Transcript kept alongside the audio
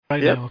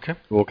Right now, okay?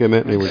 Okay,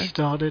 mate. Here we go.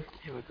 Started.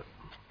 Here we go.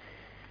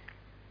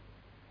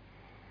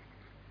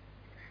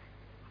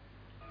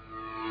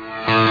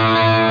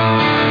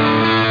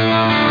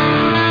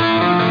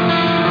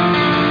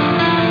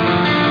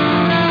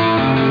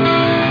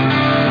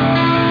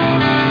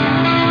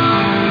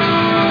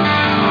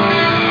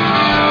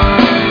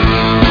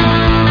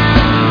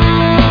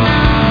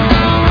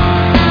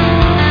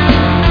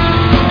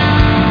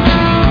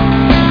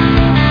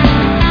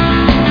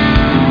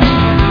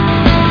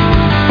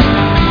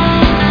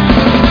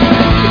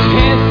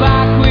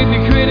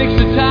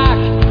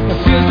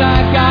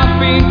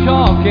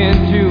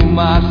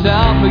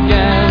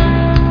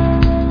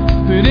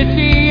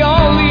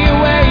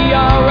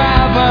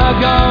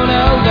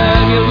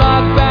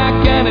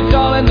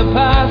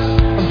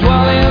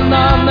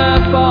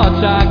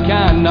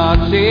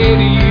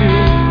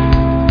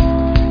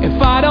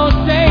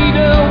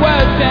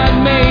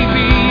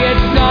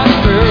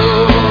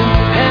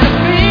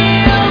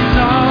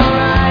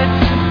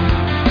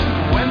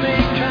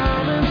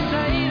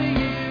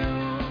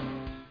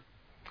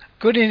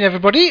 Good evening,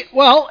 everybody.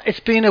 Well,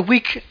 it's been a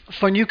week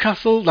for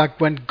Newcastle.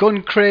 Like, went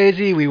gun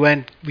crazy.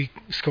 We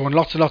scored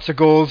lots and lots of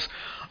goals,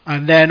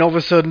 and then all of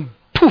a sudden,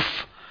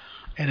 poof!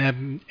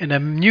 In a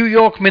New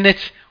York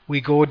minute,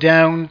 we go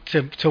down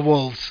to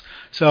Wolves.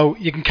 So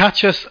you can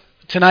catch us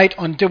tonight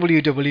on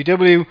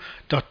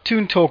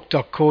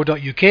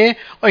www.toontalk.co.uk,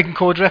 or you can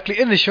call directly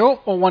in the show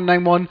on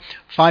 191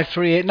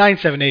 538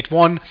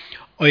 9781,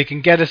 or you can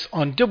get us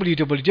on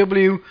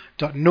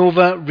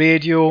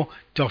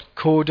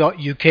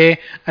www.novaradio.co.uk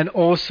and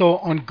also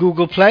on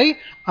Google Play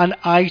and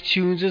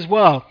iTunes as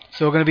well.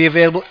 So we're going to be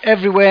available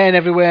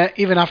everywhere,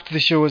 even after the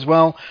show as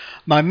well.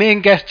 My main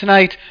guest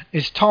tonight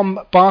is Tom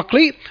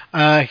Barkley.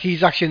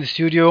 He's actually in the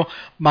studio.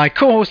 My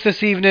co-host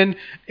this evening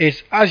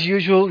is, as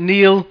usual,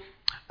 Neil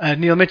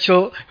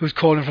Mitchell, who's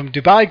calling from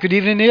Dubai. Good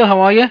evening, Neil.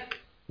 How are you?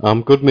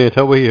 I'm good, mate.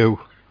 How are you?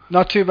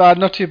 Not too bad.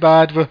 A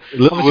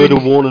little word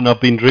of warning, I've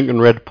been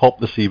drinking red pop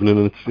this evening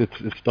and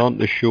it's starting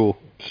to show.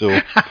 So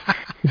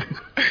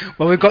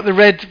well, we've got the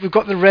red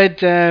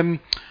Sun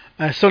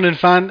and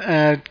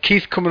fan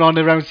Keith coming on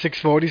around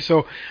 6:40,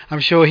 so I'm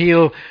sure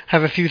he'll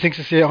have a few things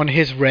to say on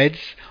his reds.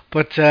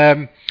 But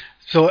so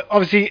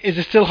obviously, is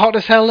it still hot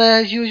as hell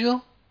there as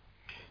usual?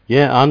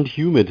 Yeah, and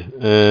humid.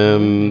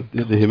 The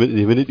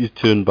humidity's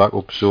turned back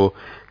up, so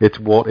it's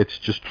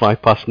just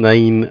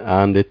 9:05,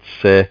 and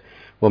it's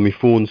well, my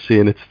phone's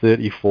saying it's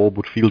 34,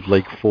 but feels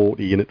like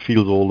 40, and it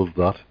feels all of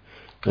that.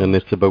 And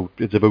it's about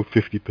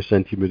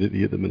 50%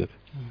 humidity at the minute.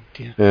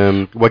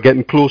 Oh, we're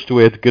getting close to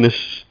where it's going to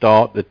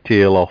start to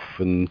tail off,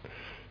 and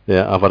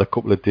yeah, I've had a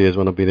couple of days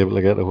when I've been able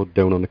to get the hood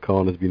down on the car,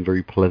 and it's been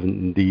very pleasant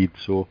indeed.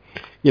 So,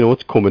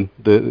 it's coming.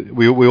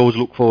 We always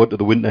look forward to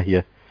the winter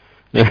here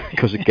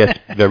because it gets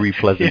very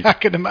pleasant. Yeah, I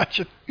can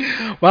imagine.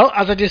 Well,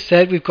 as I just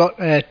said, we've got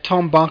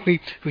Tom Barkley,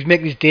 who's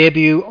making his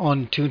debut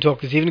on Toon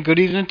Talk this evening. Good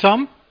evening,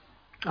 Tom.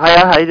 Hiya,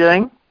 how you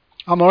doing?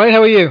 I'm all right.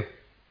 How are you?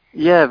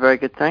 Yeah, very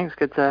good, thanks.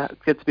 Good to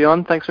be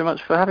on. Thanks very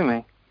much for having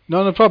me.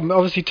 No problem.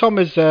 Obviously, Tom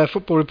is a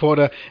football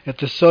reporter at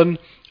The Sun.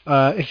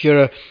 If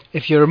you're a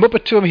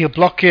muppet to him, he'll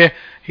block you.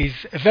 He's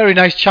a very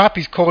nice chap.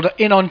 He's called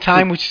in on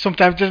time, which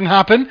sometimes doesn't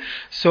happen.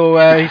 So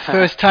his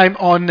first time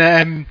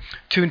on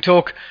Toon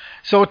Talk.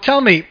 So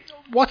tell me,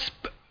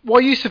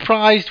 were you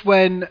surprised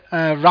when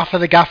Rafa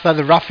the Gaffer,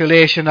 the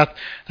Raffulation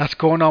that's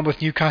going on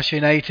with Newcastle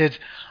United?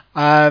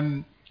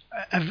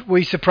 Were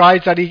you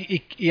surprised that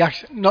he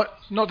actually not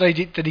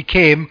that he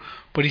came,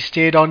 but he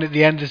stayed on at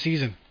the end of the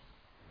season?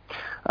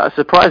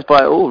 Surprised by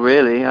it all,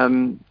 really.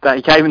 That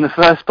he came in the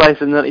first place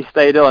and that he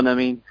stayed on. I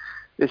mean,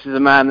 this is a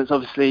man that's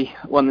obviously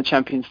won the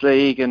Champions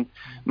League and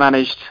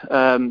managed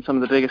some of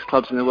the biggest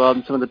clubs in the world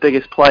and some of the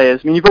biggest players.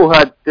 I mean, you've all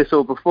heard this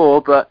all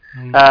before, but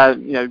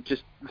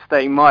just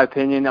stating my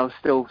opinion, I was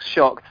still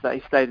shocked that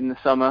he stayed in the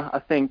summer. I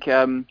think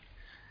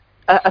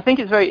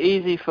it's very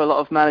easy for a lot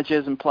of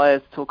managers and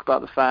players to talk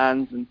about the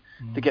fans and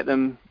to get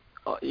them,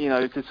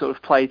 to sort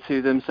of play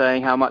to them,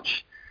 saying how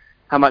much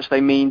they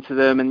mean to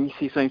them. And you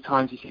see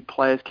sometimes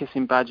players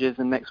kissing badges,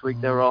 and next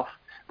week they're off.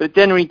 But it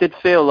generally did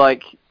feel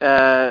like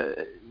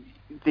the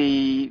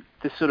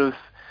sort of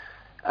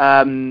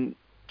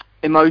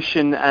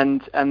emotion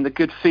and the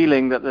good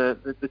feeling that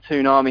the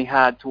Toon Army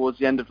had towards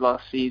the end of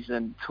last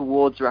season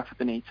towards Rafa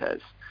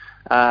Benitez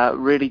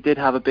really did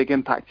have a big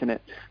impact in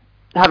it.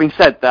 Having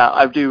said that,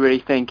 I do really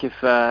think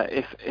if a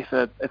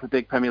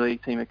big Premier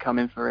League team had come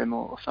in for him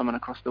or someone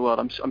across the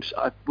world,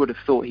 I would have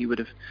thought he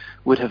would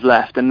have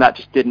left, and that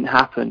just didn't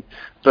happen.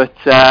 But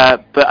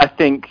I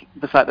think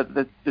the fact that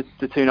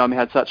the Toon Army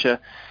had such an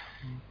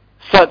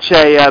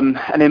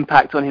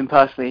impact on him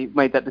personally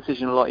made that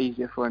decision a lot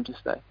easier for him to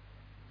stay.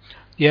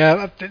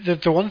 Yeah,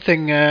 the one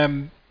thing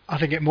I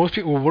think most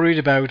people were worried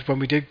about when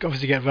we did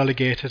obviously get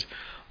relegated,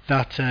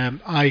 that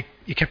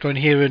you kept on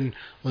hearing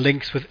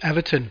links with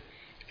Everton.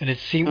 And it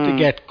seemed to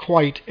get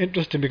quite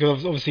interesting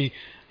because obviously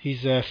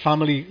his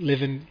family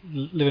live in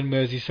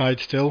Merseyside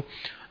still,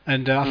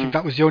 and I think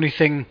that was the only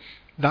thing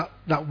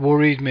that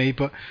worried me.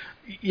 But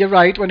you're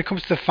right, when it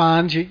comes to the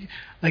fans,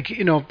 I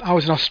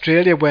was in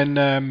Australia when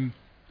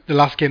the the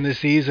last game of the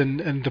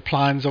season, and the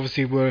plans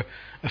obviously were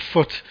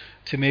afoot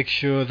to make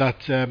sure that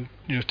to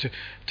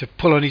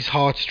pull on his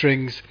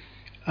heartstrings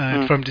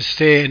for him to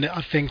stay. And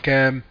I think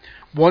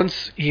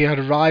once he had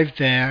arrived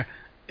there,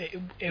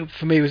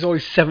 for me it was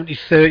always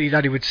 70-30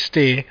 that he would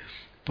stay.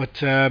 But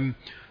the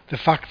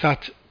fact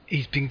that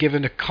he's been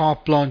given a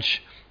carte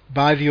blanche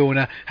by the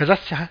owner,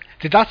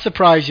 did that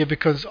surprise you?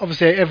 Because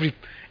obviously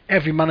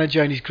every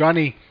manager and his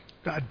granny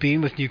that had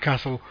been with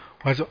Newcastle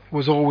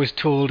was always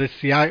told it's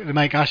the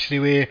Mike Ashley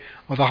way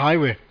or the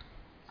highway.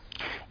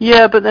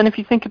 Yeah, but then if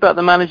you think about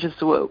the managers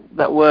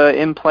that were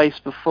in place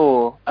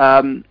before,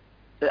 I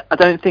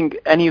don't think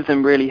any of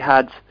them really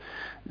had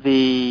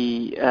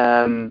the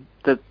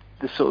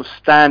sort of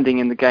standing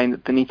in the game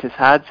that Benitez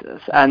had.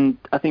 And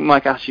I think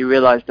Mike Ashley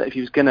realised that if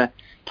he was going to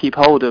keep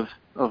hold of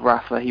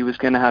Rafa, he was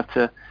going to have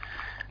to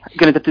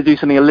do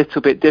something a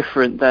little bit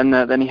different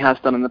than he has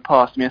done in the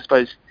past. I mean, I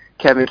suppose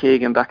Kevin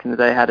Keegan back in the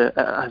day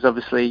has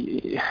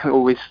obviously we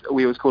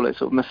always call it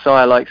sort of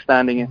Messiah-like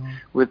standing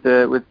with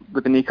the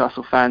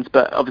Newcastle fans,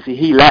 but obviously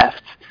he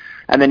left,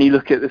 and then you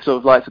look at the sort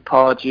of likes of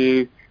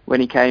Pardew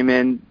when he came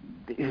in,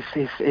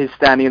 his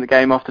standing in the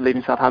game after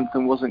leaving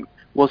Southampton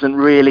wasn't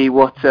really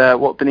what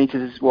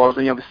Benitez's was,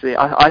 and obviously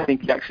I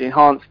think he actually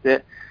enhanced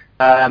it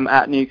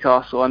at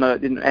Newcastle. I know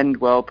it didn't end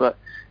well, but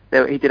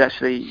he did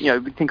actually,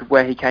 think of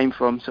where he came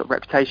from, sort of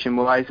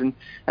reputation-wise, and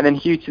then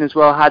Houghton as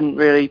well hadn't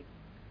really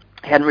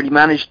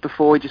managed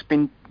before. He'd just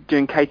been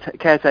doing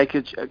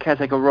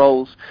caretaker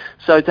roles.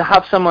 So to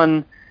have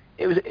someone,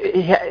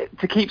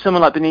 to keep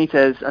someone like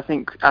Benitez, I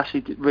think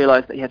Ashley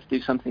realised that he had to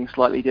do something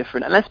slightly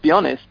different. And let's be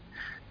honest,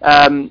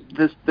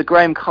 the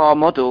Graham Carr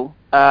model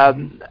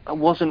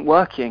wasn't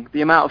working.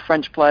 The amount of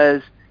French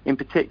players in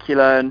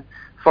particular and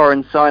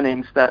foreign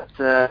signings that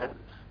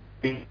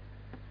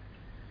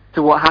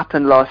to what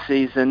happened last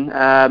season,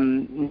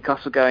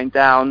 Newcastle going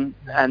down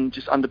and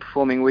just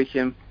underperforming week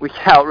in,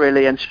 week out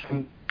really, and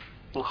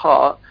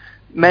heart,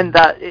 meant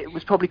that it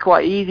was probably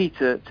quite easy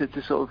to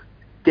sort of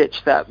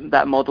ditch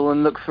that model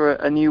and look for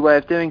a new way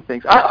of doing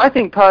things. I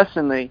think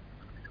personally,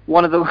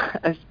 one of the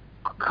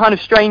kind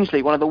of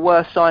strangely one of the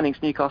worst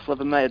signings Newcastle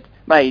ever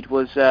made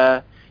was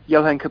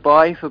Yohan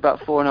Cabaye for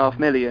about $4.5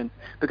 million,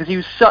 because he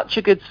was such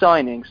a good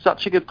signing,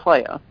 such a good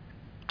player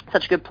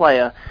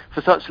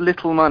for such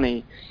little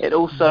money. It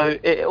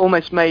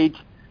almost made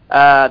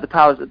the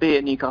powers that be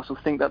at Newcastle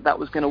think that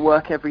was going to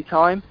work every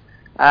time,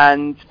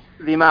 and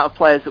the amount of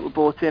players that were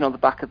brought in on the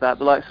back of that,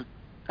 the likes of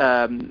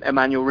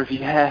Emmanuel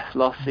Riviere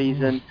last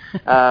season,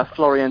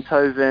 Florian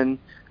Thauvin,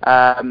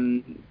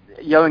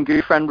 Johan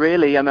Gouffran,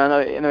 really. I mean, I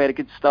know he had a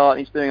good start,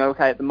 and he's doing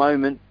okay at the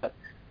moment, but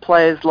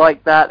players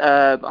like that,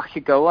 I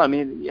could go on. I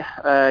mean,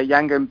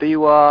 Yanga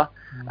Mbiwa,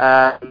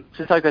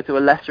 Sissoko to a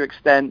lesser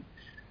extent,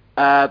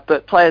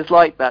 but players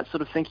like that,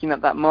 sort of thinking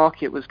that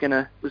market was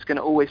gonna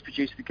always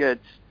produce the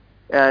goods,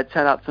 turned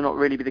out to not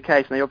really be the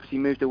case, and they obviously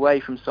moved away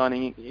from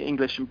signing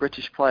English and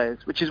British players,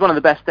 which is one of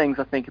the best things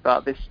I think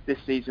about this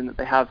season, that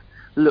they have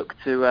looked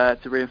to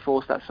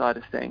reinforce that side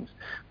of things.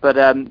 But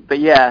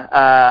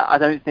yeah, I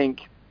don't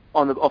think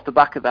off the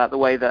back of that, the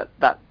way that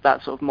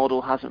sort of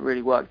model hasn't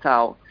really worked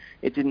out,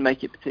 it didn't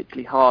make it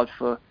particularly hard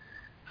for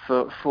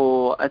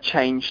a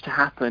change to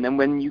happen. And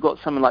when you got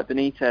someone like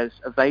Benitez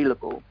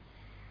available,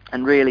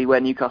 and really where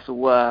Newcastle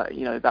were,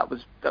 that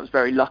was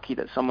very lucky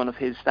that someone of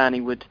his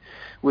standing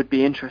would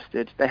be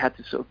interested. They had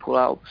to sort of pull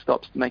out the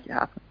stops to make it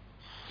happen.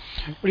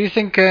 What do you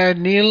think,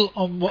 Neil,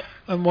 on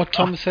what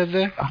Tom said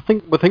there? I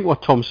think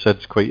what Tom said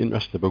is quite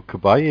interesting about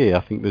Cabaye. I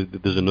think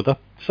there's another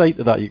side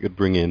to that you could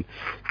bring in,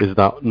 is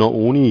that not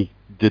only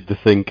did they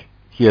think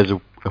he has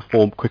a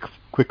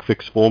quick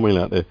fix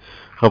formula to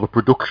have a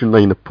production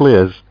line of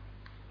players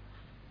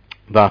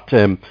that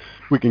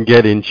we can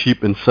get in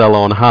cheap and sell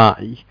on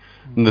high,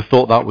 and they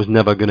thought that was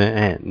never going to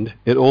end.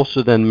 It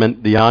also then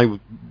meant the eye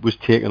was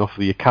taken off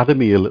the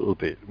academy a little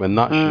bit, when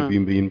that should have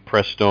been being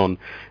pressed on,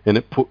 and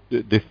it put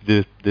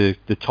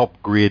the top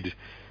grade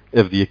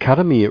of the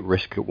academy at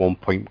risk at one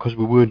point, because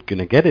we weren't going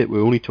to get it.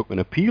 We only took an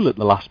appeal at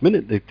the last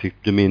minute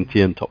to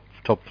maintain top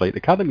flight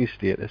academy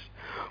status.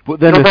 But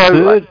then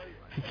a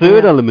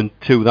third element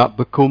to that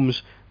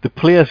becomes the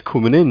players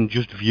coming in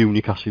just view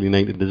Newcastle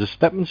United as a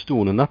stepping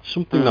stone, and that's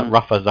something that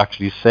Rafa's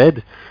actually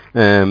said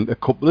a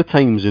couple of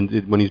times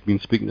when he's been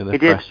speaking to the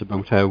press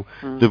about how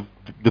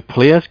the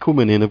players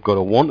coming in have got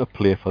to want to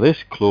play for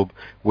this club,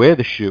 wear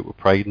the shirt with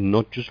pride, and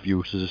not just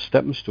view us as a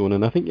stepping stone.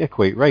 And I think you're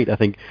quite right. I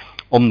think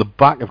on the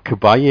back of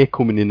Cabaye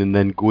coming in and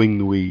then going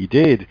the way he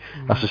did,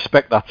 I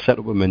suspect that set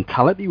up a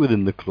mentality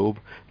within the club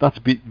that's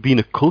been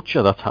a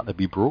culture that's had to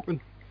be broken.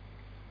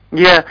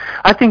 Yeah,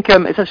 I think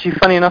it's actually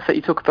funny enough that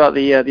you talk about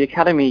the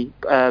academy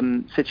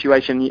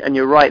situation, and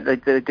you're right, they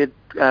did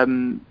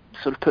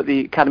sort of put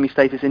the academy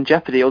status in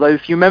jeopardy. Although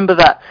if you remember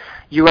that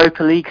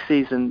Europa League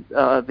season,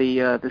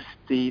 the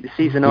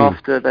season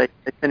after they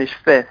finished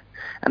fifth,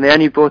 and they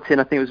only brought in,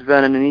 I think it was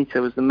Vernon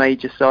Anita was the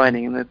major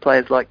signing, and the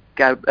players like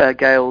Gael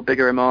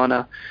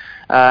Bigaramana,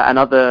 and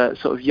other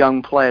sort of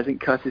young players. I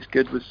think Curtis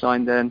Good was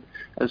signed then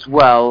as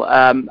well,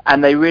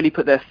 and they really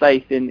put their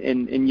faith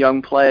in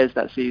young players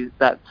that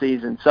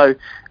season. So,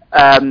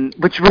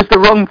 which was the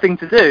wrong thing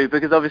to do,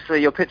 because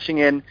obviously you're pitching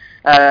in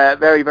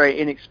very, very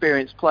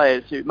inexperienced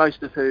players,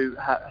 most of whom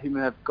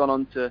have gone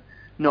on to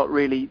not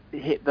really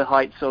hit the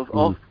heights of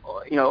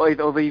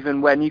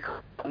even where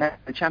Newcastle in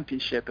the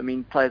Championship. I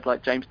mean, players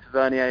like James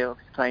Tavernier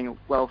obviously playing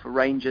well for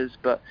Rangers,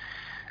 but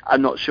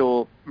I'm not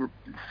sure the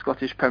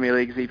Scottish Premier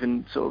League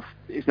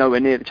is nowhere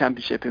near the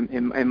Championship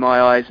in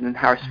my eyes. And then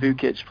Haris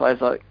Vukic,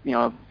 players like, he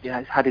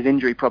has had his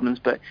injury problems,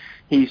 but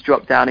he's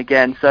dropped down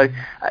again. So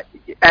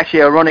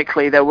actually,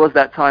 ironically, there was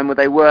that time where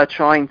they were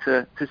trying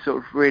to sort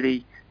of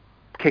really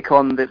kick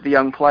on the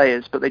young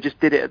players, but they just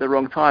did it at the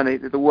wrong time,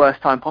 the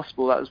worst time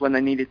possible. That was when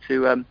they needed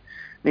to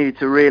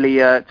really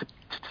to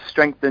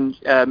strengthen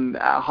at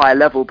a higher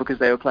level, because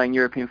they were playing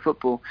European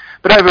football.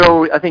 But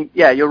overall, I think,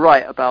 you're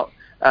right about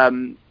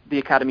the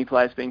academy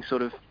players being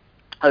sort of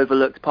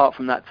overlooked apart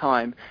from that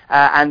time.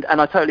 And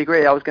I totally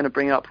agree. I was going to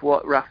bring up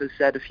what Rafa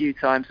said a few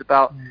times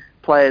about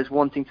players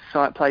wanting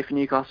to play for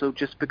Newcastle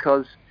just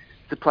because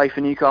to play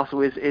for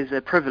Newcastle is a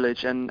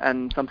privilege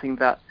and something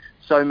that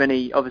so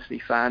many, obviously,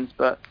 fans,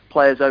 but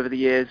players over the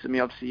years, I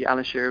mean, obviously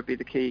Alan Shearer would be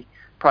the key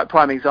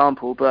prime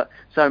example, but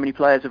so many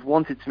players have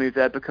wanted to move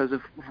there because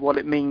of what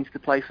it means to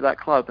play for that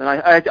club. And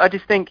I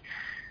just think,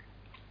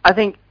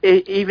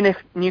 even if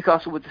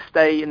Newcastle were to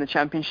stay in the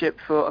Championship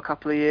for a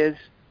couple of years,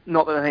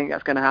 not that I think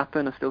that's going to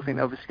happen, I still think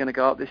they're obviously going to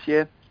go up this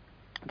year,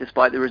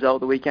 despite the result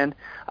of the weekend.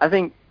 I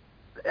think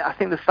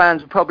the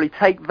fans would probably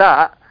take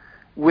that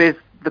with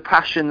the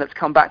passion that's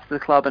come back to the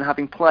club and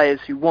having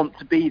players who want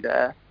to be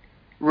there,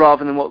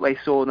 rather than what they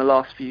saw in the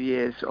last few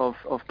years of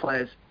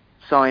players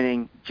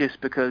signing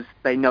just because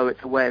they know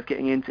it's a way of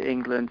getting into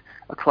England,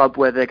 a club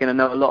where they're going to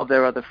know a lot of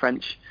their other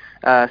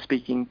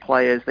French-speaking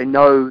players. They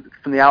know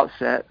from the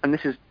outset, and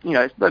this is,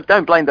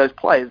 don't blame those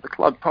players. The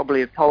club probably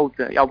have told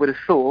them, I would have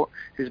thought,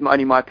 this is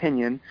only my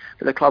opinion,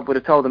 but the club would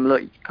have told them,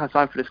 look, you can't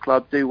sign for this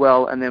club, do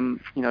well, and then,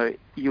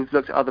 you've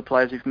looked at other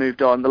players who've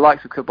moved on, the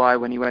likes of Cabaye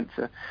when he went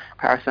to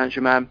Paris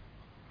Saint-Germain,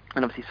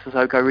 and obviously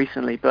Sissoko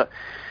recently, but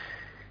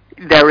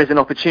there is an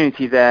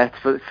opportunity there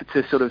to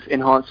sort of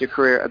enhance your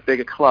career at a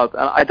bigger club.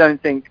 And I don't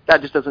think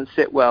that just doesn't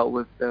sit well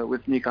with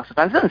Newcastle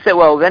fans. It doesn't sit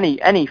well with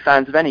any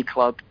fans of any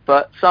club,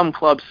 but some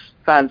fans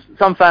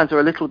are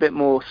a little bit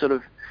more sort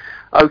of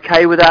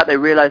okay with that. They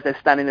realise they're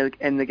standing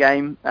in the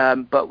game.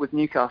 But with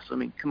Newcastle, I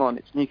mean, come on,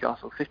 it's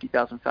Newcastle,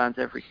 50,000 fans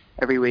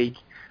every week.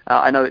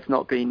 I know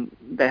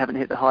they haven't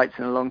hit the heights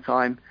in a long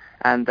time,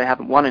 and they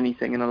haven't won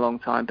anything in a long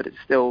time, but it's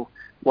still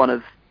one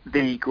of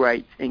the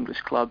great English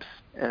clubs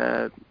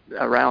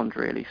around,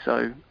 really.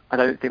 So I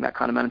don't think that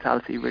kind of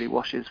mentality really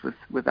washes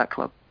with that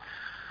club.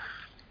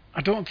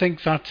 I don't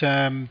think that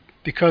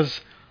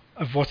because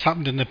of what's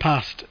happened in the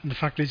past and the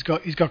fact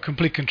that he's got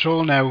complete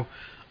control now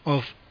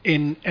of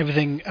in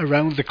everything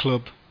around the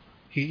club.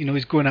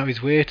 He's going out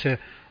his way to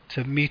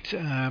meet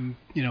some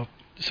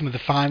of the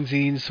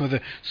fanzines, some of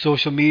the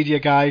social media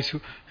guys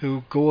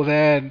who go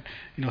there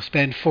and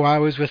spend 4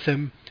 hours with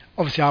him.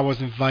 Obviously, I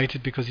wasn't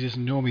invited because he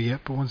doesn't know me yet,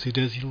 but once he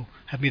does, he'll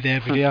have me there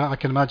every day. I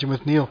can imagine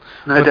with Neil.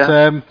 No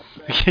doubt.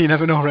 You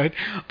never know, right?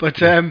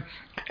 But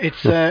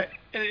it's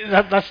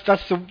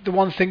that's the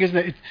one thing, isn't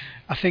it?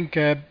 I think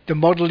the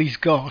model he's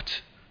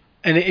got,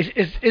 and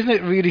isn't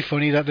it really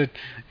funny that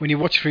when you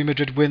watch Real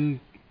Madrid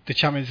win the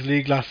Champions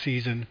League last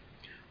season,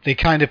 they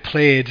kind of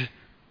played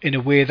in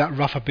a way that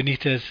Rafa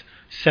Benitez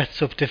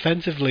sets up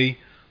defensively,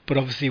 but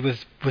obviously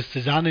with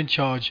Zidane in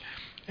charge.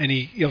 And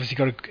he obviously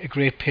got a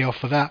great payoff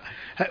for that.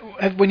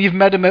 When you've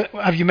met him,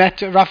 have you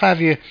met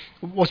Rafa?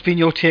 What's been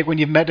your take when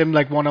you've met him,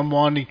 like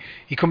one-on-one?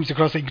 He comes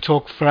across and you can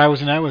talk for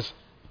hours and hours.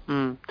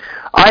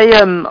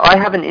 I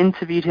haven't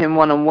interviewed him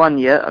one-on-one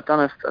yet.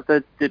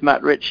 I did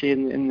Matt Ritchie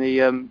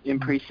in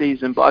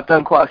pre-season, but I've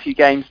done quite a few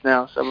games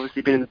now, so I've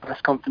obviously been in the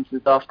press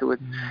conferences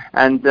afterwards.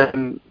 And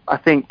I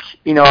think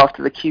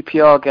after the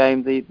QPR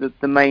game,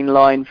 the main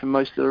line from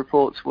most of the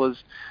reports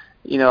was,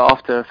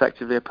 after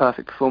effectively a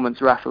perfect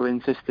performance, Rafa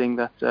insisting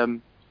that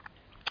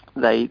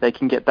they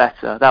can get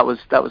better. That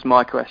was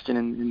my question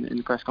in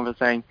the press conference,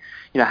 saying,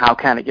 how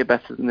can it get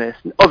better than this?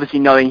 And obviously,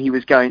 knowing he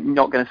was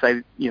not going to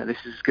say, this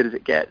is as good as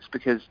it gets,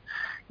 because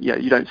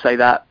you don't say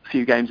that a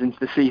few games into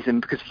the season,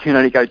 because you can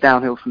only go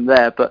downhill from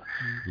there. But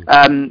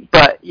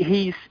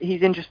he's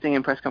interesting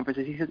in press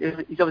conferences.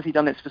 He's obviously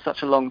done this for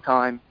such a long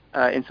time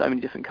in so many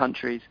different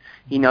countries.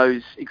 He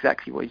knows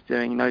exactly what he's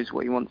doing. He knows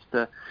what he wants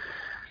to.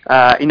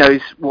 He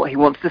knows what he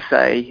wants to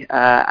say,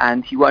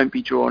 and he won't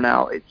be drawn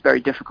out. It's very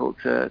difficult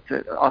to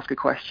ask a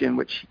question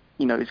which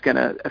is going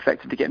to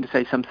effectively get him to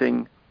say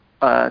something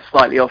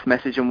slightly off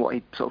message on what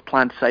he sort of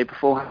planned to say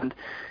beforehand.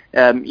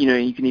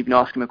 You can even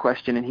ask him a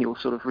question and he will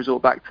sort of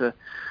resort back to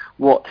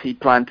what he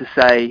planned to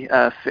say.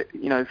 A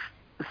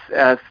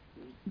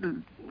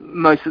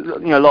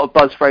lot of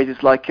buzz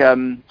phrases like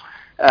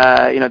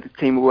the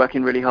team were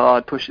working really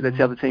hard,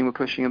 the other team were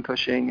pushing and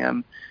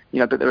pushing.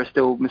 But there are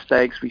still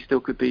mistakes. We still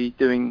could be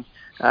doing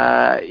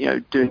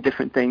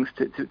different things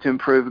to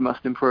improve. We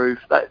must improve.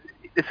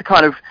 it's the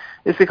kind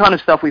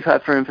of stuff we've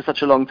heard from him for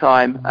such a long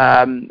time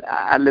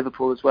at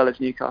Liverpool as well as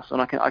Newcastle,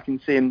 and I can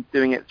see him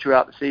doing it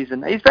throughout the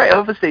season. He's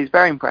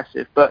very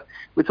impressive, but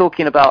we're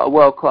talking about a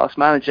world-class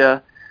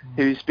manager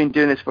who's been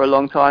doing this for a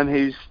long time,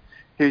 who's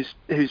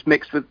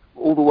mixed with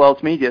all the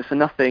world's media, so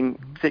nothing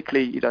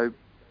particularly,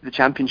 the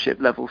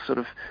Championship level sort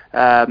of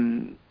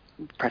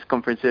press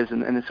conferences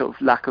and the sort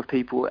of lack of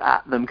people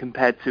at them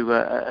compared to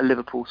a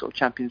Liverpool sort of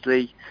Champions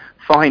League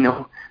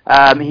final.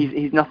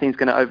 He's nothing's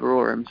going to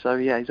overawe him. So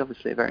yeah, he's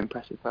obviously a very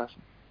impressive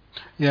person.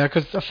 Yeah,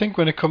 because I think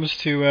when it comes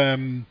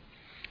to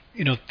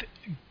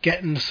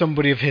getting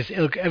somebody of his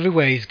ilk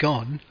everywhere he's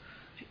gone,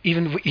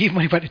 even when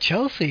he went to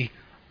Chelsea,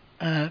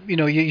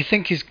 you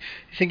think he's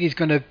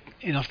going to.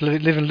 After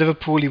live in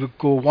Liverpool, he would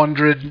go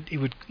wandering.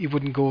 He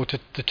wouldn't go to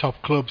the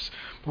top clubs.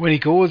 But when he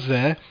goes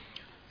there,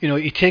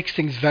 he takes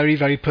things very,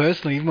 very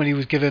personally. Even when he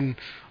was given,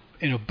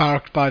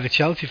 barked by the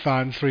Chelsea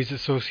fans for his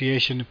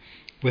association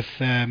with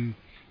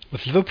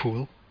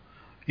Liverpool,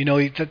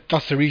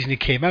 that's the reason he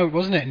came out,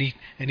 wasn't it?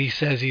 And he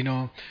says,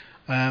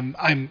 I'm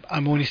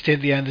only staying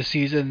at the end of the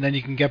season, and then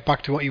you can get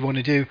back to what you want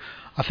to do.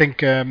 I think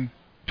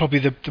probably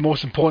the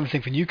most important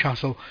thing for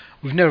Newcastle,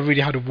 we've never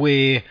really had a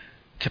way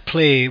to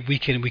play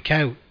week in and week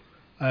out.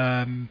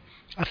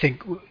 I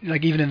think,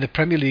 like even in the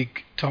Premier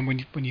League, Tom,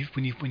 when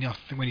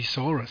you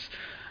saw us,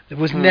 there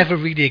was never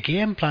really a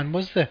game plan,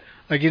 was there?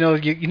 Like you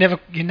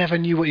never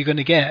knew what you're going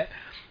to get.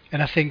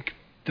 And I think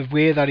the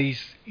way that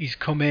he's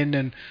come in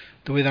and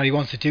the way that he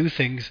wants to do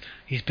things,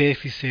 he's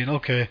basically saying,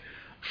 okay,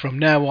 from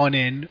now on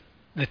in,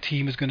 the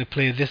team is going to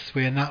play this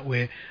way and that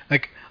way.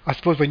 Like I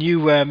suppose when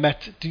you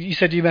you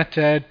said you met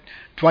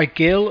Dwight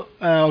Gale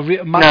or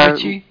Matt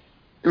Ritchie?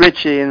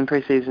 Ritchie in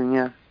pre-season,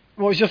 yeah.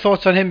 What was your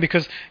thoughts on him?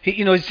 Because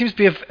he seems to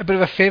be a bit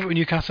of a favourite with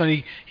Newcastle.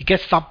 And he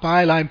gets that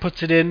byline,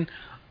 puts it in,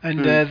 and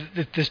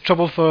there's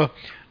trouble for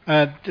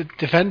the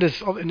defenders.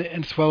 And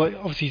as well,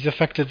 obviously he's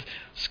affected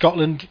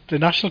Scotland, the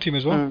national team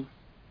as well.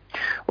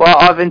 Well,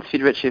 I've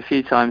interviewed Richie a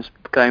few times,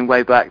 going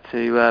way back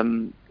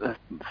to the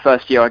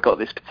first year I got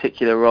this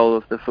particular role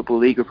of the Football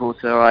League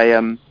reporter.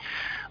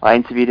 I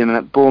interviewed him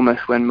at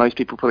Bournemouth when most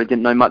people probably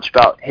didn't know much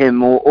about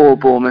him or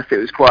Bournemouth. It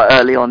was quite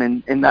early on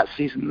in that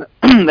season.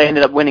 They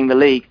ended up winning the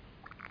league.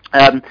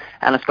 And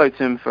I spoke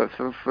to him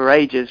for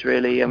ages,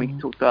 really, and we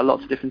talked about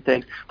lots of different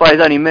things. By his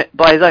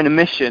own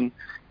admission,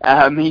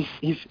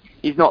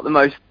 he's not the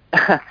most.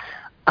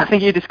 I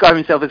think he described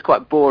himself as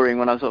quite boring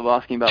when I was sort of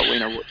asking about what he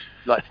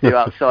likes to do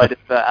outside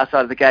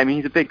of the game.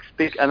 He's a big.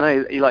 I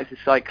know he likes his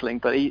cycling,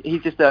 but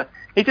he's just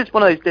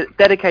one of those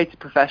dedicated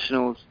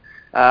professionals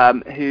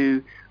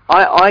who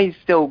I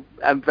still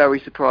am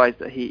very surprised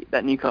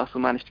that Newcastle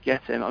managed to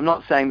get him. I'm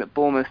not saying that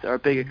Bournemouth are a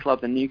bigger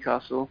club than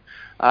Newcastle.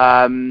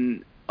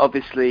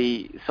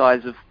 Obviously,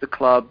 size of the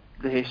club,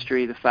 the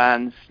history, the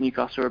fans.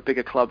 Newcastle are a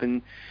bigger club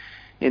in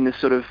the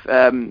sort of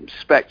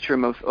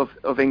spectrum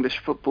of English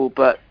football,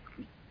 but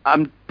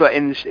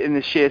in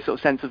the sheer sort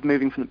of sense of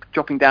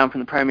dropping down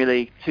from the Premier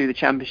League to the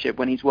Championship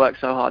when he's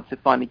worked so hard to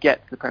finally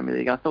get to the Premier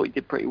League. I thought he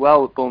did pretty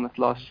well with Bournemouth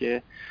last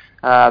year.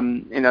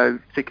 Particularly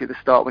at the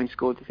start when he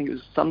scored. I think it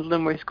was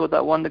Sunderland where he scored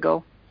that wonder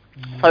goal.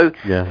 So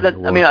I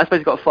suppose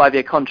he got a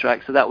 5-year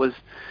contract, so that was.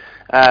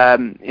 That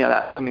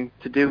had something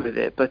to do with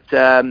it, but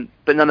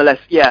nonetheless,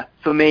 yeah,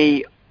 for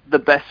me, the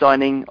best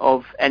signing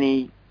of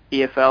any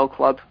EFL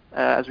club,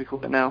 as we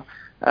call it now,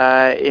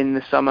 in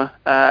the summer.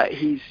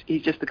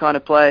 He's just the kind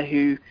of player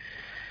who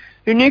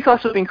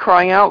Newcastle have been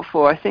crying out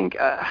for. I think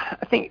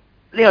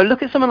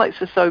look at someone like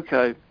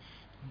Sissoko,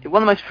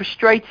 one of the most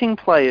frustrating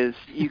players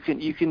you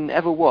can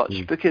ever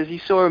watch, because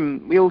we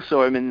all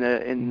saw him in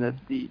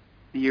the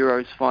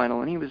Euros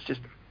final, and he was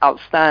just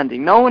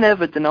outstanding. No one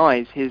ever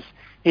denies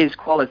his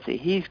quality.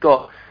 He's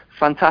got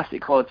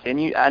fantastic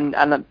quality, and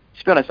to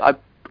be honest, I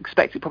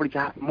expect it probably to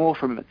happen more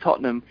from him at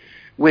Tottenham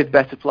with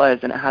better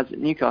players than it has at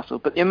Newcastle.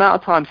 But the amount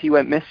of times he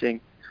went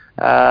missing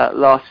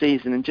last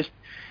season and just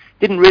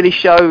didn't really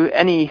show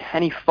any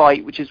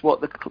fight, which is what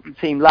the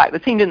team lacked. The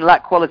team didn't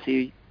lack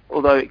quality,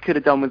 although it could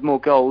have done with more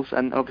goals,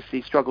 and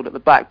obviously struggled at the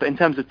back. But in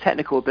terms of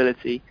technical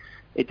ability,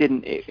 it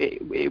didn't.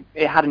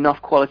 It had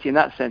enough quality in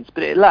that sense,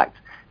 but it lacked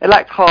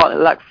heart, it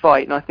lacked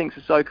fight, and I think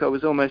Sissoko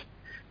was almost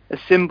a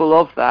symbol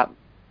of that,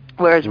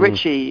 whereas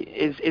Ritchie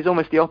is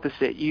almost the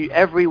opposite.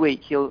 Every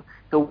week he'll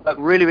work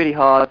really, really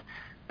hard,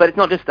 but it's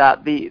not just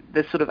that. The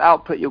sort of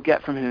output you'll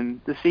get from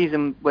him. The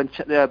season when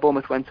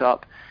Bournemouth went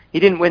up, he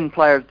didn't win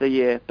Player of the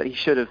Year, but he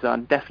should have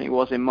done. Definitely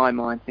was in my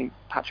mind. I think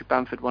Patrick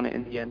Bamford won it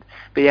in the end.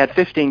 But he had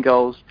 15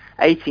 goals,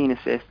 18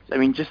 assists. I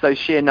mean, just those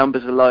sheer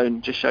numbers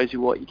alone just shows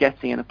you what you're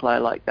getting in a player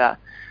like that.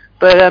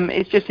 But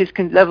it's just his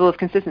level of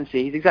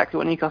consistency. He's exactly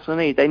what Newcastle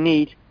need. They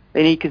need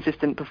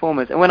consistent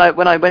performers. And when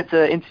I went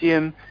to interview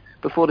him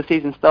before the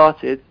season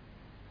started,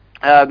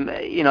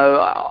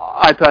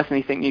 I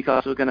personally think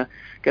Newcastle are going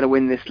to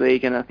win this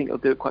league, and I think they'll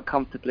do it quite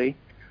comfortably.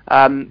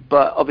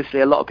 But obviously,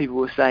 a lot of people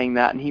were saying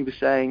that, and he was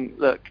saying,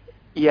 "Look,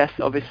 yes,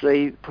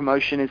 obviously,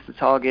 promotion is the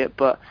target,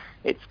 but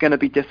it's going to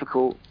be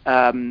difficult.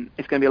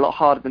 It's going to be a lot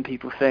harder than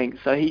people think."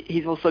 So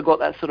he's also got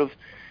that sort of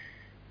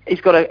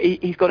he's got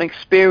an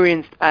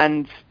experienced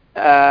and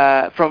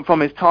from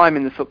his time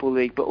in the Football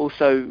League, but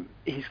also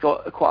he's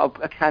got quite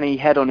a canny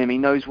head on him. He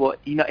knows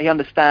he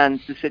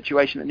understands the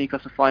situation that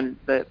Newcastle find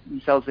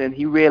themselves in.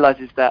 He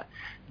realises that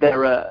they're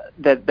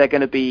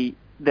going to be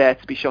there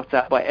to be shot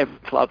at by every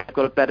club. They've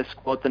got a better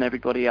squad than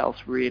everybody else,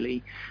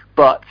 really.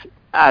 But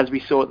as we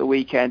saw at the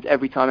weekend,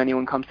 every time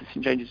anyone comes to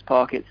St James's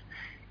Park,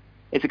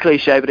 it's a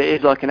cliche, but it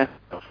is like an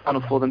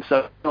funnel for them.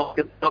 So not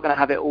going to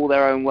have it all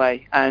their own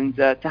way. And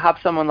to have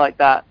someone like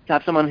that, to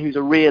have someone who's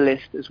a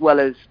realist as well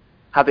as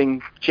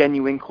having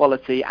genuine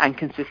quality and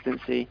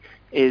consistency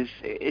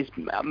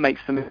makes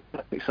them the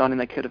perfect signing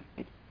they could have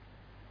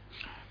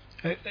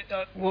made.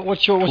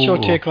 What's your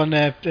take on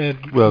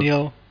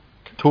Neil?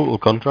 Total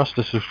contrast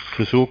to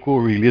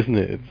Sissoko, really, isn't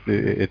it?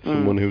 It's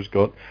someone who's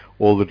got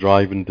all the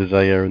drive and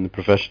desire and the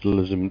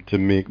professionalism to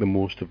make the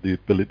most of the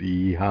ability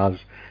he has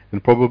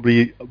and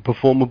probably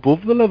perform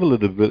above the level of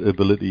the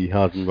ability he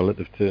has in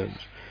relative terms.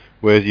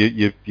 Whereas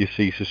you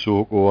see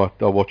Sissoko,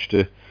 I watched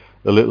a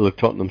little of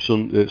Tottenham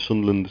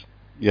Sunderland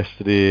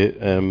yesterday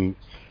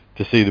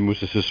to see the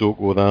Moussa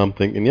Sissoko there. I'm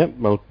thinking, yep,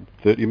 well,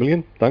 30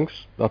 million, thanks,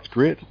 that's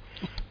great.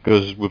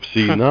 Because we've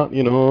seen that,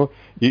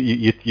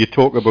 you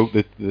talk about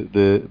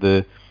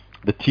the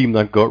team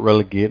that got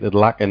relegated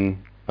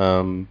lacking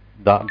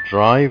that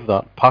drive,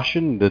 that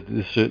passion. That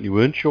they certainly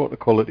weren't short of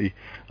quality.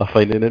 I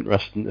find it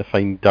interesting to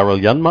find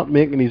Daryl Janmaat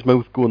making his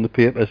mouth go in the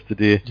papers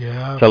today,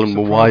 telling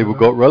me why we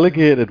got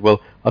relegated.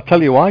 Well, I'll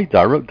tell you why,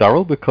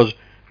 Daryl, because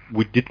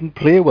we didn't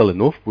play well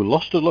enough. We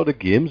lost a lot of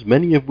games,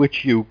 many of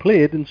which you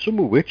played, and some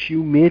of which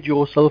you made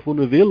yourself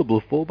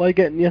unavailable for by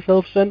getting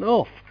yourself sent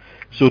off.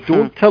 So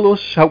don't tell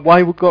us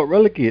why we got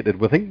relegated.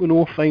 We think we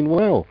know fine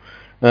well.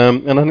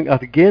 And I think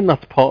that, again,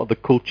 that's part of the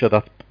culture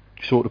that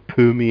sort of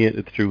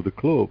permeated through the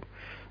club.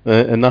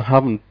 And that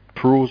having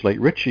pros like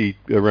Richie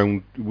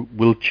around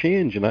will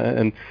change.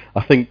 And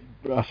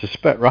I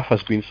suspect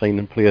Rafa's been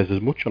signing players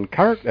as much on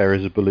character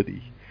as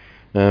ability.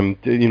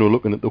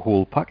 Looking at the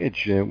whole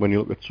package when you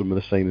look at some of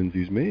the signings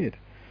he's made.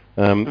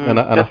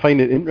 I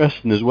find it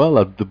interesting as well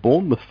that the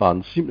Bournemouth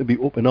fans seem to be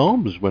up in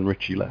arms when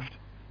Richie left.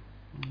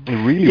 It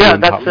really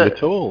wasn't happening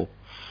at all.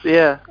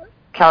 Yeah,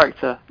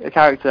 character. That's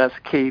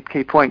a key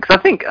point. Because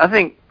I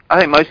think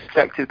most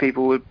objective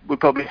people would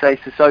probably say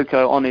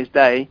Sissoko on his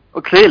day.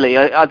 Well, clearly,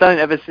 I don't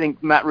ever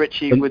think Matt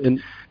Ritchie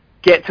would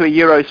get to a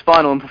Euros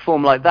final and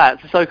perform like that.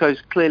 Sissoko's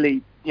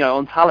clearly,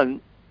 on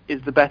talent,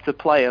 is the better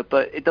player,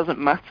 but it doesn't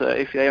matter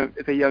if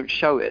they don't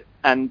show it.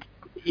 And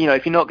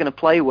if you're not going to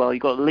play well,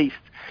 you've got to at least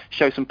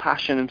show some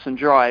passion and some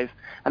drive.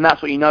 And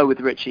that's what you know with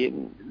Richie,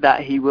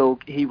 that he will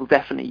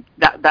definitely,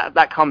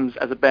 that comes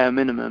as a bare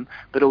minimum,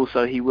 but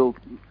also he will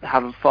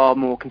have a far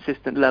more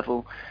consistent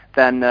level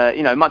than,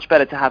 much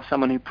better to have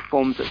someone who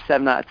performs at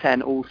 7 out of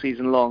 10 all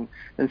season long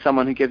than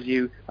someone who gives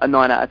you a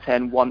 9 out of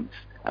 10 once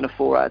and a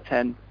 4 out of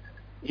 10,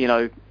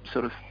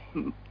 sort of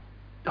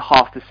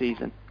half the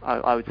season,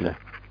 I would say. Yeah.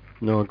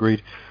 No,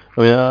 agreed.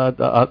 I mean,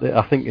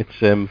 I think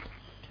it's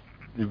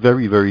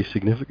very, very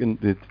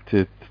significant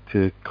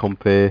to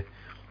compare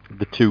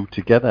the two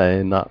together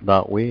in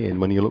that way. And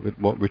when you look at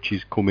what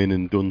Richie's come in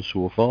and done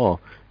so far,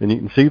 and you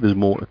can see there's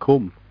more to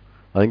come.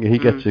 I think he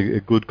gets a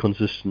good,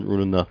 consistent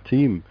run in that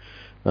team.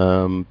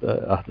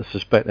 I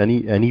suspect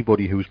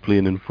anybody who's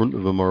playing in front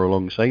of him or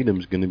alongside him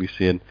is going to be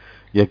saying,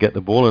 "Yeah, get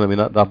the ball." And I mean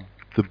that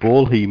the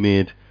ball he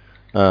made,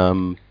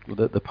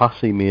 the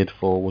pass he made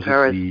for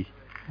Perez.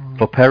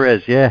 For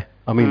Perez, yeah.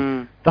 I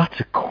mean that's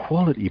a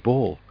quality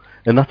ball.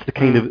 And that's the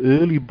kind of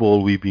early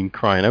ball we've been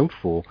crying out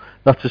for,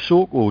 that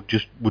Sissoko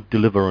just would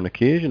deliver on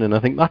occasion. And I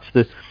think that's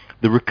the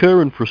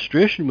recurrent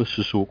frustration with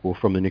Sissoko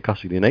from the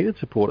Newcastle United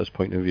supporters'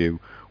 point of view.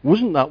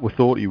 Wasn't that we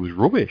thought he was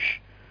rubbish?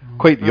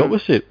 Quite the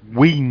opposite.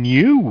 We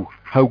knew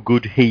how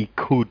good he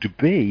could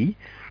be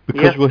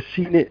because we've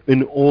seen it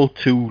in all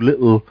too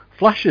little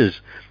flashes.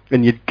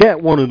 And you'd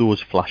get one of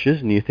those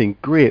flashes and you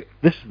think, great,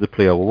 this is the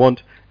player we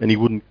want, and he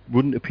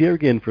wouldn't appear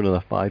again for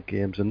another 5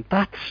 games. And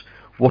that's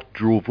what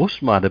drove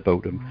us mad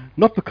about him.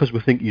 Not because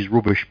we think he's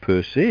rubbish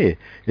per se.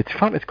 In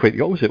fact, it's quite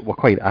the opposite. We're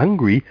quite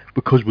angry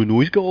because we know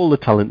he's got all the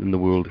talent in the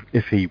world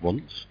if he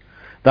wants.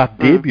 That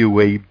debut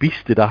where he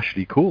beasted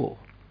Ashley Cole.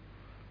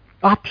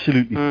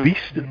 Absolutely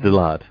beasted the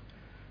lad.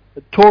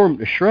 Tore him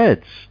to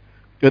shreds.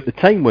 At the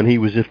time when he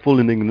was a full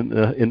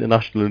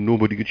international and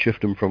nobody could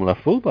shift him from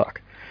left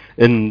fullback.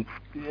 And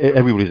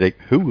everybody's like,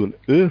 who on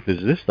earth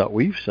is this that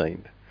we've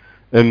signed?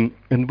 And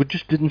we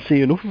just didn't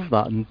see enough of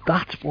that, and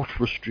that's what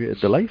frustrated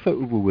the life out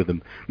of us with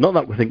him. Not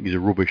that we think he's a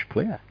rubbish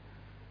player.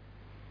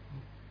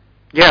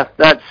 Yeah,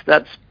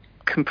 that's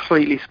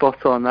completely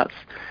spot on. That's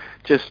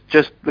just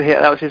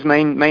that was his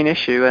main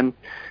issue, and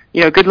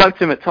good luck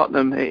to him at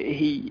Tottenham.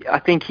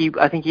 I think he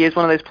is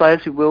one of those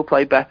players who will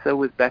play better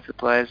with better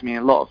players. I mean,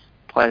 a lot of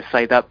players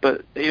say that,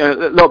 but a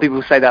lot of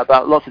people say that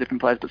about lots of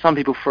different players. But some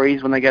people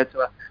freeze when they go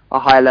to a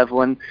higher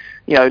level, and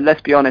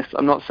let's be honest.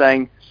 I'm not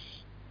saying,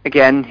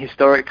 again,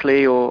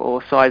 historically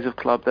or size of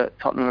club, that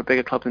Tottenham are a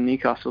bigger club than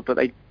Newcastle, but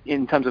they,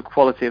 in terms of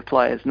quality of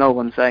players, no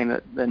one's saying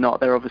that they're not.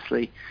 They're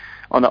obviously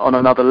on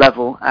another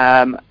level.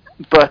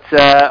 But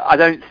I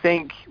don't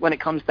think, when it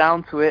comes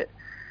down to it,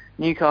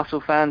 Newcastle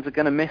fans are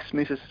going to miss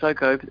Moussa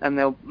Sissoko, and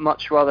they'll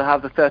much rather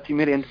have the 30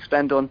 million to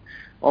spend on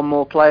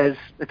more players.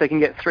 If they can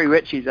get 3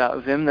 Richies out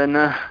of him, then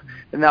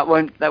that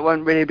won't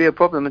really be a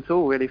problem at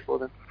all, really, for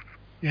them.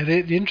 Yeah,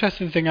 the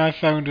interesting thing I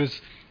found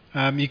was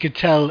you could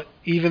tell,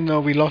 even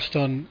though we lost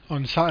on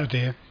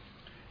Saturday,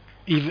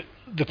 even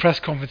the press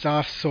conference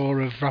I saw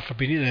of Rafa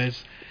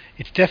Benitez,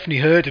 it's definitely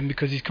hurt him,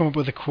 because he's come up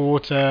with a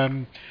quote,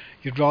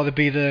 you'd rather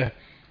be the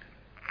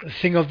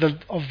thing of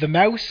the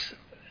mouse.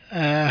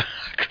 I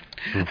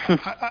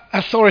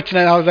saw it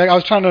tonight. I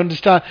was trying to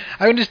understand.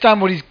 I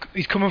understand what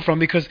he's coming from,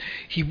 because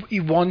he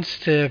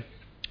wants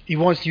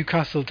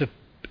Newcastle to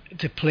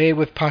play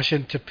with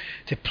passion,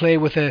 to play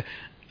with a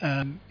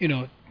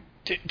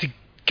to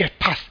get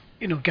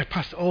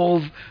past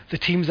all the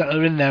teams that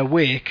are in their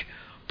wake.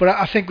 But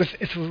I think with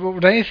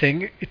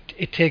anything,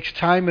 it takes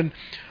time, and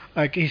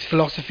like his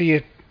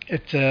philosophy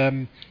at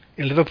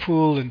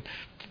Liverpool and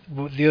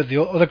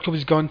the other clubs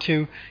he's gone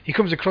to, he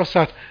comes across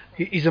that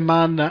he's a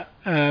man that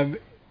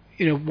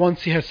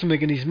once he has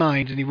something in his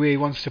mind and the way he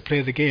wants to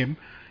play the game,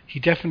 he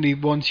definitely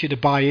wants you to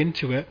buy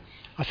into it.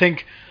 I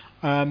think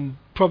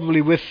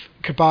probably with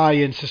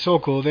Cabaye and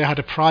Sissoko, they had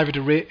a private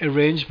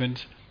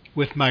arrangement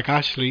with Mike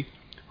Ashley,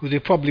 who they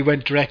probably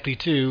went directly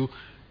to,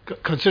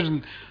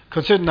 considering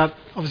that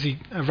obviously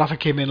Rafa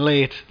came in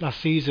late last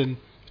season.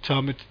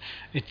 Tom,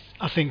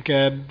 I think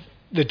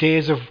the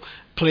days of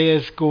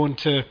players going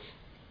to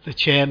the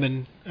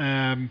chairman,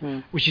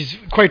 which is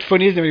quite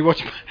funny, isn't it? When you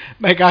watch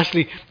Mike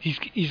Ashley,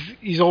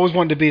 he's always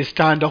wanted to be a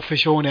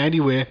standoffish owner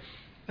anyway,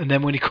 and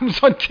then when he comes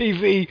on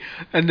TV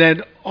and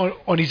then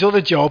on his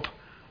other job,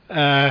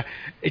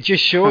 it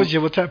just shows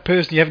you what type of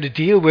person you're having to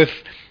deal with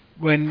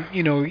when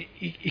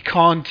he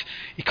can't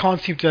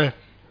seem to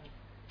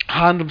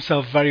handle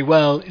himself very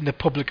well in the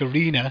public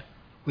arena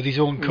with his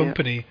own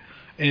company.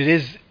 And it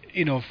is,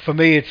 for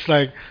me, it's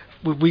like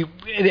we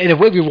in a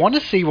way we want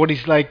to see what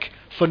he's like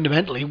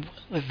fundamentally,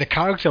 the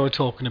character we're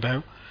talking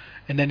about,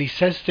 and then he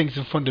says things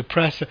in front of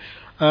press.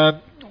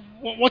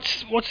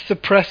 What's the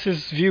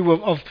press's view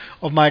of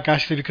Mike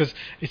Ashley? Because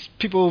it's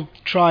people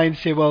try and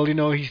say, well,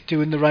 he's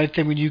doing the right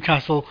thing with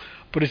Newcastle,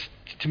 but it's,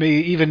 to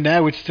me, even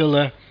now, it's still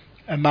a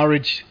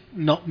marriage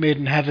not made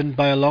in heaven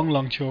by a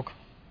long chalk.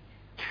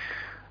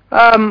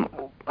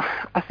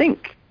 I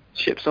think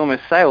ship's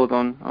almost sailed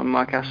on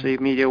Mike Ashley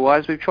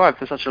media-wise. We've tried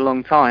for such a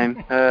long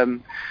time.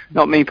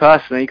 Not me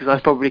personally, because I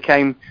probably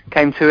came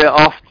to it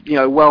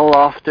after, well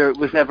after it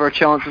was ever a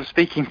chance of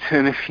speaking to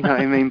him, if you know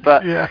what I mean.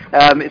 But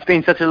it's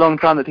been such a long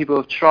time that people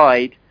have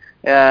tried.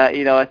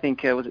 I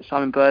think was it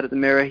Simon Bird at the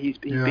Mirror? He's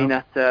been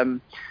at the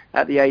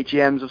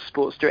AGMs of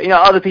Sports Direct.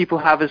 Other people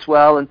have as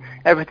well, and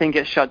everything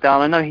gets shut down.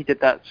 I know he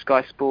did that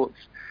Sky Sports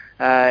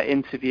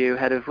interview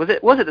ahead of was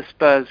it the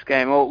Spurs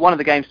game or one of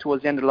the games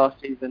towards the end of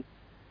last season.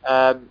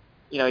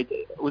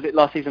 Was it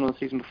last season or the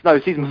season before?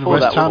 No, season before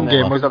that. West Ham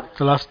game was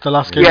the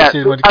last game. Yeah. Of the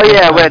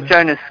season where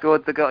Jonas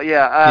scored the goal.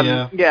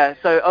 Yeah.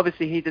 So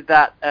obviously he did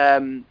that,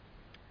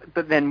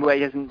 but then where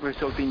he hasn't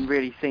sort of been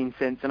really seen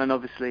since. And then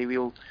obviously we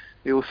all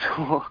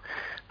saw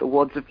the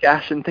wads of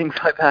cash and things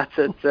like that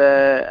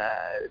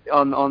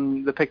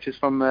on the pictures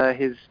from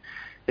his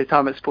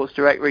time at Sports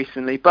Direct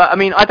recently. But I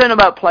mean, I don't know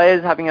about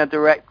players having a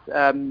direct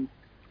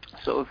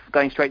sort of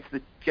going straight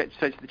to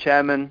the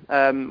chairman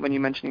when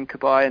you're mentioning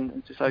Cabaye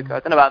and Sissoko. I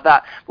don't know about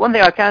that. But one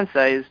thing I can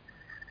say is,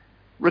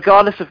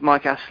 regardless of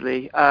Mike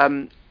Ashley,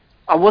 I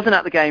wasn't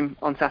at the game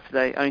on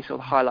Saturday, only saw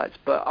the highlights,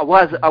 but I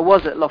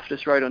was at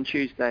Loftus Road on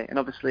Tuesday, and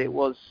obviously it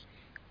was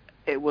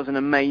an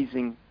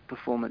amazing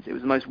performance. It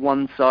was the most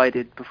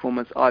one-sided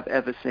performance I've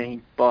ever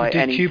seen by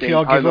any team. Did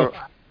QPR give up?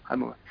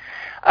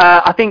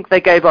 I think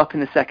they gave up in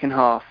the second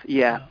half,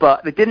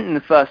 but they didn't in the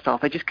first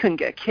half. They just couldn't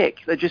get a kick.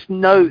 They're just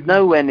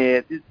nowhere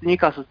near.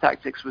 Newcastle's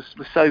tactics was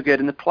so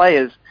good, and the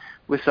players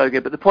were so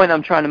good. But the point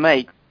I'm trying to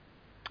make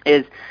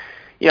is,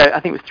 I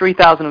think it was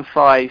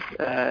 3,005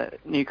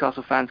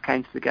 Newcastle fans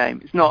came to the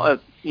game. It's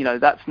not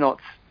that's not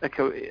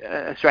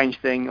a strange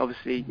thing.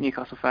 Obviously,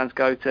 Newcastle fans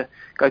go to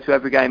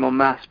every game en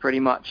masse pretty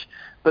much.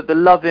 But the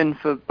love-in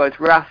for both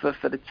Rafa,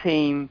 for the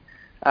team,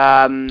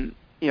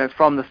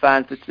 from the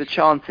fans, the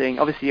chanting.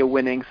 Obviously, you're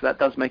winning, so that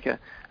does make a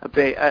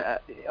big.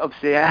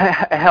 Obviously,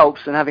 it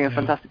helps, and having a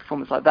fantastic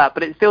performance like that.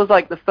 But it feels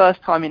like the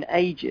first time in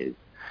ages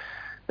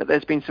that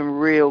there's been some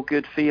real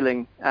good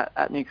feeling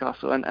at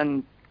Newcastle.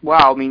 And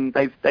wow, I mean,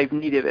 they've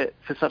needed it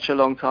for such a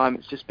long time.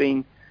 It's just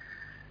been,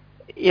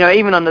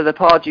 even under the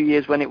Pardew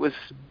years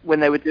when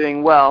they were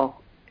doing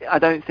well, I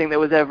don't think there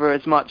was ever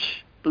as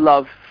much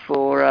love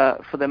for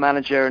the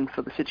manager and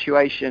for the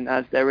situation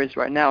as there is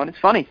right now. And it's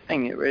a funny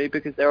thing, really,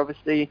 because they're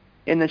obviously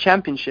in the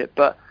Championship,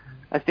 but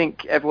I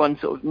think everyone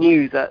sort of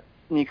knew that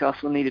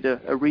Newcastle needed a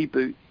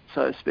reboot,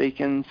 so to speak,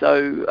 and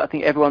so I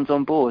think everyone's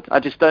on board. I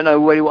just don't know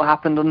really what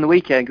happened on the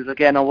weekend, because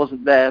again, I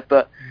wasn't there,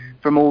 but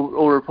from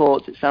all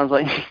reports, it sounds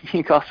like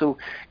Newcastle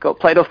got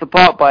played off the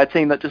park by a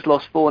team that just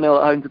lost 4-0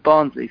 at home to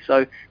Barnsley.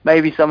 So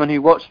maybe someone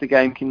who watched the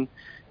game can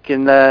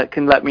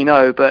let me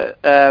know, but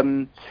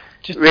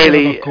just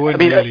really,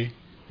 really,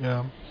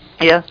 yeah,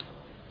 they never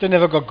they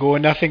never got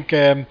going. I think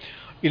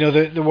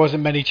there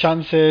wasn't many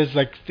chances.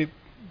 Like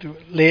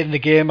late in the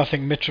game, I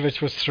think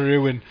Mitrovic was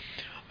through, and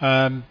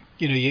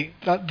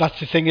that's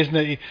the thing, isn't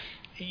it?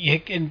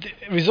 In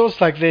results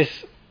like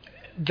this,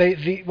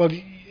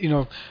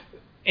 in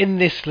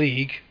this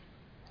league,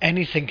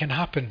 anything can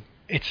happen.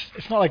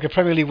 It's not like the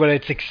Premier League where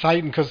it's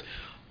exciting, because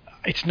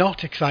it's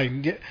not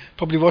exciting.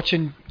 Probably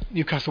watching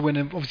Newcastle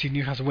winning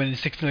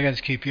 6-0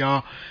 against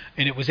QPR,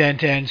 and it was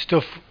end-to-end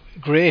stuff,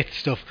 great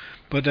stuff.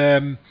 But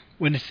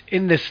when it's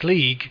in this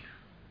league,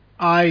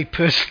 I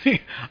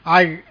personally,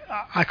 I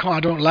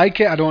don't like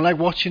it. I don't like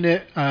watching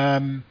it.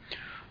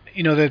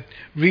 That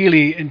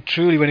really and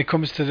truly, when it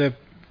comes to the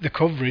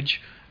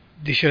coverage,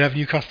 they should have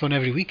Newcastle on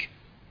every week,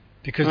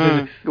 because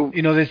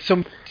there's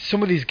some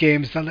of these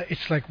games that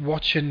it's like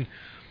watching.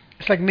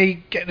 It's like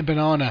me getting a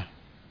banana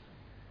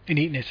and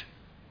eating it.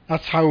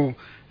 That's how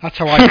I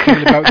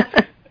feel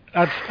about.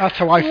 That's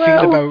how I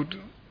feel about.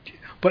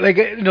 But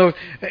who?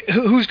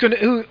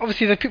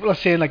 Obviously, the people are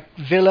saying like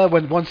Villa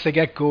once they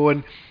get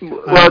going.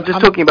 Well,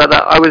 talking about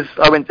that, I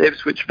went to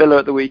Ipswich Villa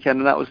at the weekend,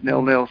 and that was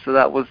 0-0. So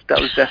that was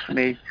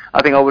definitely.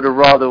 I think I would have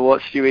rather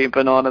watched you eat a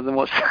banana than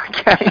watch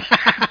that game.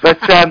 But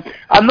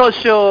I'm not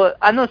sure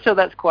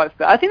that's quite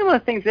fair. I think one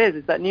of the things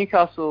is that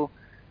Newcastle,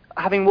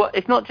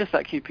 it's not just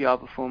that QPR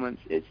performance.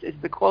 It's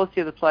the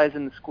quality of the players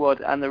in the squad,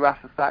 and the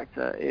Rafa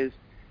factor is.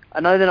 I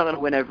know they're not going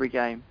to win every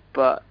game,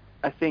 but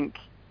I think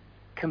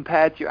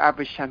compared to your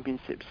average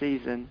championship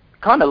season,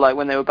 kind of like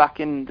when they were back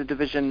in the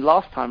division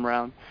last time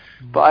round,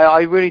 but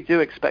I really do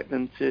expect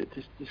them to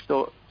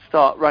start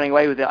running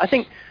away with it. I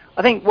think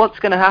what's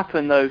going to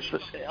happen though,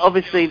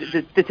 obviously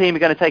the team are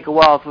going to take a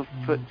while to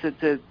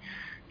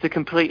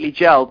completely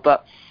gel,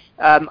 but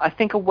I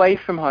think away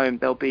from home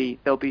they'll be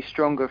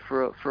stronger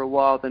for a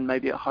while than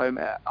maybe at home.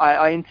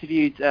 I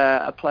interviewed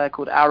a player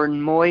called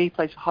Aaron Moy,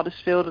 plays for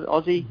Huddersfield, an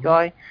Aussie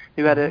guy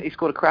who he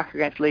scored a cracker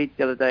against Leeds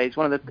the other day.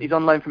 He's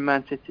on loan from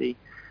Man City,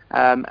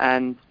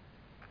 and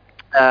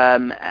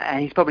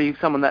he's probably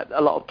someone that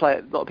a lot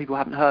of people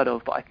haven't heard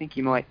of, but I think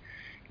you might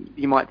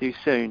do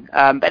soon.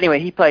 But anyway,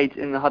 he played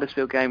in the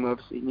Huddersfield game where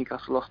obviously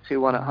Newcastle lost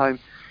 2-1 at home,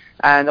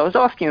 and I was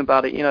asking him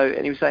about it,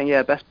 and he was saying,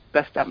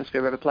 best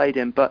atmosphere I've ever played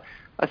in. But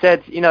I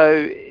said,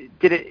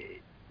 did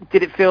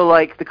it feel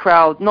like the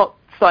crowd not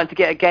starting to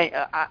get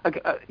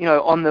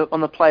on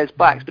the players'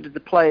 backs, but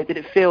did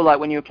it feel like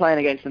when you were playing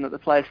against them that the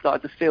players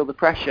started to feel the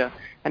pressure?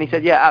 And he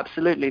said, yeah,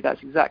 absolutely,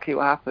 that's exactly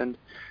what happened.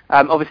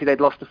 Obviously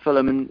they'd lost to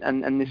Fulham,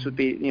 and this would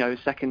be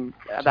second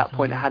at that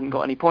point. It hadn't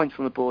got any points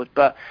on the board,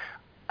 but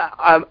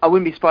I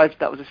wouldn't be surprised if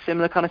that was a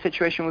similar kind of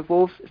situation with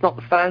Wolves. It's not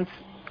the fans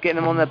getting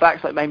them on their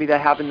backs like maybe they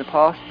have in the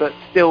past, but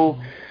still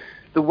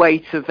the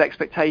weight of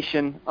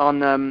expectation on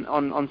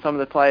some of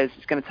the players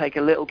is going to take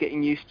a little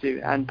getting used to,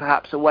 and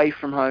perhaps away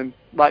from home,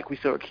 like we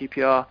saw at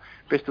QPR,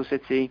 Bristol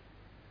City.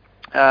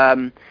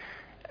 Who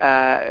else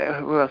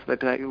have they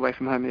played away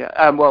from home?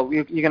 Yeah. Well,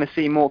 you're going to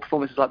see more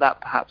performances like that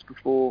perhaps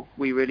before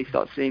we really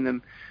start seeing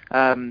them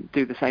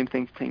do the same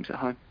thing to teams at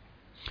home.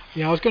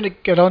 Yeah, I was going to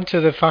get on to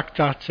the fact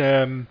that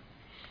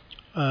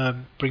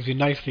brings me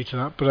nicely to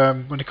that,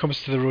 but when it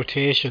comes to the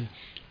rotation,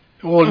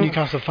 all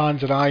Newcastle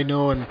fans that I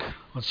know and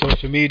on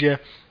social media,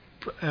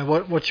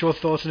 what's your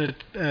thoughts on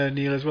it,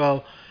 Neil, as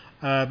well?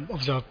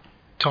 Obviously,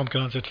 Tom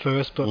can answer it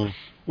first, but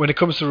when it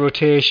comes to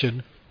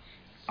rotation,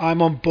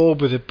 I'm on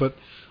board with it, but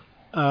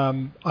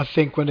I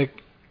think when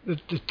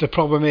the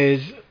problem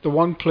is the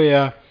one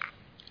player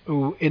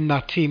who in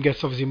that team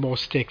gets obviously more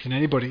sticks than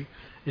anybody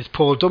is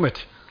Paul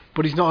Dummett,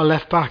 but he's not a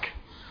left back,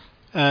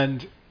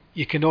 and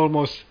you can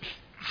almost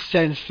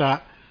sense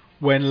that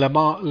when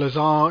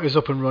Lazar is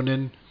up and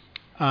running,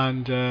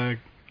 and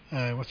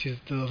what's the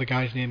other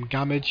guy's name?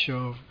 Gamage,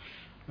 or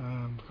I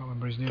can't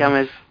remember his name.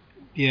 Gamez.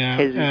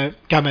 Yeah,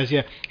 Gamez.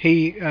 Yeah,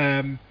 he.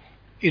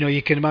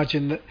 You can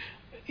imagine that.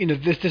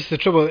 This is the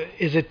trouble.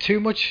 Is it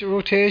too much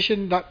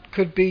rotation? That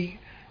could be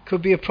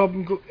a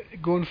problem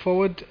going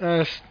forward.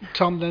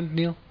 Tom, then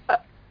Neil.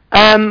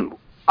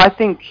 I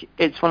think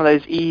it's one of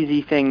those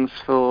easy things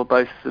for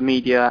both the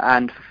media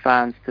and for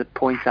fans to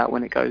point out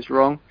when it goes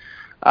wrong.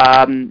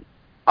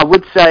 I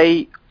would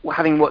say,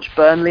 having watched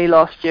Burnley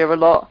last year a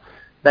lot,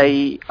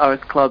 they are a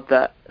club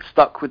that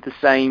stuck with the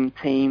same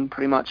team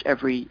pretty much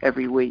every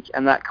week,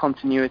 and that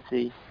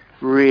continuity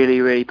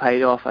really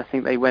paid off. I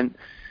think they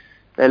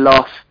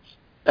lost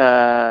in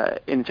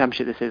the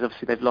Championship this season.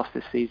 Obviously they've lost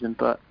this season,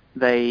 but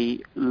they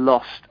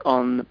lost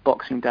on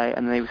Boxing Day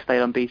and they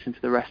stayed unbeaten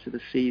for the rest of the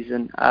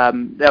season.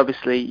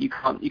 Obviously you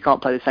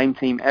can't play the same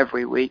team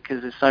every week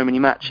because there's so many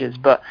matches,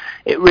 but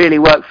it really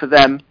worked for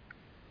them.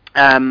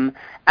 And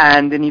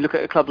then you look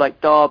at a club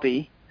like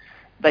Derby,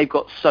 they've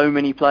got so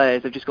many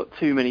players. They've just got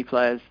too many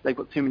players. They've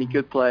got too many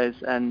good players,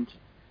 and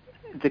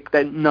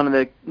none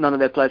of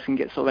their players can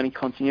get sort of any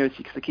continuity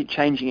because they keep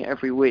changing it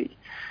every week.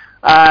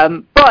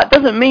 But it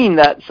doesn't mean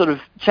that sort of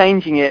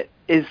changing it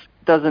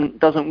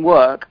doesn't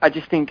work. I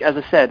just think, as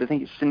I said, I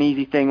think it's an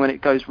easy thing when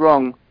it goes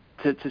wrong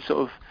to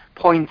sort of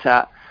point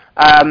at.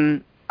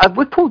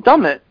 With Paul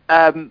Dummett,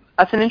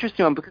 that's an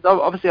interesting one because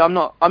obviously I'm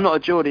not a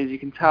Geordie, as you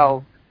can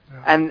tell,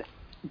 and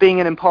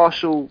being an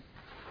impartial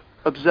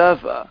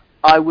observer,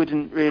 I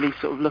wouldn't really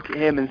sort of look at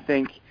him and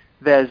think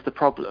there's the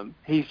problem.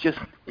 He's just,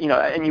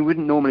 and you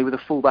wouldn't normally with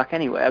a fullback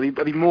anyway.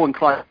 I'd be more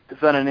inclined to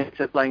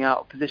Vernonita playing out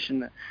of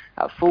position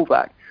at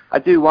fullback. I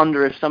do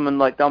wonder if someone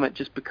like Dummett,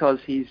 just because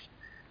he's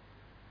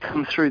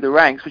come through the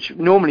ranks, which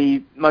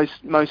normally most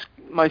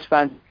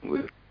fans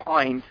would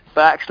find,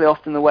 but actually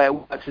often the way it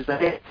works is they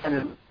hit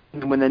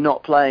when they're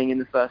not playing in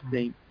the first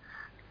team.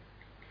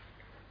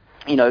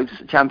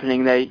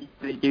 Championing the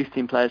youth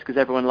team players because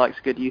everyone likes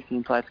a good youth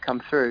team player to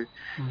come through.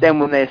 Then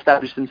when they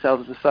establish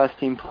themselves as a first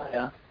team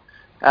player,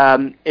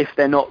 if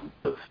they're not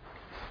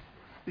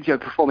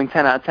performing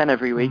 10 out of 10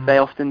 every week, they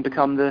often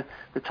become the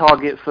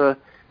target for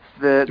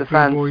the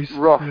fans'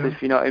 wrath,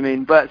 if you know what I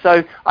mean. But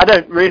so I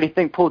don't really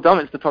think Paul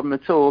Dummett's the problem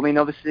at all. I mean,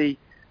 obviously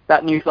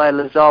that new player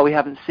Lazar we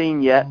haven't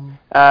seen yet.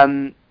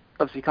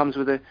 Obviously comes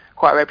with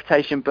quite a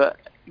reputation, but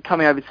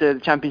coming over to the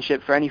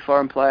Championship for any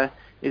foreign player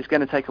is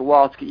going to take a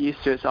while to get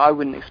used to it. So I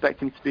wouldn't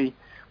expect him to be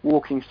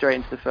walking straight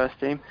into the first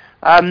team.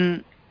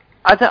 I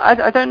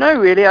don't know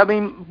really. I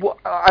mean,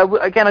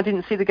 again, I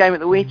didn't see the game at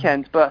the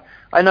weekend, but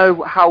I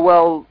know how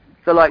well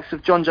the likes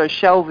of John Joe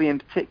Shelvey in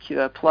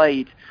particular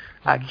played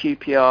at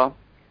QPR,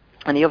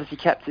 and he obviously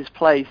kept his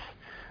place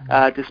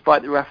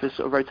despite the ref's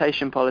sort of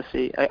rotation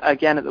policy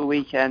again at the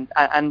weekend,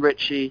 and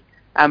Ritchie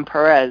and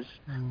Perez.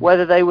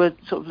 Whether they were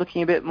sort of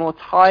looking a bit more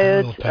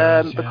tired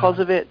because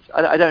of it,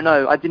 I don't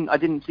know. I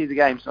didn't see the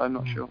game, so I'm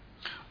not sure.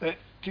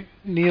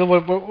 Neil,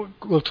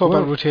 we'll talk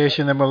about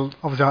rotation, and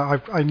obviously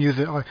I knew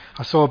that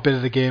I saw a bit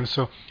of the game,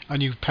 so I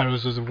knew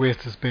Perez was a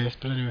waste of space.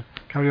 But anyway,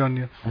 carry on,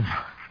 Neil.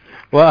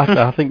 Well,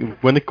 I think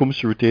when it comes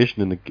to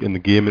rotation in the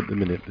game at the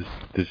minute,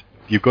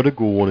 you've got to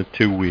go one of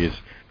two ways.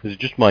 This is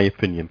just my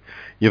opinion.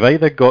 You've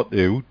either got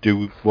to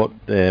do what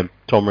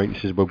Tom rightly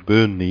says about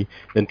Burnley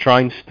and try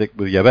and stick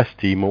with your best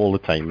team all the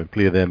time and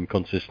play them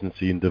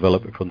consistency and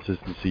develop a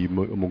consistency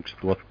amongst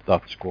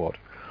that squad,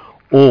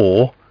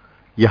 or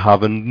you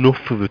have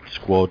enough of a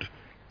squad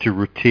to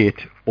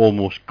rotate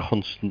almost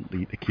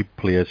constantly to keep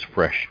players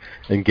fresh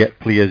and get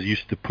players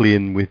used to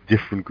playing with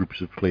different groups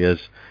of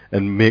players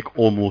and make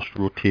almost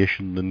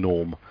rotation the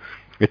norm.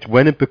 It's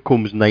when it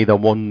becomes neither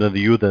one nor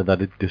the other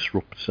that it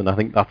disrupts, and I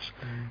think that's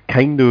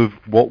kind of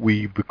what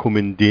we become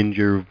in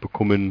danger of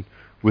becoming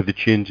with the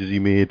changes he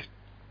made.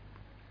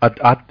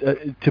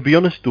 To be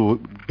honest though,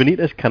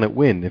 Benitez cannot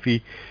win.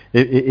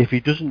 If he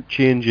doesn't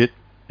change it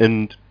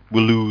and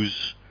we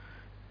lose,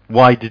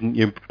 why didn't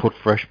you put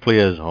fresh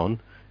players on?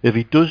 If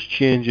he does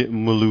change it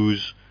and we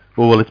lose,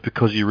 well, it's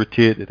because you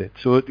rotated it.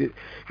 So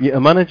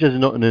a manager's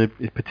not in a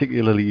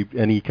particularly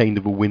any kind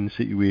of a win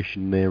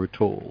situation there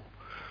at all.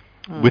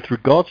 With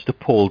regards to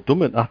Paul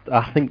Dummett,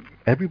 I think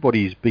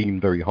everybody's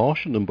been very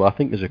harsh on him, but I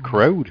think as a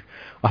crowd,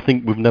 I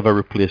think we've never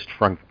replaced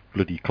Frank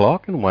bloody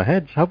Clark in our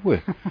heads, have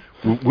we?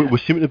 we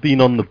seem to have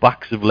been on the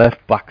backs of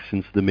left backs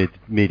since the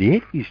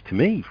mid-80s to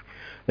me.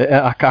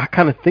 I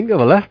can't think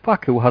of a left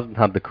back who hasn't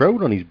had the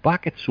crowd on his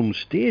back at some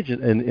stage,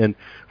 and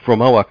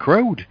from our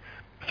crowd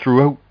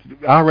throughout,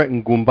 I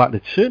reckon going back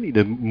to certainly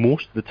the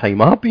most of the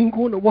time I've been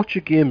going to watch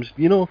your games,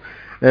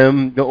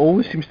 there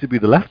always seems to be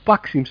the left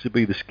back seems to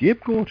be the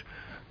scapegoat.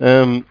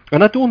 And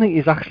I don't think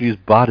he's actually as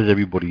bad as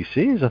everybody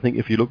says. I think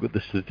if you look at the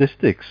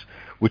statistics,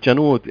 which I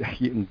know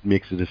you can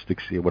make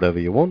statistics say whatever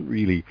you want,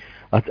 really,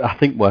 I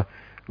think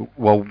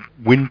well,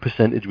 win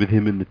percentage with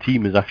him in the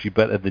team is actually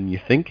better than you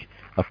think.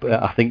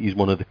 I think he's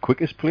one of the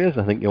quickest players.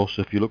 I think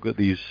also, if you look at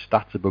these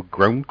stats about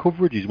ground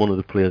coverage, he's one of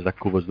the players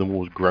that covers the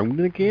most ground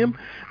in a game,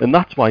 and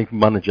that's why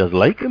managers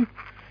like him.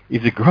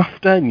 He's a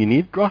grafter, and you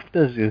need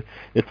grafters.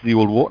 It's the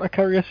old water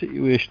carrier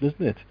situation,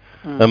 isn't it?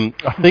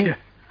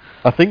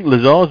 I think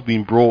Lazar's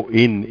been brought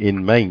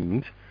in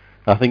mind.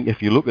 I think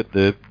if you look at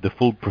the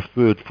full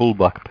preferred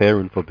fullback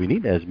pairing for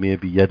Benitez,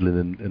 maybe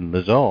Yedlin and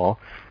Lazar,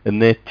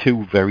 and they're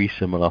two very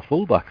similar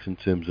fullbacks in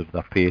terms of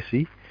their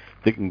pacey.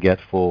 They can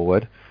get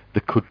forward. They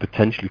could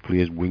potentially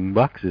play as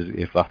wing-backs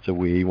if that's a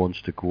way he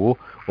wants to go,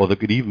 or they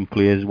could even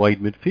play as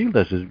wide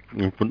midfielders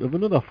in front of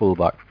another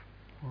fullback.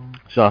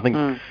 So I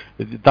think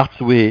that's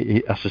the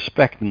way I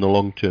suspect in the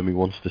long term he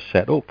wants to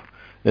set up.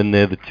 And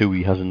they're the two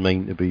he has in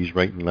mind to be his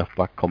right and left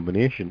back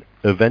combination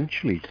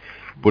eventually.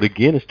 But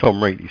again, as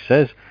Tom rightly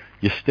says,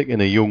 you're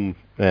sticking a young,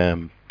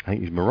 I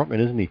think he's Moroccan,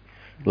 isn't he,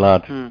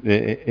 lad,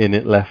 in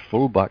at left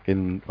full back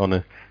in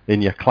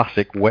your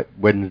classic wet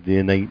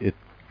Wednesday night at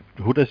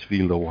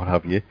Huddersfield or what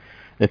have you.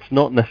 It's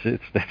not necessarily.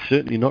 It's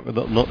certainly not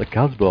the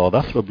Casbah.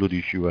 That's for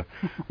bloody sure.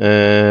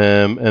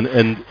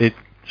 And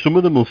some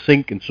of them will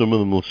sink and some of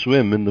them will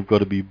swim, and they've got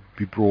to be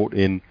brought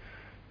in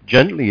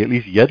gently. At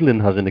least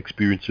Yedlin has an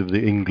experience of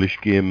the English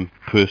game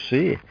per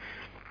se,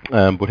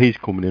 but he's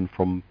coming in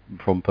from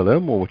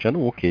Palermo, which I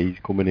know. Okay, he's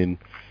coming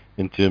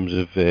in terms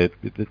of the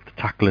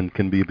tackling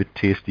can be a bit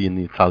tasty in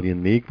the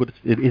Italian league, but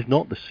it is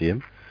not the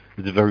same.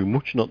 It's very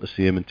much not the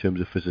same in terms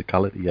of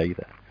physicality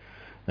either.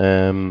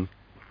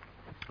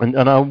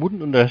 And I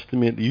wouldn't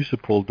underestimate the use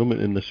of Paul Dummett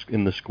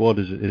in the squad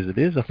as it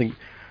is. I think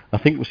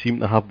we seem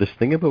to have this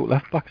thing about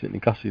left backs at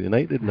Newcastle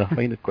United, and I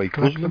find it quite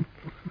puzzling.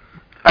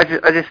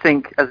 I just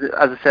think, as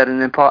I said,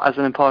 as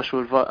an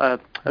impartial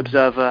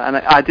observer, and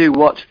I do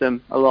watch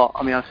them a lot.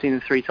 I mean, I've seen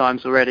them 3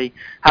 times already.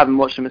 Haven't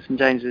watched them at St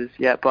James's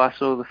yet, but I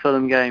saw the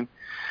Fulham game,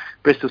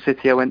 Bristol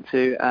City I went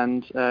to,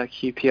 and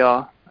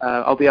QPR.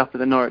 I'll be up at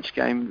the Norwich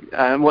game.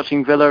 I'm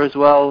watching Villa as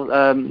well,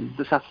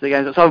 the Saturday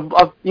games. So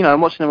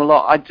I'm watching them a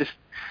lot. I just,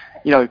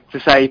 to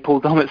say Paul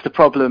Dommett's the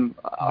problem,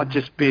 I'd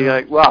just be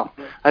like, wow,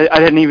 I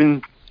haven't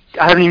even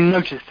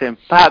noticed him.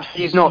 Perhaps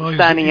he's not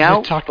standing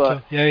out.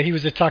 But yeah, he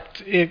was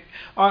attacked.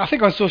 I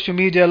think on social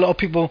media, a lot of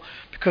people,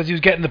 because he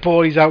was getting the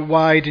ball, he's out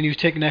wide and he was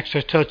taking an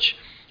extra touch,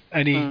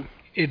 and he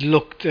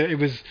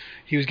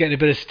was getting a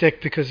bit of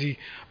stick because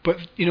but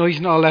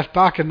he's not a left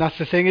back, and that's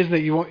the thing, isn't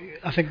it?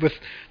 I think with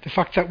the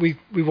fact that we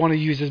want to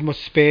use as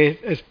much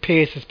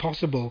pace as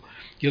possible,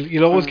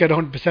 you'll always get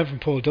 100% from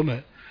Paul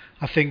Dummett.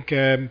 I think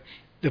the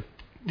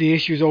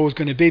issue is always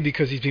going to be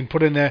because he's been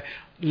put in there.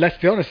 Let's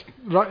be honest,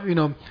 right?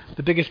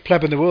 The biggest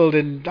pleb in the world,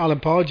 in Alan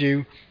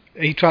Pardew,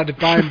 he tried to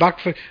buy him back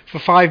for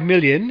 $5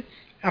 million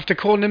after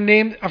calling him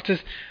names.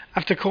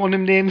 After calling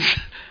him names,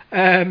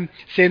 saying,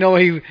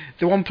 the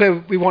one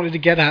player we wanted to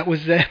get at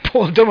was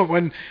Paul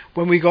Dummett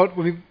when we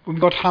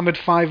got hammered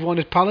 5-1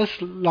 at Palace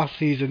last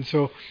season.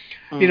 So,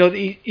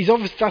 he's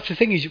obviously, that's the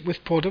thing.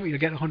 With Paul Dummett, you'll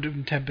get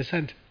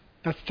 110%.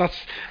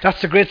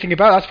 That's the great thing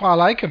about it. That's why I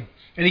like him.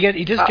 And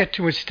he does get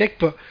too much stick,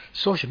 but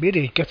social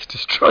media, he gets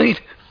destroyed.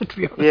 To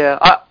be honest.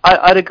 Yeah,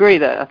 I'd agree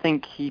that. I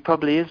think he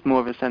probably is more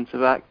of a centre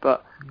back,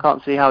 but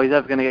can't see how he's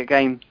ever going to get a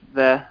game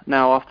there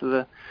now after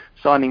the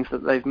signings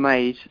that they've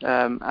made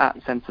at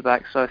centre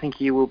back. So I think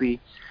he will be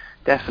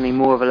definitely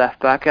more of a left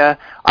back.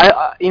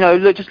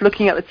 Just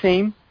looking at the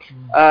team,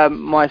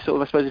 my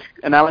sort of, I suppose,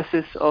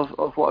 analysis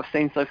of what I've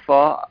seen so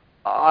far,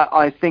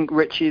 I think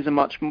Richie is a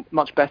much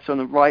better on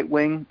the right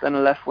wing than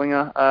a left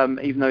winger.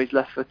 Even though he's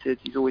left-footed,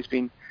 he's always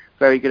been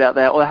very good out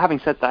there. Although having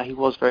said that, he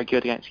was very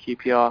good against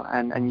QPR,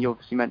 and you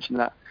obviously mentioned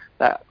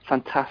that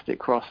fantastic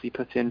cross he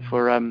put in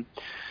for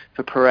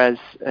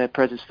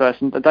Perez's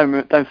first. And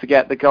don't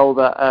forget the goal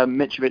that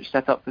Mitrovic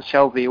set up for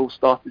Shelvey all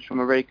started from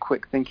a very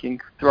quick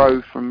thinking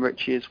throw from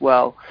Richie as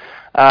well.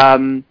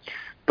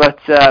 But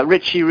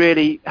Richie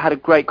really had a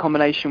great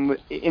combination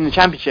in the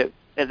Championship,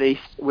 at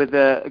least, with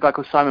a guy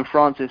called Simon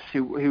Francis,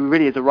 who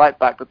really is a right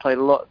back, but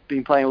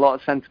been playing a lot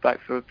of centre back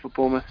for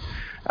Bournemouth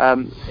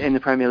in the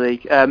Premier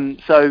League.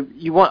 So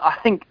I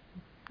think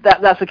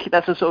that's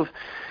a sort of,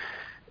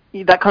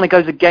 that kind of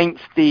goes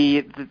against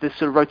the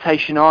sort of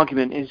rotation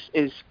argument.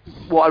 Is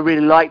what I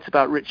really liked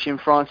about Richie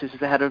and Francis is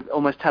they had an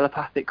almost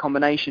telepathic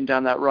combination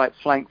down that right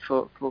flank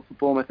for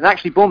Bournemouth. And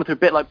actually Bournemouth are a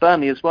bit like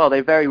Burnley as well.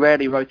 They very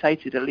rarely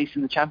rotated, at least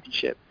in the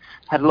Championship.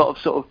 Had a lot of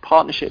sort of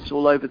partnerships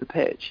all over the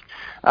pitch,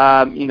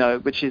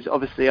 which is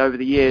obviously over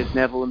the years,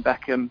 Neville and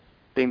Beckham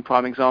being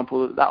prime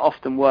example, that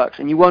often works.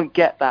 And you won't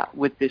get that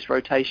with this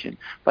rotation.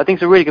 But I think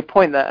it's a really good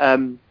point that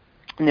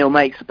Neil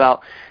makes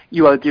about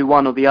you either do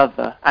one or the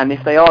other, and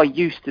if they are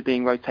used to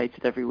being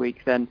rotated every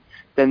week, then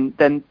they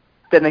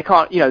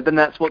can't, then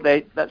that's what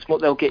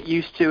they'll get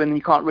used to, and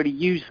you can't really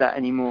use that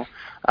anymore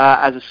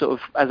as a sort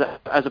of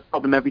as a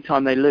problem every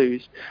time they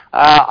lose.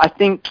 I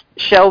think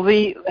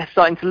Shelvey is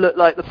starting to look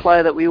like the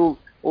player that we all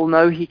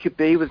know he could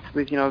be with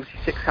obviously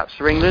 6 caps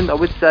for England. I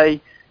would say,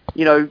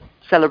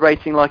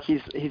 celebrating like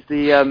he's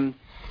the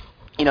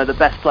the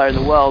best player in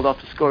the world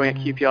after scoring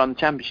at QPR in the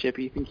Championship.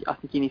 I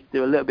think he needs to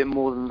do a little bit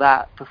more than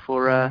that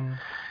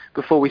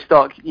before we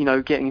start,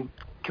 getting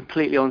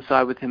completely on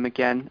side with him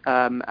again,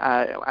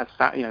 as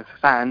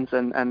fans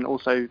and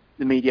also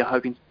the media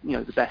hoping,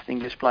 the best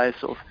English players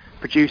sort of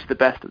produce the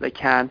best that they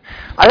can.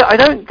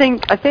 I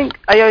think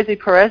Ayoze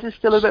Perez is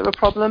still a bit of a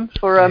problem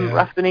for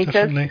Rafa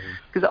Benitez,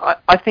 because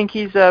I think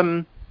he's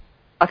one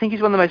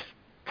of the most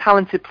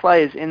talented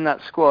players in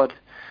that squad,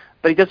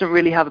 but he doesn't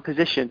really have a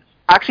position.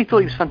 I actually thought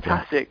he was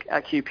fantastic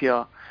at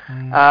QPR,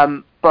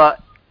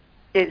 but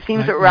it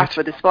seems that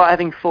Rafa, despite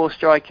having 4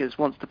 strikers,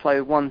 wants to play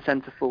with 1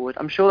 centre forward.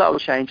 I'm sure that will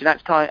change, and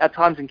at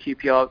times in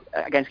QPR,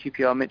 against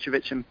QPR,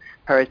 Mitrovic and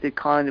Perez did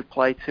kind of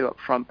play 2 up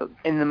front, but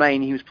in the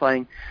main he was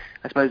playing,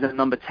 I suppose, in the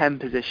number 10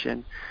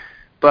 position.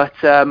 But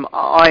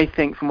I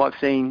think from what I've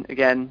seen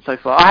again so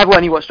far, I have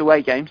only watched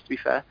away games, to be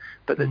fair,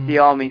 but that the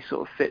Army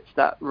sort of fits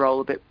that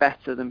role a bit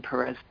better than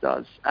Perez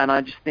does, and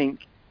I just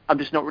think I'm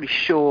just not really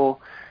sure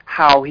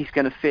how he's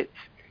going to fit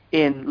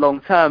in long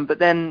term. But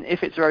then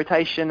if it's a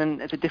rotation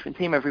and it's a different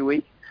team every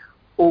week,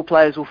 all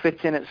players will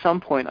fit in at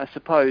some point, I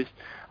suppose.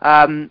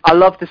 I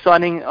love the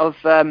signing of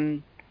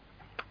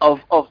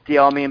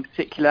Diarmi in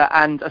particular,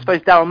 and I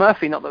suppose Daryl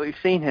Murphy, not that we've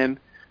seen him.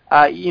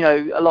 A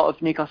lot of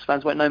Newcastle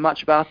fans won't know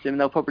much about him.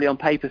 They'll probably on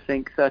paper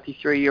think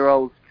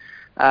 33-year-old.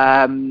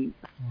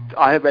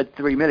 I read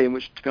 3 million,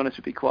 which to be honest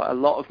would be quite a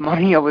lot of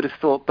money, I would have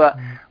thought. But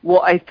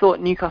what I thought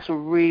Newcastle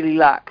really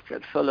lacked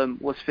at Fulham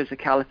was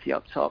physicality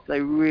up top.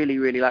 They really,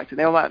 really lacked it.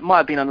 They might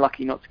have been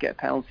unlucky not to get a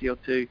penalty or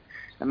 2.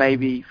 And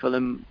maybe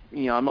Fulham,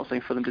 I'm not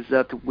saying Fulham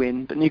deserved to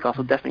win, but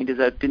Newcastle definitely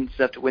didn't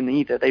deserve to win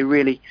either. They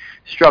really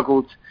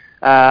struggled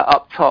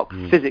up top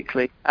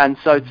physically. And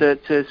so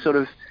to sort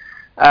of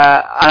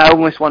I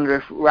almost wonder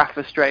if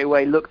Rafa straight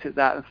away looked at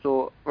that and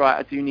thought, right,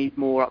 I do need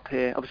more up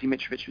here. Obviously,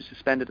 Mitrovic was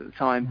suspended at the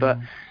time, but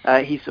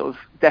he sort of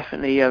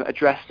definitely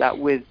addressed that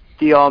with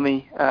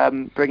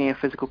Diarmi bringing a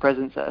physical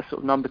presence at a sort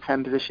of number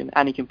 10 position,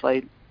 and he can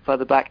play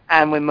further back.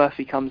 And when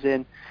Murphy comes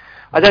in,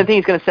 I don't think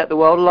he's going to set the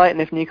world alight,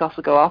 and if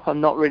Newcastle go up,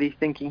 I'm not really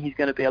thinking he's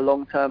going to be a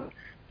long-term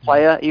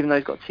player, even though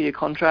he's got a 2-year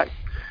contract.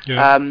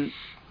 Yeah.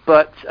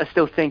 But I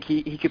still think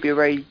he could be a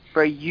very,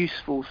 very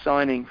useful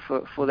signing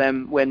for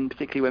them,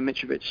 particularly when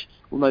Mitrovic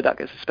will no doubt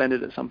get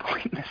suspended at some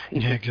point this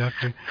season. Yeah,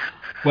 exactly.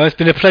 Well, it's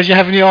been a pleasure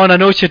having you on. I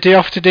know it's your day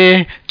off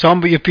today, Tom,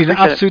 but you've been an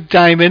absolute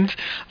diamond.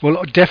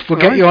 We'll get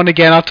you on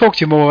again. I'll talk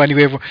to you more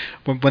anyway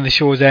when the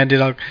show's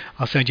ended.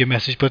 I'll send you a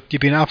message. But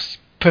you've been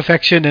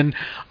perfection, and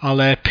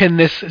I'll pin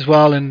this as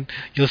well, and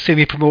you'll see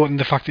me promoting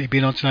the fact that you've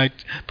been on tonight.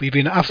 But you've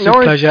been an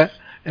absolute pleasure,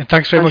 and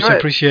thanks very much. I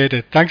appreciate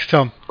it. Thanks,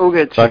 Tom. All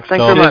good. Thanks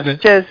very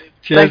much. Cheers.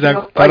 Cheers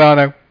now. Bye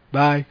now.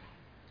 Bye.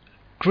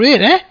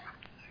 Great, eh?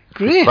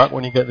 Great. Back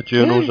when you get the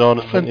journals on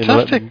and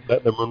let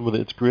them run with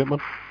it. It's great,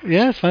 man.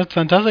 Yes, that's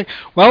fantastic.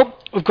 Well,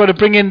 we've got to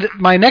bring in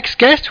my next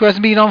guest, who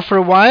hasn't been on for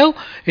a while.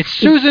 It's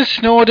Susan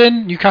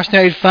Snowden, Newcastle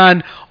United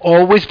fan.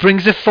 Always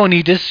brings the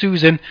funny, does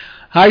Susan.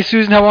 Hi,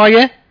 Susan. How are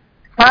you?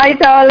 Hi,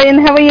 darling.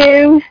 How are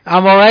you?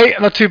 I'm all right.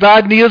 Not too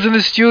bad. Neil's in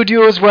the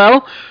studio as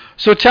well.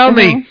 So tell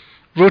me,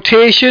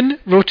 rotation,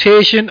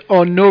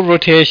 or no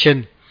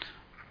rotation?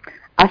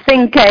 I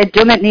think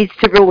Dummett needs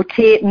to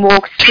rotate and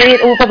walk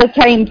straight over the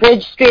Tyne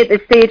Bridge, straight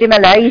to Stadium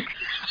of Light.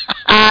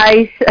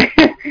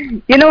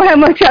 You know how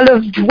much I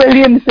loved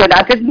Williamson.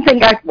 I didn't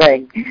think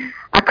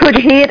I could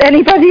hate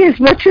anybody as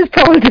much as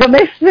Paul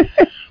Dummett.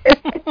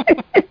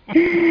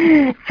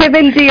 Him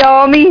and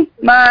Diarmi,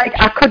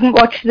 I couldn't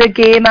watch the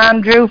game,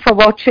 Andrew, for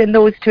watching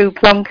those two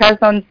plunkers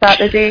on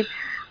Saturday.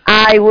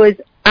 I was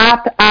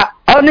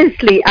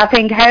honestly, I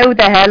think, how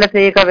the hell have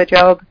they got a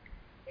job?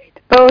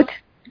 But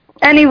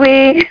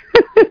anyway,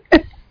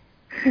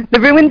 they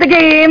ruined the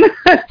game.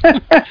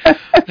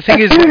 The thing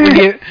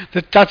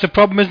is, that's a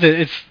problem, isn't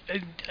it? It's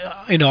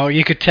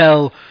you could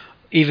tell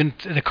even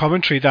the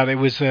commentary that it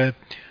was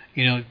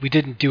we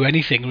didn't do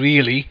anything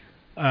really.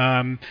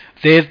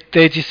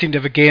 They just seemed to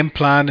have a game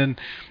plan, and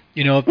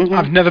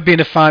I've never been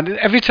a fan.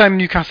 Every time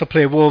Newcastle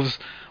play Wolves,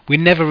 we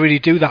never really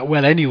do that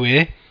well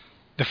anyway.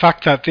 The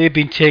fact that they've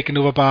been taken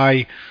over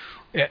by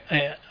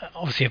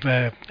obviously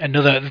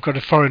they've got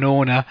a foreign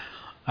owner.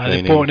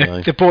 They bought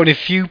in a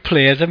few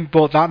players. They haven't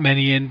bought that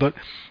many in, but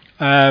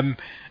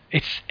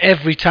it's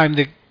every time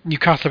the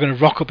Newcastle are going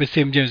to rock up at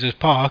St James's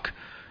Park,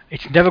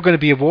 it's never going to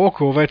be a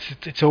walkover.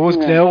 It's always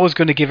they're always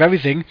going to give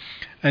everything,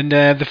 and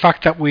the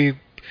fact that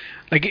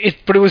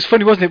but it was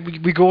funny, wasn't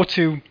it? We go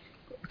to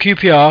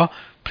QPR,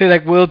 play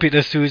like world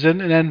beaters, Susan,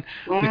 and then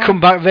we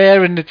come back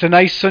there, and it's a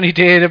nice sunny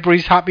day, and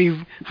everybody's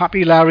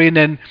happy Larry, and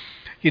then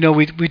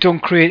we don't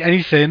create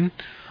anything,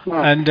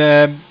 and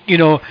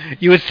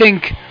you would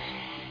think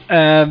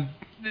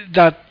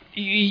that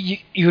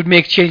you would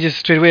make changes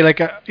straight away.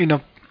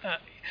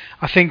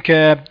 I think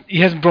he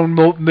hasn't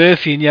brought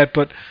Murphy in yet,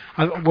 but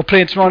we're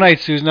playing tomorrow night,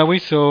 Susan, are we?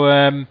 So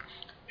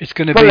it's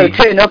going to be. Well, they'll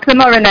turn up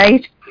tomorrow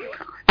night.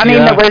 I mean,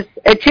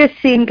 it just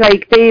seemed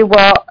like they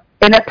were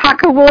in a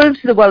pack of wolves.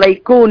 They were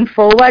like going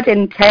forward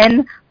in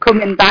 10,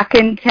 coming back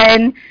in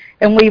 10,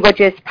 and we were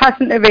just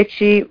passing to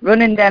Richie,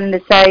 running down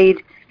the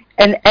side.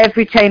 And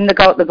every time they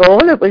got the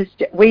ball,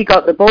 we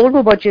got the ball.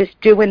 We were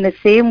just doing the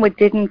same. We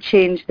didn't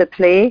change the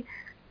play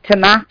to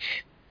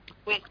match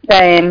with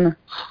with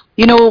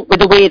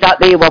the way that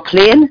they were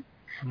playing.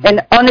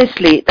 And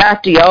honestly,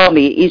 that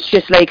Diarmi is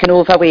just like an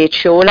overweight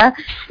shoulder.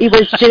 He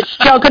was just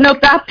jogging up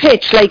that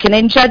pitch like an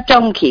injured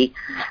donkey.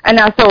 And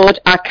I thought,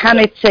 I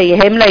cannot see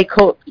him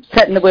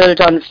setting the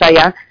world on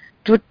fire.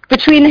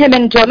 Between him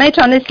and Dummett,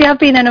 honestly, I've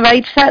been in a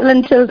right settle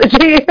until the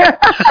day.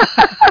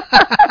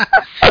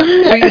 So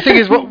the thing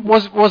is, what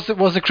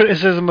was the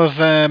criticism of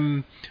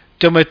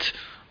Dummett?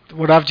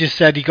 What I've just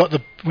said, he got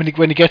when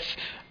he gets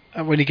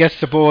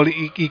the ball,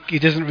 he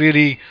doesn't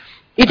really.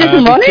 He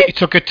doesn't want it. He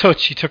took a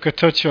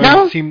touch. Or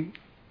no.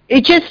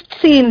 It just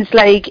seems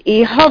like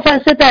he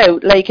hovers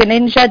about like an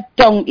injured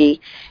donkey.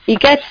 He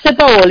gets the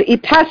ball, he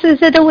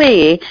passes it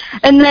away,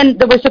 and then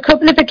there was a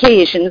couple of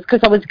occasions,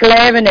 because I was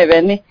glaring at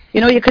him,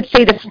 you could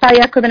see the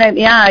fire coming out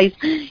my eyes.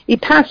 He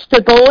passed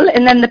the ball,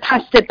 and then they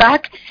passed it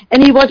back,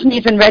 and he wasn't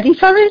even ready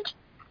for it.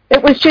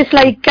 It was just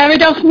like, get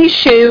it off my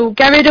shoe,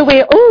 get it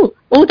away.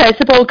 Oh, there's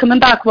the ball coming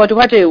back. What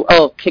do?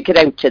 Oh, kick it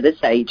out to the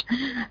side.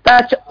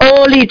 That's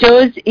all he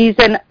does. He's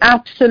an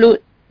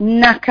absolute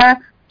knacker,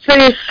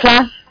 first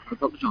class.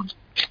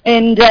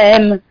 And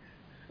I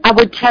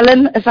would tell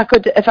him if I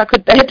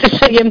could bear to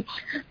see him.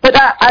 But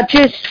I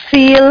just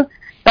feel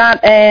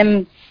that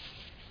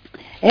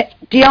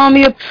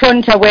Diarmi up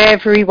front or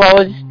wherever he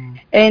was,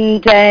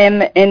 and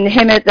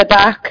him at the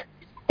back,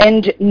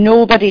 and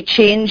nobody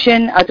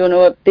changing. I don't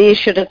know if they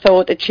should have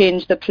thought to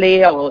change the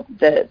play, or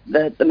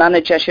the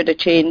manager should have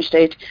changed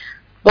it.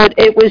 But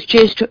it was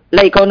just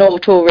like on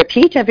auto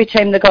repeat every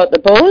time they got the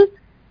ball.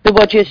 they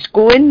were just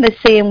going the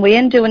same way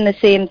and doing the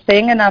same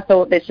thing, and I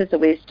thought, this is a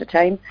waste of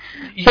time.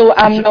 So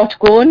I'm not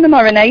going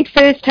tomorrow night.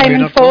 First time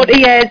in 40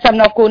 years I'm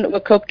not going to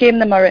a cup game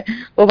tomorrow.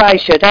 Well, why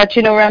should I? Do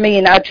you know what I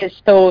mean? I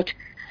just thought...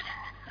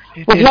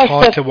 It is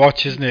hard to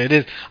watch, isn't it?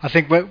 It is. I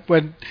think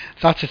when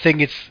that's the thing,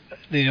 it's,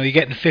 you know, you're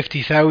getting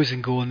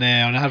 50,000 going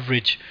there on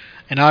average,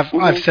 and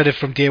I've said it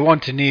from day one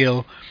to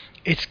Neil,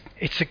 it's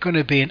going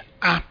to be an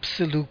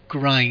absolute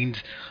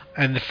grind,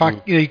 and the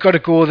fact, you know, you've got to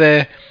go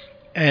there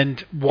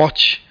and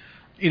watch,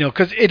 you know,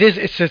 because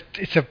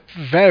it's a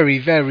very,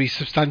 very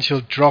substantial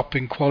drop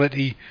in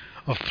quality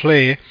of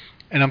play,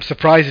 and I'm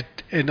surprised.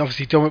 And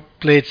obviously Dummett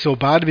played so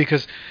bad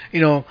because, you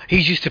know,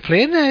 he's used to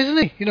playing there, isn't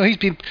he? You know, he's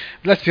been,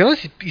 let's be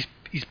honest,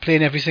 he's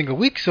playing every single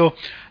week. So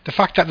the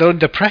fact that they're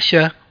under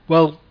pressure,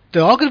 well,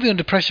 they are going to be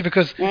under pressure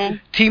because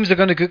teams are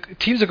going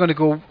to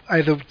go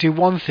either do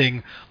one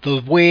thing,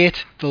 they'll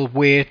wait, or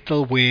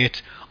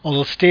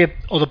they'll stay,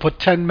 or they'll put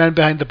 10 men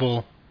behind the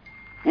ball.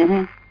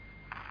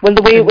 Well,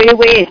 the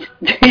wait.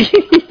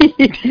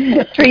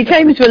 3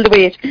 times will the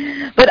wait.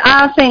 But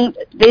I think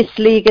this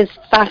league is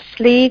fast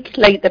league,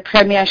 like the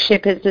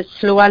Premiership is a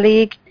slower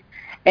league,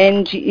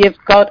 and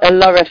you've got a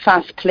lot of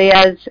fast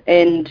players,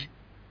 and,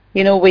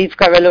 you know, we've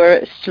got a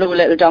lot of slow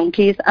little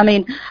donkeys. I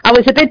mean, I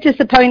was a bit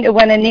disappointed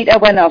when Anita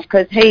went off,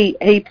 because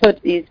he put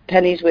his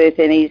pennies worth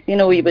in.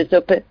 He was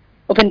up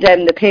and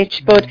down the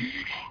pitch. But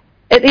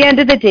at the end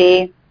of the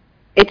day,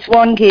 it's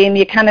one game.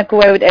 You cannot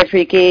go out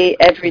every day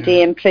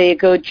and play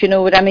good. You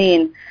know what I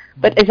mean?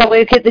 But as I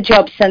work at the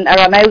job centre,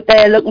 I'm out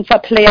there looking for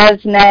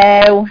players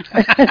now,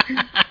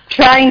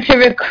 trying to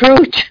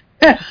recruit.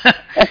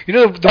 You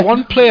know, the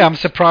one player I'm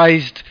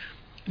surprised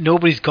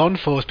nobody's gone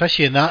for,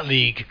 especially in that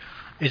league,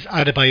 is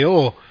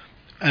Adebayor.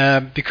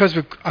 Because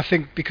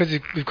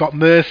we've got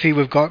Murphy,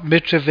 we've got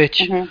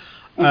Mitrovic,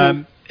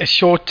 a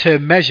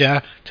short-term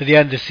measure to the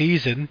end of the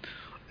season.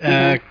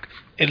 At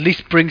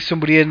least bring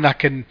somebody in that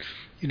can,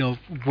 you know,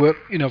 work,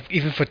 you know,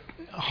 even for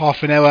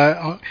half an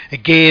hour a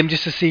game,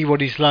 just to see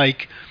what he's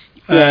like.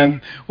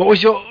 What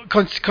was your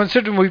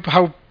considering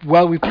how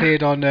well we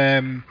played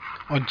on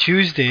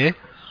Tuesday?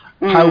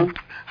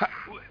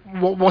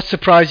 What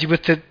surprised you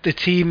with the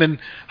team and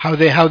how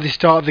they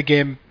started the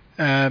game?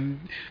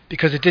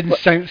 Because it didn't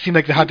seem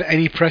like they had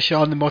any pressure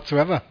on them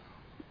whatsoever.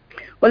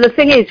 Well, the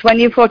thing is, when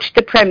you've watched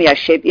the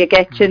Premiership, you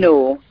get to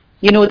know,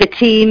 you know, the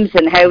teams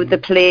and how they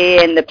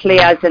play and the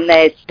players and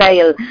their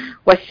style.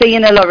 We're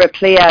seeing a lot of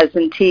players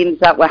and teams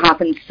that we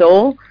haven't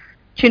saw.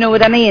 Do you know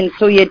what I mean?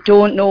 So you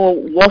don't know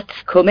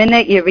what's coming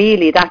at you,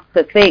 really. That's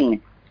the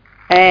thing.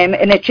 And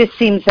it just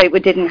seems like we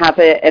didn't have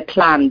a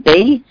plan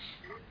B,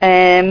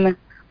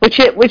 which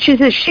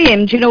is a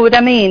shame. Do you know what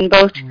I mean?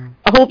 But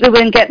I hope they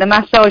wouldn't get the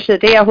massage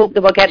today. I hope they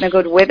were getting a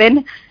good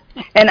whipping.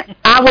 And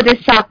I would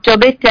have sat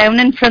Dummett down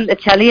in front of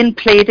the telly and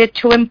played it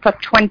to him for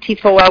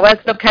 24 hours.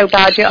 Look how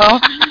bad you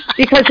are.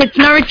 Because it's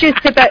not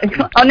just about,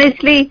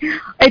 honestly,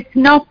 it's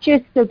not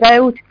just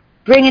about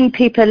bringing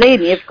people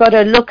in. You've got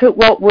to look at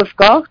what we've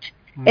got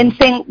and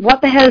think,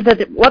 what the hell they're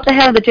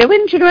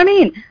doing? Do you know what I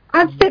mean?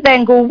 I'd sit there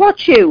and go,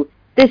 watch you.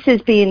 This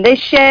has been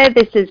this year,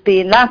 this has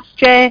been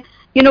last year.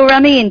 You know what I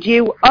mean? Do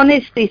you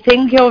honestly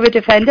think you're a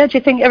defender? Do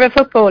you think you're a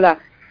footballer?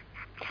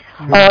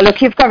 Oh,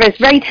 look, you've got his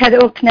right head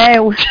up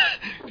now.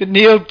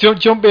 Neil,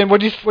 jump in.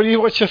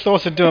 What's your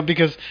thoughts on doing?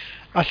 Because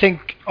I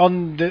think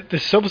on the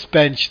subs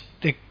bench,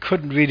 they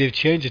couldn't really have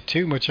changed it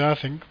too much, I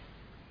think.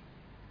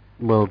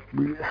 Well,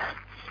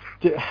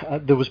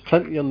 there was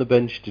plenty on the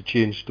bench to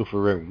change stuff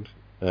around.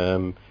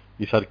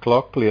 You've had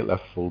Clark play at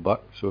left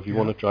fullback, so if you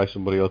want to try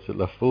somebody else at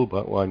left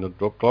fullback, why not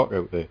drop Clark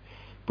out there?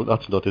 But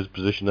that's not his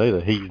position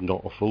either. He's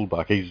not a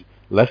fullback. He's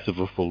less of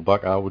a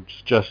fullback, I would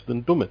suggest,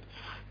 than Dummett.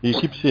 You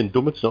keep saying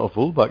Dummett's not a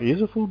fullback. He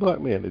is a fullback,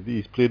 man.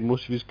 He's played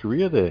most of his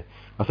career there.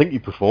 I think he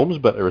performs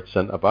better at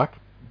centre-back,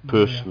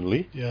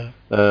 personally. Yeah.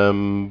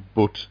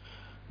 But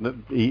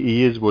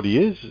he is what he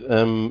is.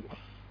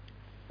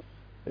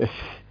 It's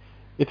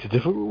a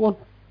difficult one.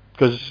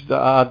 Because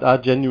I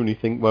genuinely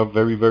think we're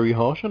very, very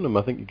harsh on him.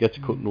 I think he gets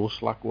cut no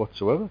slack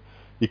whatsoever.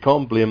 You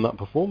can't blame that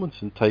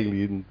performance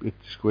entirely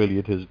squarely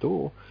at his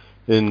door.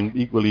 And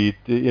equally,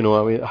 you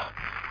know, I mean,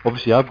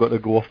 obviously I've got to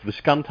go off the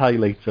scant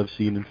highlights I've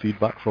seen and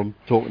feedback from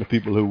talking to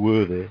people who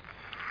were there.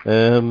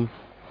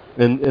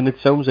 And it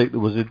sounds like there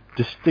was a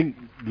distinct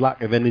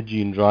lack of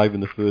energy and drive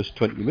in the first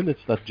 20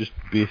 minutes that just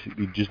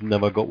basically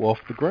never got off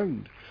the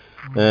ground.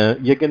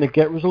 You're going to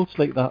get results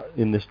like that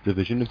in this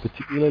division, and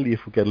particularly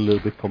if we get a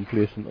little bit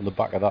complacent on the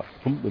back of that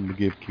thumping we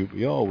gave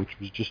QPR, which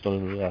was just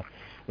on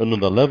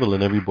another level,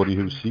 and everybody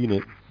who's seen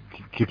it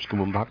keeps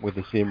coming back with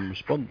the same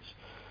response.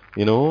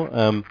 You know,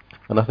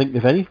 and I think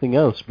if anything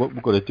else, what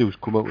we've got to do is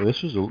come out with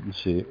this result and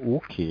say,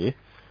 okay,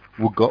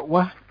 we've got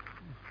what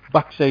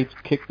backsides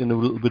kicked in a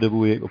little bit of a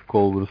wake-up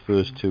call with the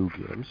first 2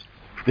 games.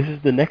 This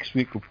is the next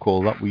wake-up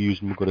call that we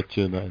use, and we've got to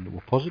turn that into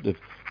a positive.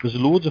 There's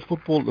loads of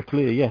football to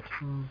play yet.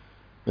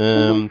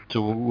 So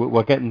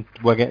we're getting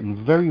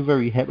very,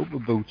 very head up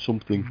about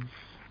something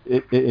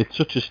at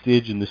such a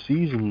stage in the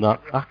season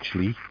that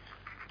actually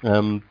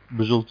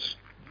results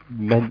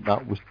meant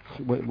that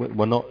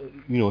we're not,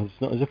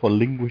 it's not as if we're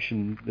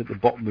languishing at the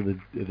bottom of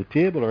the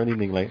table or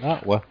anything like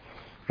that. We're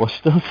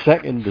still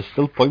second. There's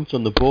still points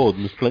on the board,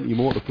 and there's plenty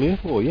more to play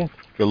for. Yeah,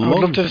 it's a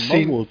long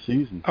old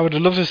season. I would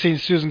have loved to have seen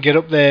Susan get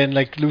up there and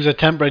lose her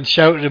temper and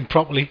shout at him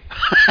properly.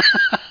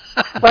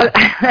 Well,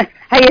 I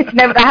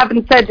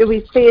haven't said to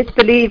his face,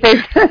 believe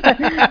it.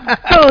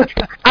 But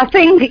I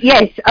think,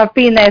 yes, I've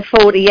been there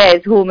 40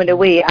 years, home and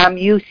away. I'm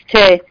used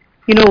to,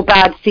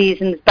 bad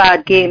seasons,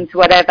 bad games,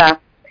 whatever.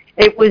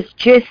 It was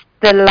just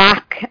the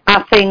lack,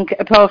 I think,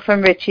 apart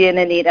from Richie and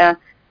Anita,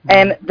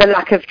 the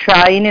lack of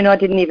trying. I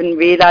didn't even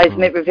realise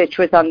Mitrovic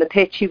was on the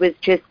pitch. He was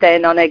just there,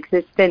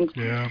 non-existent.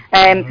 Yeah.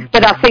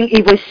 But I think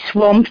he was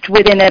swamped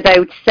within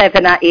about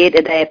 7 or 8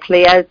 of their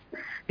players,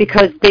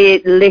 because they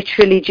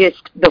literally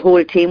the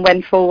whole team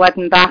went forward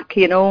and back,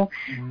 and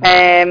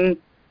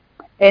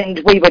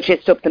we were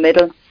just up the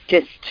middle,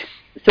 so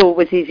it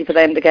was easy for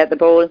them to get the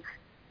ball.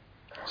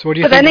 So what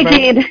do you think about...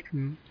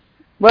 again,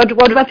 what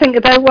do I think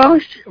about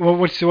what?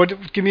 Well,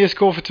 give me a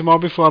score for tomorrow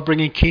before I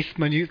bring in Keith,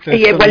 my new... Can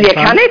you? Do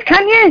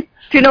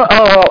you know,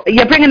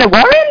 you're bringing a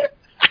Warren?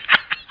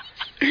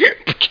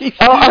 Keith,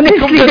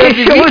 honestly, the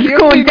show's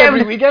going down.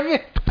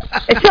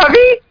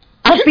 Sorry?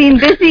 I've been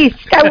busy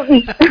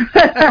scouting.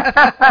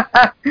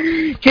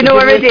 Do you know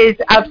where it is?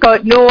 I've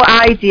got no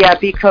idea,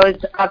 because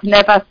I've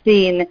never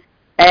seen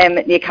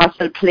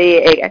Newcastle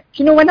play. Do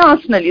you know when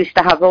Arsenal used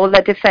to have all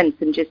their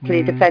defence and just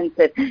play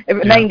defensive? It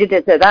reminded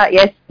us of that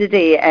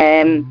yesterday.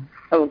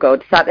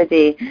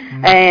 Saturday.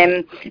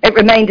 It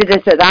reminded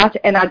us of that,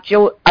 and I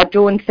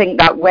don't think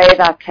that we're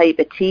that type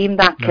of team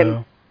that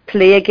can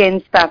play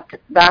against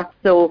that.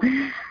 So.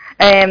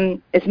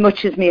 As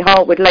much as my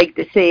heart would like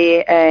to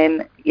say,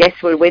 yes,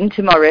 we'll win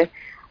tomorrow,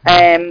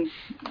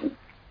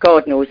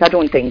 God knows, I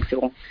don't think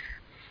so.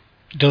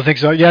 Don't think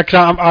so? Yeah,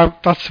 cause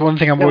that's one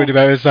thing I'm worried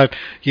about, is that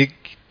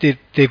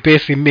they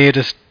basically made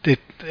us, they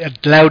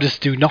allowed us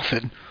to do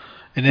nothing,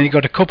 and then you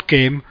got a cup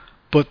game,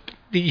 but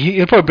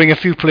he'll probably bring a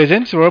few players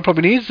in, so Royal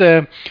probably needs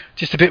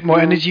just a bit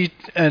more energy,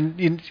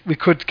 and we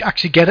could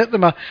actually get at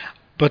them.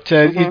 But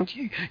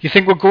you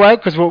think we'll go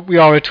out, because we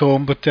are at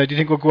home, but do you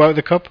think we'll go out of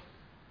the cup?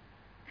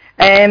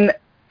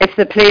 If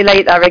they play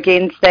like that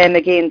against them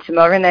again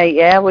tomorrow night,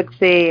 I would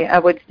say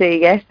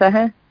yes.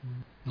 Okay.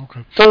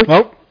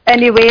 So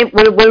anyway,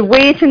 we'll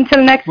wait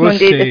until next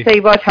Monday to see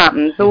what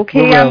happens.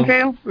 Okay,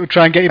 Andrew. We'll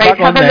try and get you back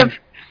on then.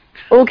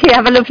 Okay,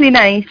 have a lovely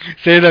night.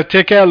 See you,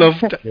 take care,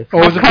 love.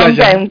 Always a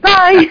pleasure. Down.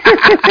 Bye.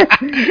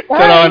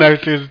 Bye now,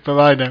 Susan.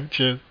 Bye now.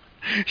 Cheers.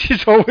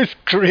 She's always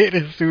great,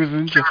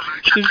 Susan.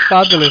 She's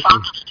fabulous.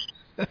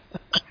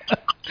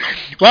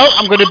 Well,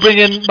 I'm going to bring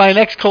in my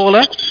next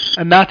caller,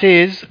 and that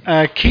is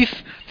Keith,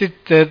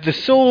 the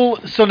sole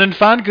Sunderland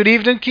fan. Good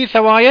evening, Keith.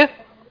 How are you?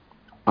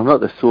 I'm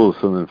not the sole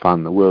Sunderland fan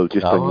in the world,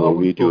 just on your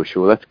radio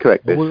show. Let's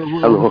correct this.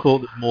 I thought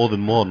there's more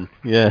than one.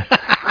 Yeah.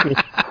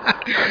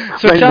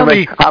 So tell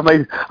me,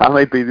 I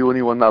might be the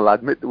only one that'll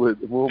admit to it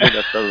at the moment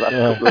after the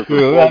last couple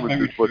of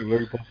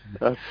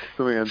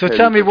performances. So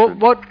tell me,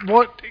 what?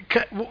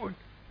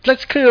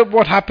 Let's clear up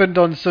what happened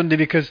on Sunday,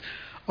 because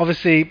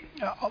obviously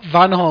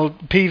Van Hal,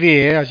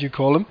 PVA as you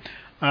call him,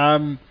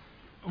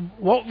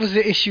 what was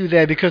the issue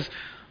there? Because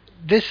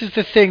this is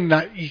the thing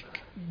that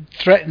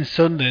threatens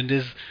Sunderland,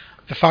 is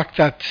the fact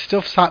that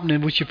stuff's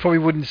happening which you probably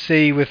wouldn't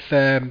see with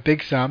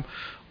Big Sam,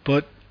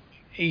 but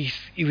he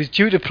was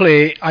due to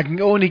play. I can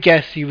only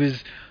guess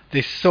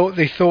they thought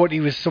he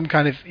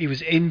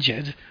was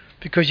injured,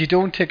 because you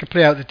don't take a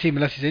player out of the team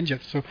unless he's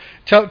injured. So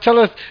tell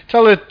the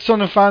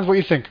Sunderland fans what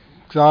you think,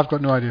 because I've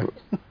got no idea.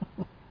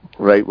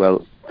 Right,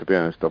 well, to be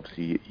honest,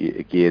 obviously,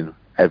 again,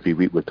 every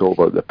week we talk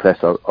about the press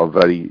are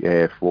very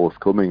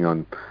forthcoming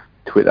on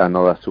Twitter and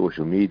other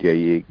social media.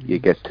 You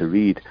get to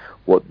read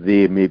what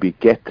they maybe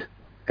get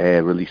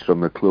released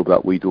from the club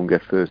that we don't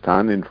get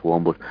first-hand info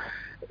on, but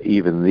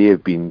even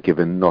they've been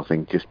given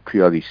nothing, just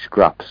purely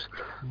scraps.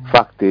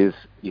 Fact is,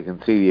 you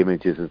can see the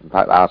images. In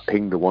fact, I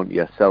pinged the one to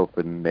yourself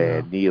and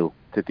Neil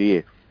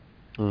today.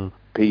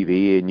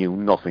 PVA knew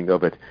nothing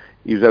of it.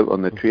 He was out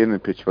on the training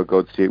pitch, for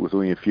God's sake. It was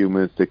only a few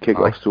minutes to kick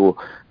off, so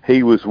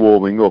he was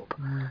warming up.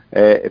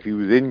 If he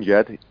was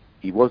injured,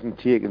 he wasn't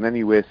taken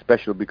anywhere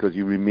special, because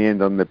he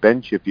remained on the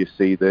bench, if you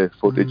see the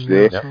footage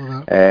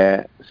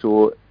there.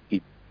 So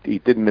he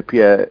didn't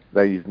appear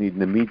that he's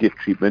needing immediate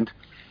treatment.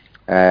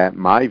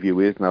 My view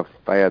is, and I've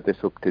fired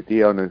this up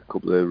today on a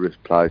couple of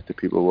replies to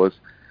people, was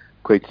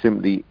quite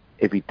simply,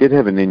 if he did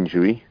have an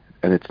injury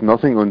and it's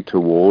nothing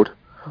untoward,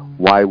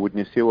 why wouldn't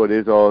you say what it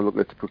is? Oh, look,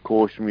 it's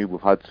precautionary,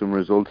 we've had some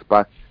results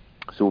back,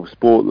 so we've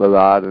spoke to the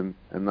lad, and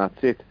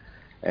that's it.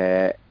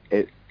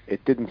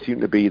 It didn't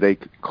seem to be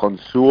like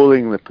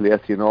consoling the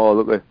players,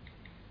 look,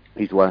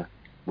 he's our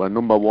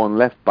number one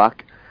left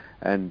back,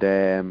 and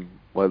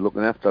we're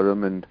looking after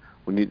him, and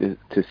we need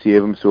to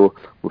save him, so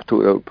we've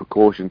took out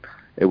precaution.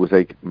 It was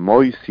like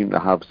Moyes seemed to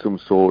have some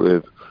sort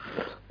of,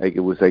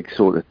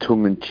 sort of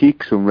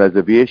tongue-in-cheek, some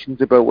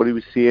reservations about what he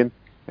was saying,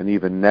 and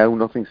even now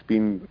nothing's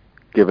been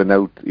given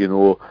out,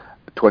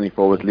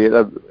 24 hours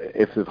later,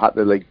 if they've had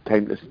to like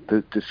time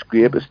to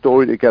scrape a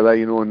story together,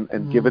 you know,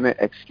 and give an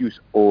excuse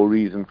or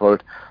reason for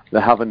it, they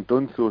haven't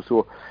done so.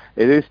 So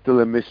it is still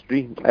a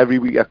mystery. Every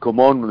week I come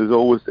on, there's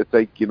always, it's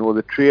like, you know,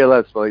 the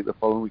trailers for like the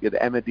following week at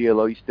Emmerdale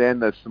or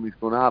EastEnders, something's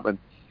going to happen.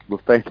 We'll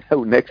find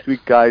out next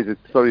week, guys.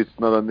 Sorry, it's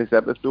not on this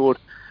episode.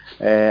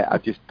 I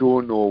just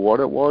don't know what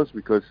it was,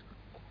 because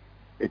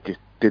it just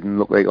didn't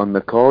look like on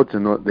the cards,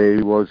 and there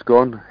he was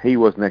gone. He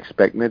wasn't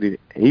expecting it.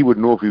 He would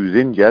know if he was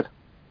injured.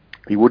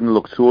 He wouldn't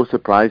look so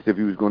surprised if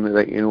he was going to,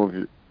 like, you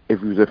know, if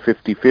he was a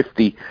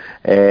 50-50.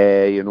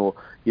 You know,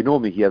 you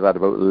normally hear that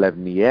about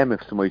 11 a.m.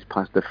 if somebody's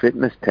passed a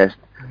fitness test,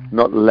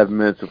 not 11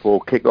 minutes before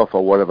kickoff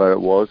or whatever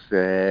it was.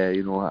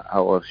 You know,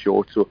 hour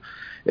short. So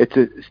it's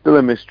still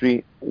a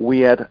mystery.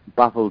 Weird,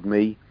 baffled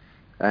me,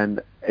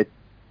 and it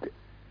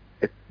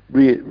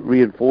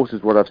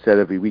reinforces what I've said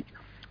every week.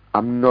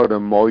 I'm not a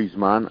Moyes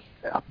man.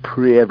 I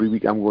pray every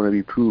week I'm going to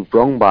be proved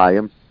wrong by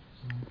him,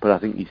 but I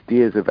think his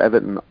days of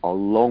Everton are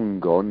long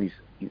gone.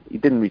 He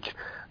didn't reach,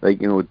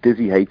 like, you know,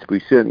 dizzy heights, but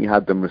he certainly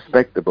had them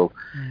respectable.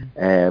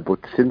 But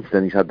since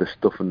then he's had the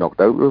stuff knocked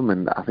out of him,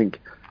 and I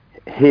think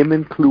him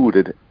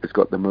included has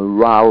got the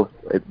morale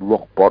at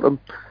rock bottom,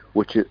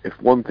 which is, if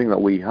one thing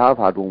that we have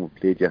had when we've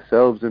played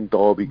yourselves in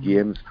derby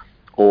games,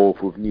 or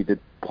if we've needed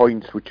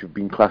points which have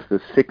been classed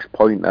as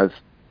 6-pointers,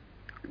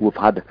 we've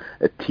had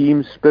a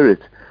team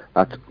spirit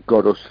that's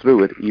got us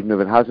through it, even if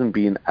it hasn't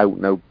been out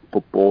and out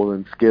football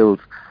and skills.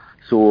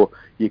 So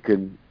you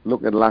can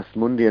look at last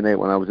Monday night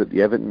when I was at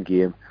the Everton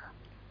game.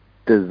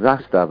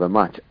 Disaster of a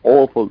match,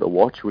 awful to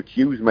watch, which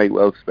you might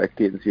well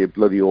spectate and say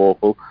bloody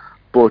awful,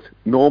 but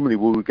normally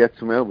we would get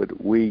some out of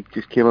it. We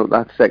just came out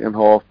that second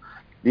half.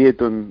 They had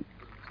done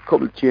a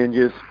couple of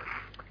changes,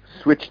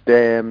 switched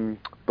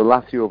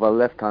Balassi over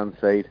left hand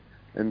side,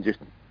 and just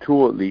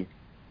totally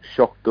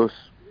shocked us.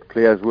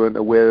 Players weren't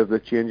aware of the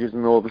changes,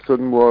 and all of a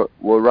sudden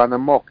we ran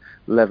amok.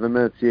 11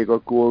 minutes, he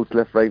got goals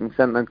left, right and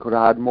centre, and could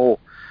have had more.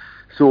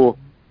 So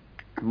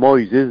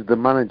Moyes is the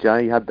manager.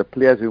 He had the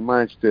players who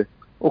managed to,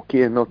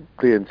 okay, not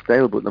play in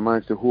style, but they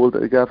managed to hold it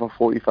together for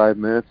 45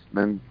 minutes and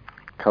then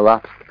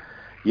collapsed.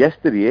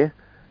 Yesterday,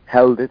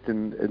 held it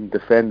and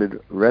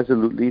defended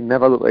resolutely.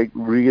 Never looked like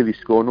really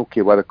scoring.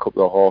 Okay, we had a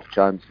couple of half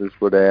chances,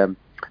 but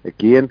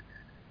again,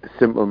 a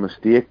simple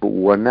mistake, but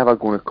we're never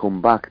going to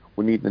come back.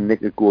 We need to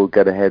nick a goal,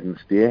 get ahead and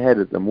stay ahead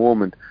at the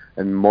moment,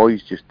 and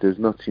Moyes just does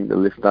not seem to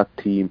lift that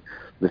team.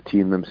 The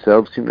team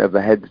themselves seem to have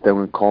their heads down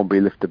and can't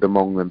be lifted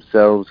among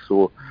themselves,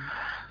 so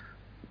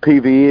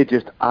PVA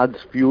just adds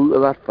fuel to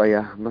that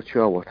fire. I'm not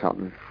sure what's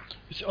happening.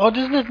 It's odd,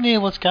 isn't it,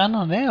 Neil, what's going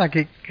on there? Like,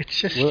 it's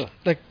just,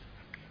 like,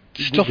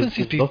 stuff seems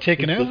to be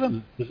taken out of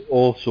them. There's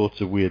all sorts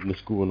of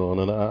weirdness going on,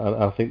 and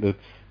I think that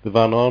the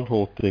Van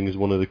Aanholt thing is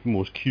one of the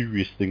most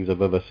curious things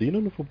I've ever seen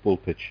on a football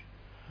pitch.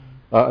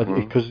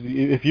 Because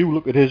if you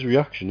look at his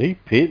reaction, he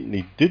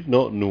patently did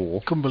not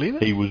know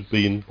he was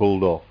being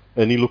pulled off,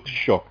 and he looked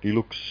shocked, he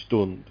looked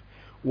stunned.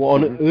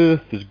 What on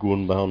earth is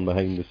going on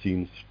behind the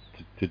scenes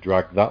to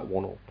drag that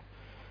one up?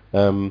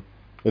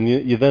 And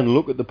you then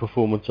look at the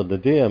performance on the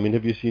day. I mean,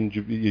 have you seen?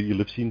 You'll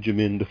have seen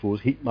Jermaine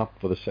Defoe's heat map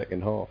for the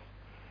second half.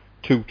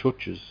 2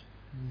 touches.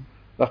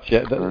 That's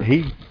it.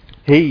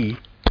 He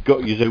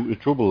got us out of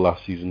trouble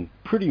last season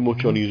pretty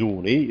much on his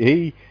own.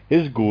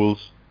 His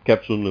goals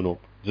kept Sunderland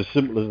up. It's as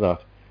simple as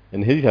that.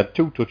 And he had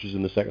 2 touches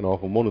in the second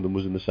half, and one of them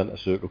was in the centre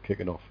circle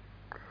kicking off.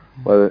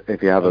 Well,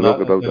 if you have a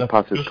look about the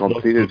passes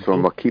completed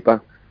from a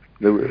keeper,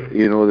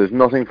 there's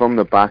nothing from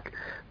the back,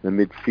 the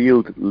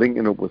midfield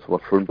linking up with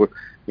what front. But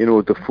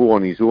Defoe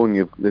on his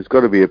own, there's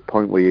got to be a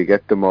point where you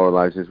get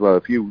demoralised as well.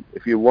 If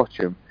you watch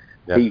him,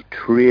 he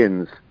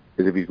trains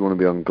as if he's going to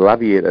be on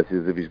gladiators,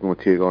 as if he's going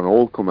to take on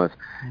all comers.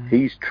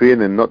 He's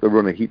training not to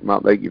run a heat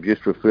map like you've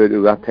just referred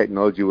to. That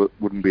technology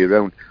wouldn't be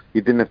around.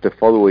 You didn't have to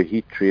follow a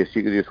heat trace.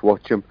 You could just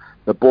watch him.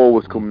 The ball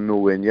was coming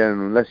nowhere near,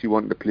 and unless he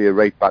wanted to play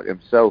right back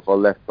himself or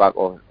left back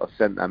or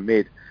centre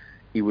mid,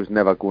 he was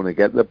never going to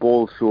get the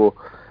ball. So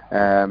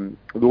the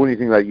only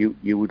thing that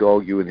you would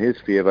argue in his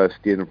favour,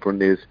 staying in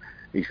front, is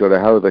he's got a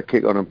hell of a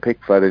kick on him,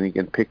 Pickford, and he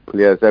can pick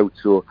players out.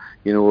 So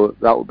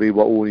that would be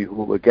what only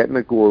hope we're getting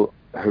a goal.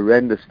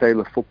 Horrendous style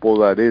of football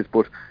that is,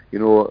 but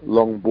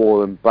long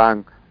ball and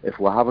bang. If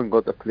we haven't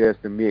got the players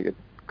to make it,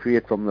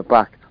 create from the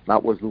back,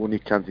 that was the only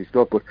chance he's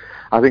got. But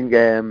I think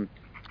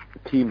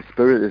team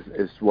spirit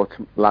is what's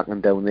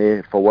lacking down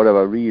there for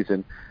whatever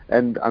reason.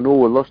 And I know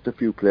we lost a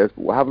few players,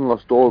 but we haven't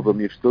lost all of them.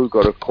 You've still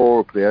got a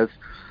core of players.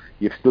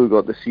 You've still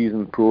got the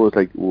seasoned pros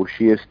like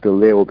O'Shea's still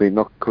there, albeit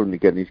not currently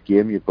getting his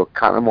game. You've got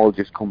Catamol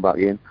just come back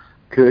in.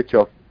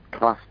 Kirchhoff,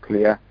 class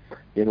player.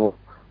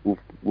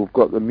 We've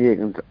got the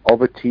makings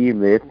of a team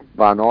there.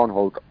 Van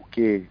Aanholt,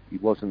 okay, he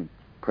wasn't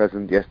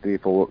present yesterday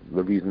for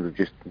the reasons we've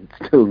just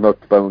still not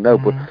found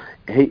out, but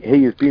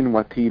he has been in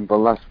my team for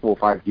the last 4 or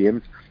 5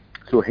 games,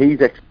 so he's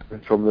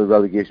experienced from the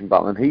relegation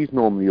battle, and he's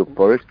normally up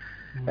for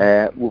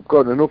it. We've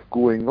got enough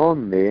going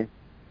on there,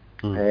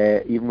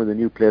 even with the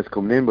new players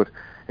coming in, but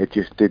it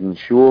just didn't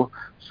show.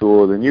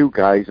 So the new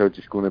guys are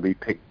just going to be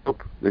picked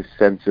up this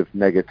sense of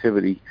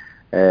negativity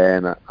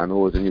and I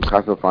know as a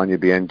Newcastle fan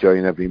you'd be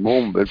enjoying every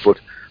moment, but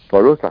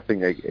for us I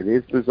think it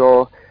is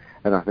bizarre.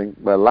 And I think,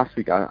 well, last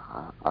week I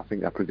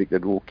think I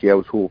predicted, okay, I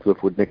was hopeful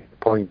if we'd make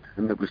a point,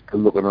 and it was still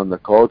looking on the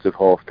cards at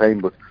half time,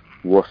 but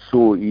was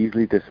so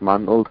easily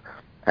dismantled,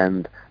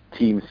 and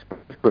team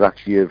spirit could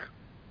actually have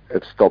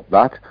stopped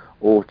that,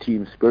 or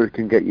team spirit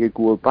can get you a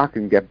goal back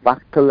and get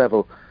back to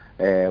level.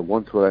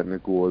 Once we're letting a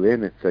goal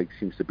in, it's like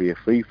seems to be a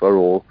free for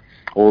all.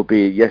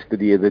 Albeit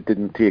yesterday they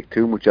didn't take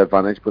too much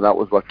advantage, but that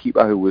was our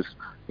keeper who was,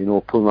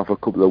 pulling off a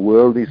couple of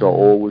worldies, or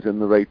always in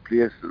the right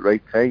place at the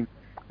right time.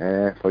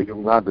 For a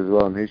young lad as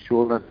well on his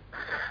shoulder.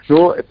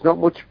 No, it's not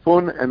much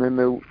fun, and in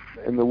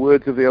the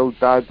words of the old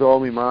Dad's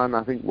Army man,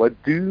 I think we're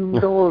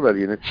doomed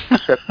already, and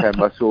it's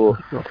September, so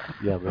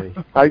yeah, right.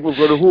 I think we've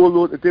got a whole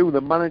lot to do. The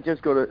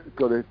manager's got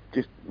to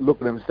just look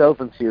at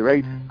himself and say,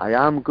 right, I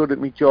am good at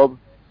my job,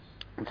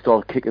 and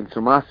start kicking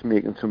some ass,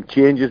 making some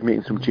changes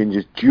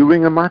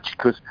during a match,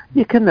 because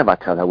you can never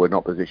tell how an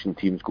opposition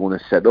team's going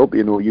to set up.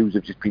 Yous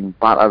have just been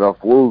battered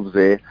off Wolves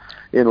there.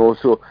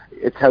 So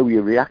it's how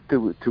you react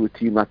to a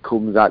team that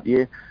comes at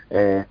you.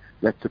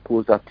 Let's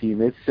suppose that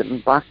team is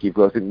sitting back. You've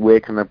got to think, where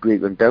can I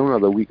break them down? Are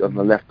they weak on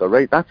the left or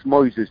right? That's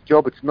Moyes'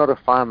 job. It's not a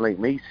fan like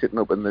me sitting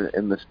up in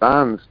the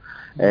stands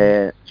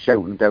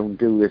shouting down,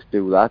 do this,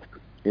 do that.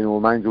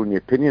 Mine's only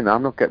opinion.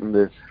 I'm not getting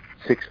the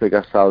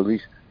 6-figure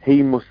salaries.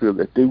 He must be able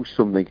to do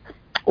something.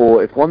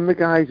 Or if one of the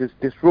guys is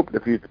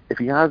disruptive, if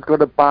he has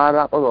got a bad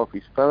apple, or if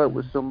he's fell out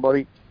with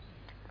somebody,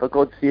 for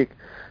God's sake,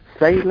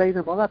 sideline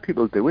him. Other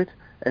people do it.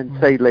 And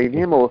sideline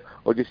him, or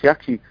just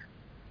actually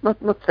not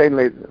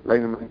sideline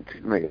him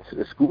like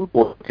a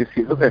schoolboy. Just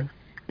say, look,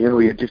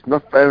 you're just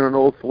not firing on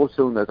all four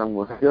cylinders. I'm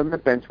going to stay on the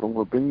bench. I'm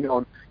going to bring you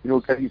on.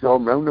 Get his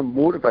arm round and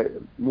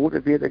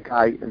motivate the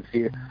guy and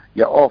say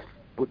you're off,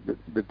 but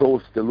the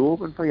door's still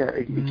open for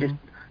you.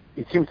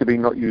 It seems to be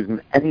not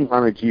using any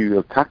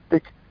managerial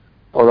tactic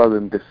other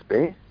than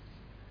despair.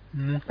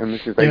 And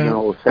this is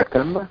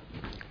September.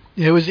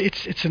 Yeah,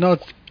 it's an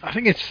odd. I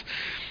think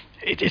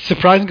it's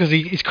surprising because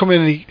he's come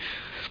in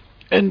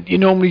and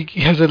normally he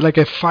has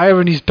a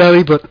fire in his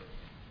belly, but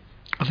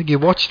I think I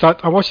watched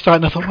that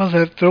and I thought, well,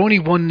 they're only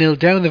 1-0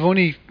 down. They've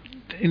only,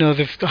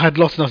 they've had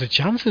lots and lots of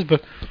chances,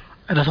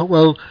 and I thought,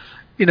 well,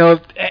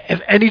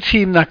 if any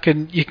team that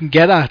you can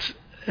get at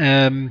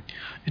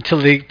until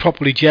they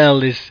properly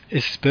gel is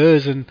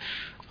Spurs, and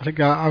I think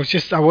I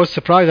was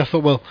surprised. I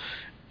thought, well,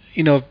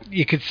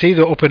 you could see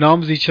they're up in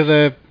arms with each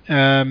other.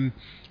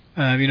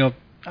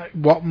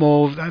 What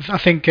more? I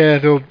think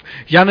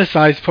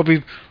Januzaj is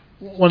probably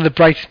one of the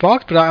bright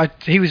sparks, but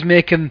he was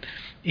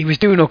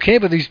doing okay,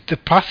 but the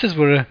passes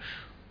were,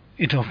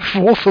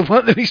 awful,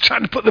 weren't they? He's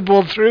trying to put the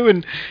ball through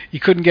and he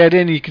couldn't get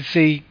in. You could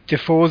see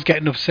Defoe's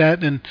getting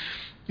upset, and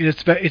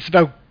it's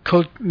about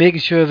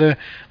making sure the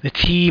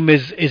team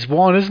is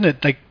one, isn't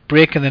it? Like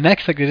breaking the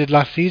necks like they did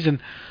last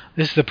season.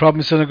 This is the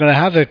problem. So they're going to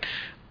have it.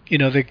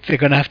 They're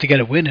going to have to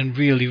get a win and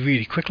really,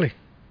 really quickly.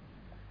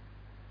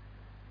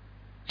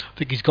 I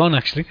think he's gone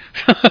actually.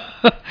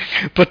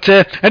 But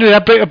anyway,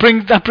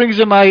 that brings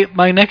in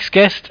my next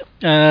guest,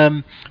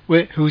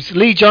 who's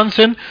Lee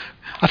Johnson.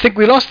 I think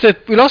we lost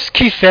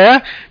Keith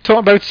there talking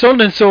about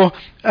Sunderland. So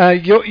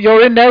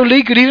you're in now,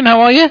 Lee. Good evening.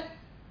 How are you?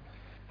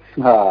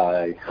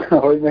 Hi.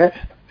 How are you, mate?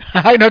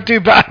 Hi, not too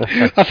bad.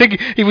 I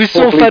think he was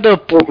so fed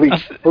up. Hopefully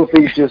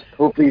he's just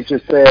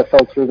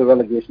fell through the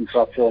relegation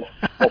trap. So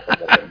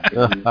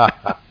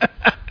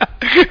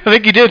I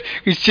think he did.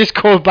 He's just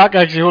called back.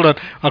 Actually, hold on.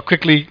 I'll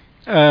quickly.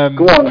 Go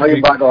on, bring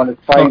it back on.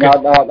 It's fine. Okay.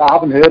 I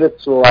haven't heard it,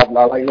 so I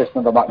like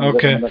listening to back.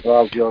 Okay.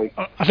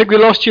 I think we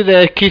lost you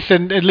there, Keith,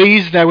 and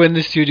Lee's now in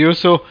the studio.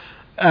 So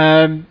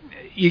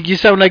you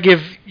sound like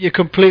you're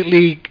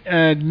completely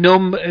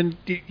numb, and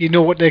you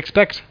know what to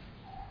expect.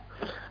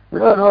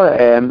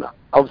 No.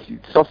 Obviously,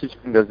 sausage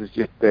fingers is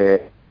just.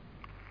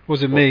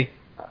 Wasn't me.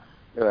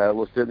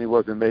 Well, certainly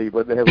wasn't me,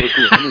 but it was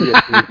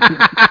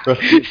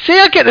See,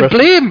 I get the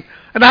blame,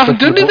 and I haven't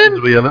done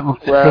anything.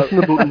 Pressing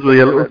the buttons with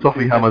your little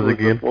toffee hammers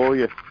again.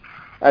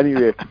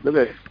 Anyway,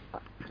 look,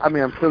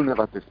 I'm still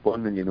never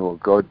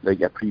despondent, God,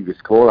 like a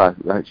previous caller,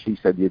 she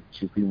said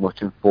she's been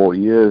watching 4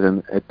 years,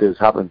 and it does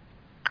happen.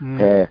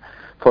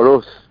 For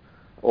us,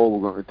 all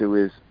we're going to do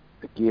is,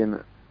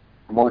 again,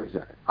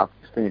 Moyes, I've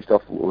finished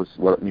off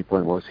what my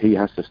point was, he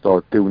has to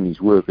start doing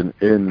his work and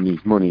earning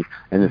his money,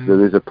 and if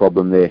there is a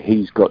problem there,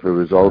 he's got to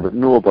resolve it.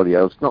 Nobody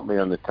else, not me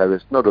on the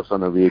terrace, not us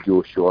on a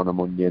radio show on a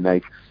Monday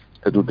night.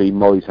 It'll be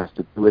Moyes has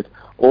to do it.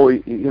 Or,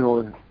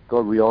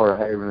 God, we are a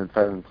hiring and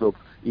firing club.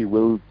 He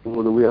will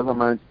do the way other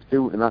managers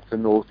do, and that's the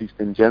North East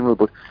in general,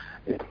 but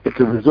it's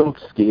a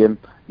results game.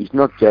 He's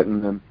not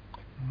getting them.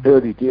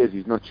 Early days,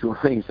 he's not showing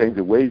any signs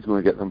of where he's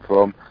going to get them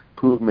from.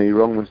 Prove me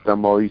wrong, Mr.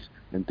 Moyes,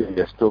 and do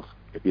your stuff.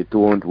 If you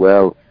don't,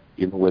 well,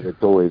 you know where the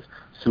door is.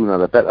 Sooner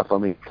the better for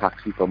me.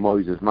 Taxi for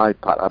Moyes is my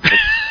pattern.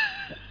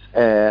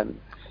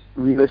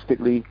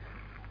 Realistically,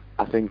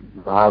 I think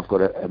I've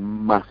got a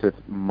massive,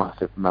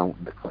 massive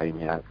mountain to climb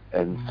here,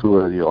 and so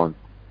early on.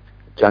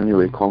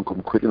 January can't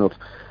come quick enough.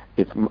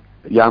 If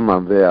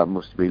Yanman there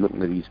must be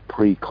looking at his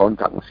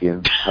pre-contact and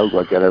saying, how do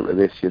I get out of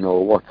this,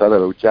 what's that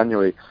about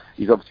January?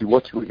 He's obviously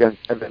watched it against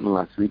Everton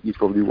last week, he's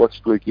probably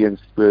watched it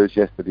against Spurs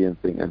yesterday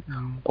and thinking,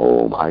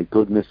 oh my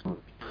goodness,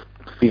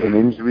 feeling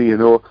injury, he'd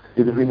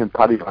have been in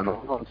Paddy Van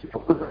Arnold.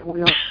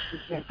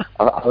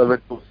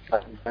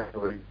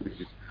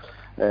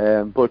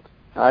 But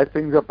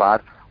things are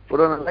bad. But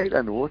on a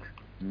lighter note,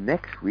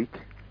 next week,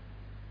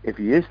 if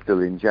he is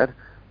still injured,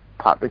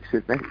 Patrick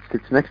sits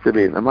next to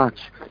me in the match.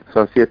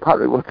 So I say,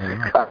 Patrick, what's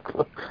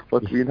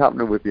been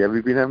happening with you? Have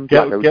you been having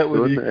get with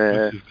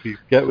the exclusive, please.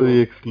 Get with the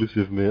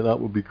exclusive, mate. That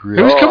would be great.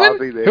 Who's coming?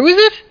 Who is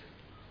it?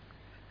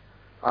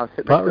 I'll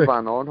sit next to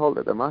Van Arnold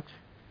at the match.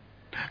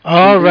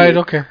 Oh, right,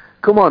 okay.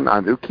 Come on,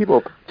 Andrew, keep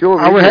up. Joe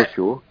Radio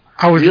Show.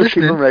 I was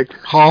listening. Right.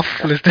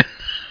 Half listening.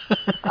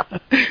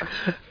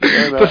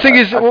 The thing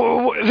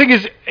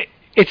is,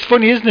 it's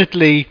funny, isn't it,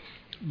 Lee,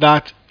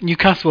 that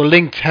Newcastle are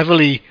linked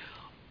heavily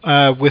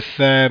with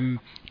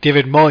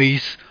David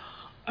Moyes,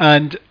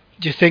 and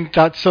do you think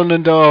that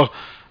Sunderland are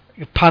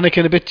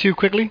panicking a bit too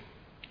quickly?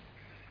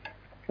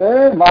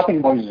 I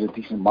think Moyes is a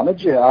decent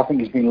manager. I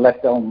think he's been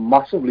let down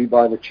massively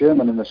by the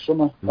chairman in the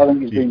summer. I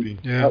think he's been.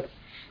 Yeah.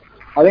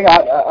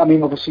 I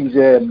mean, obviously,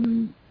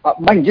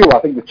 mind you, I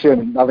think the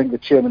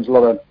chairman's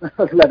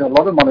led a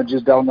lot of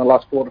managers down the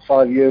last 4 to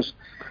 5 years.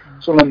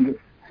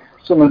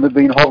 Sunderland have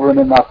been hovering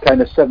in that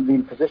kind of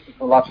 17th position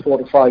for the last 4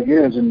 to 5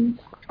 years, and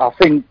I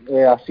think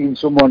I've seen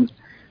someone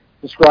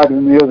describing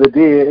him the other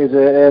day as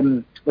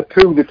a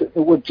pool that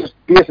would just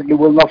basically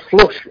will not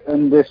flush,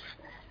 and if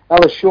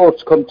Alice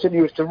Shorts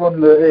continues to run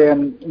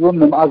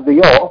them as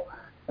they are,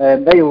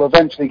 they will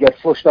eventually get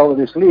flushed out of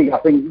this league. I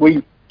think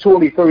we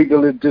totally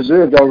thoroughly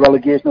deserved our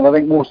relegation, and I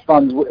think most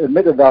fans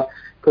admitted that,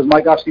 because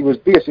Mike Ashley was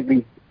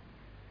basically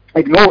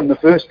ignoring the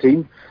first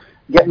team,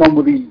 getting on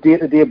with his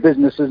day-to-day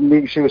businesses and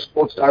making sure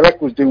Sports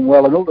Direct was doing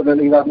well, and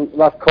ultimately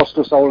that cost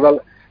us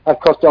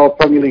our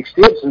Premier League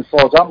status as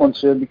far as I'm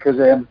concerned, because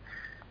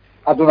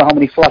I don't know how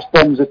many flash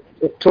bombs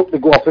it took to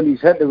go off in his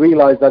head to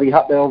realise that he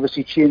had to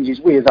obviously change his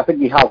ways. I think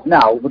he has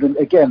now, but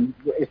again,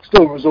 it's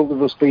still a result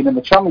of us being in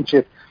the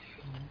Championship.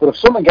 But if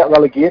someone get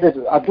relegated,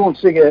 I don't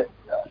see a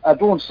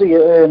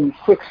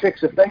quick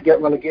fix if they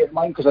get relegated,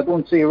 mine, because I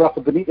don't see a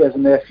Rafa Benitez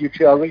in their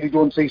future. I really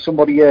don't see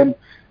somebody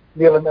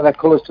nailing their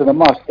colours to the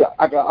mast.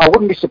 I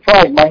wouldn't be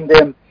surprised, mind,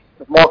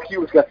 if Mark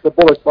Hughes gets the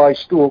bullet by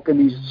Stoke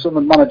and he's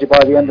Sunderland manager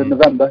by the end of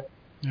November.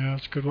 Yeah,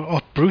 that's a good one.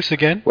 Oh, Bruce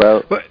again.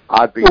 Well,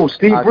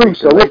 Steve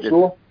Bruce, I hope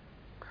so.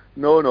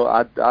 No,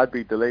 I'd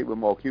be delighted with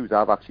Mark Hughes.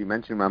 I've actually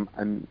mentioned him,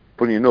 and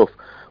funny enough,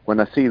 when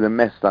I see the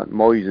mess that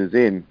Moyes is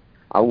in,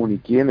 I only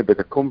gain a bit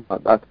of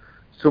comfort that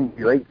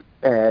somebody like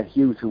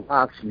Hughes, who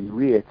actually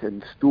rate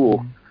and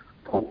Stoke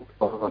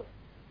for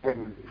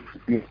him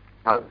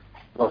has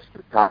lost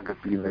the target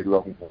being like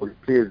long ball. He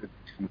plays a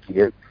decent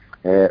game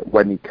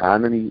when he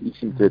can, and he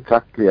seems to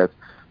attack players.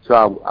 So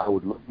I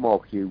would love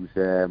Mark Hughes.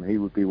 He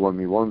would be one of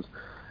my ones.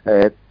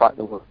 Back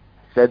to what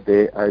I said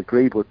there, I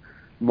agree, but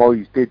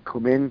Moyes did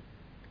come in.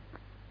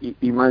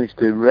 He managed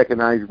to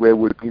recognise where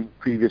we'd been the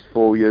previous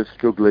 4 years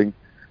struggling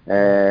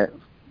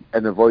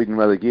and avoiding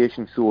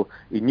relegation. So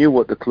he knew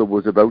what the club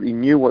was about. He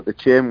knew what the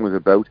chairman was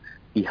about.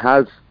 He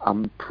has,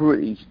 I'm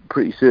pretty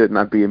certain,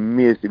 I'd be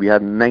amazed if he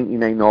had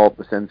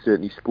 99.5%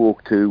 certainly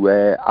spoke to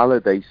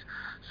Allardyce.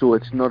 So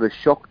it's not a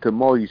shock to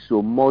Moyes.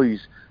 So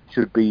Moyes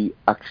should be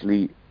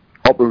actually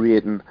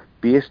operating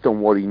based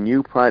on what he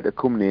knew prior to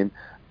coming in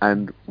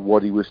and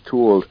what he was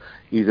told.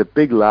 He's a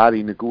big lad.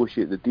 He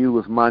negotiated the deal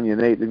with Man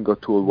United and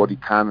got told what he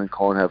can and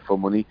can't have for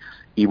money.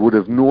 He would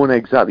have known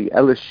exactly.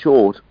 Ellis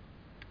Short,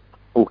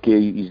 okay,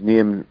 he's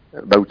named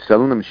about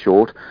selling him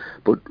short,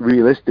 but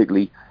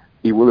realistically,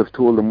 he will have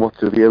told them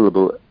what's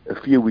available. A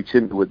few weeks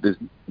into it,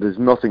 there's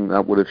nothing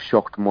that would have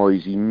shocked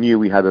Moyes. He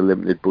knew he had a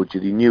limited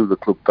budget. He knew the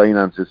club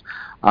finances.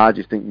 I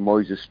just think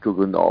Moyes is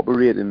struggling to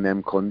operate in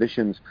them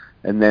conditions.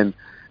 And then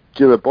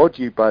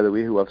Djilabodji, by the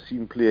way, who I've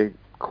seen play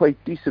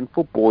quite decent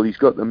football. He's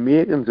got the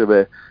makings of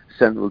a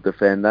central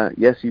defender.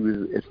 Yes, he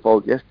was at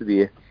fault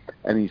yesterday,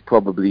 and he's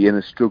probably in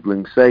a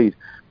struggling side.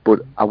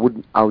 But I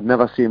would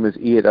never see him as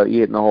 8 or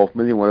 8.5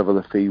 million, whatever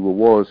the fee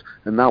was.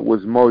 And that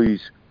was Moyes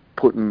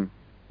putting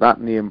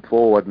that name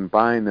forward and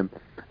buying him.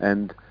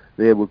 And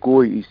there we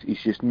go.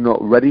 He's just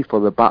not ready for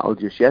the battle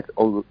just yet.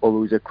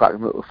 Although he's a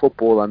cracking little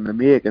footballer in the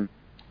making,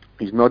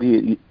 he's not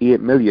 8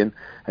 million,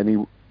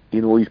 and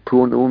he's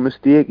prone to a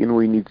mistake. He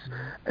needs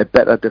a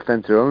better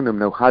defence around him.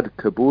 Now, had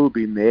Kabul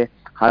been there,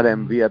 had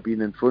Mvia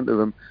been in front of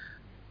him,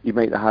 he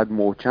might have had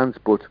more chance.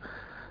 But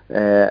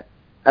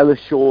Ellis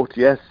Short,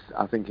 yes,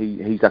 I think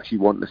he's actually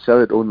wanting to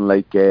sell it,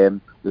 unlike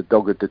the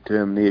dogged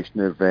determination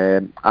of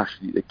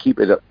Ashley to keep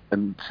it up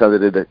and sell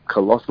it at a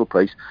colossal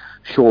price.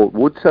 Short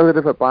would sell it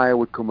if a buyer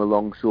would come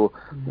along, so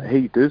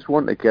he does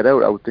want to get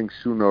out, I would think,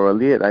 sooner or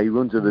later. He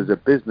runs it as a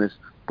business,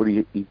 but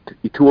he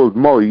told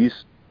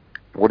Moyes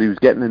what he was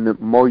getting, and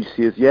Moyes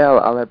says, yeah,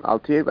 I'll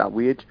take that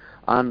wage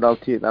and I'll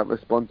take that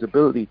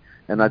responsibility.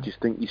 And I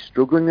just think he's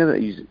struggling in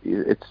it.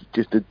 It's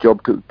just a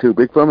job too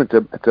big for him.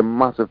 It's a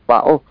massive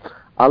battle.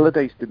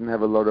 Allardyce didn't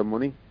have a lot of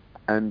money.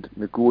 and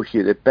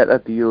negotiated better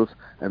deals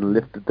and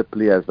lifted the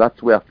players.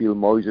 That's where I feel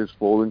Moyes has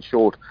fallen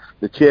short.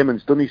 The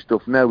chairman's done his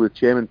stuff now. The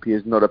chairman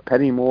pays not a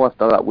penny more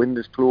after that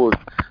window's closed.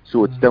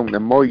 So it's down to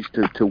Moyes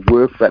to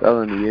work better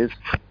than he is.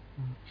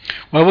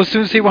 Well, we'll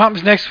soon see what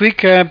happens next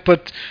week,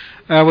 but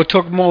we'll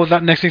talk more of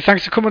that next week.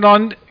 Thanks for coming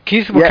on,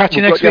 Keith. We'll catch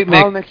you next week,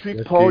 mate. Next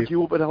week, Paul,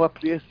 you open our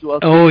place.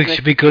 So it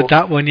should be good,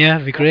 that one, yeah.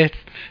 It'll be great.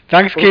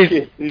 Thanks,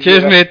 Keith.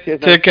 Cheers,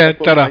 mate. Take care.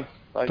 Ta-da.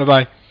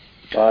 Bye-bye.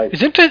 Bye.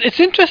 It's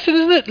interesting,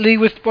 isn't it, Lee,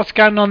 with what's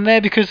going on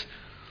there, because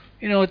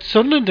it's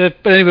Sunderland.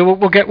 But anyway,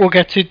 we'll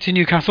get to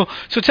Newcastle.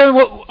 So tell me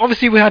what.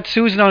 Obviously, we had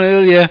Susan on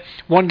earlier,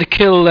 wanting to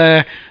kill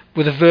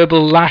with a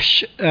verbal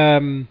lash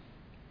Paul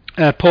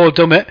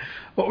Dummett.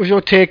 What was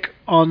your take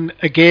on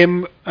a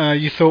game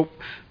you thought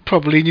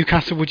probably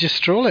Newcastle would just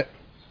stroll it?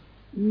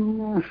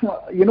 You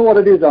know what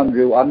it is,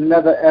 Andrew? I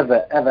never,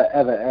 ever, ever,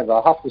 ever, ever,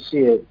 I have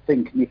to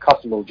think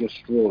Newcastle will just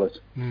stroll it.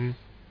 Mm.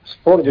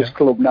 Supported this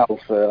club now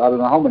for I don't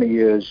know how many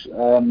years.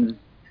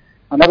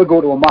 I never go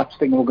to a match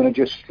thinking we're going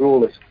to just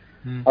stroll it.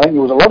 I think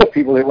there was a lot of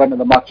people who went to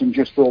the match and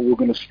just thought we were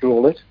going to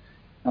stroll it.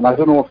 And I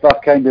don't know if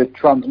that kind of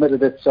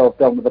transmitted itself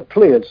down to the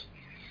players.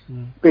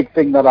 Big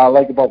thing that I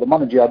like about the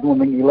manager, I don't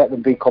think he let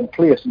them be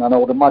complacent, and I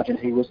would imagine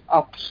he was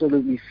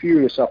absolutely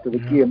furious after the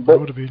game.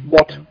 But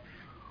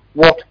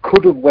what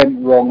could have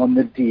went wrong on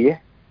the day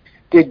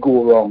did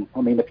go wrong.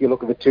 I mean, if you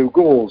look at the two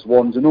goals,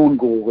 one's an own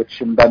goal, which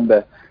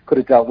Mbemba could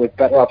have dealt with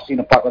better. I've seen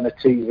it back on the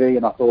TV,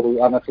 and I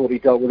thought he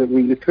dealt with it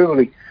really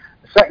poorly.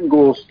 The second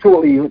goal's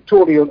totally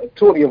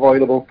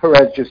avoidable.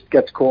 Perez just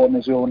gets caught in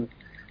his own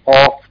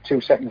half.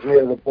 2 seconds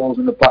later, the ball's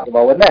in the back of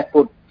our net.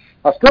 But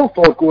I still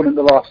thought going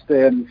into the last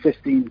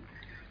 15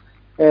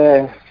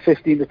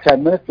 to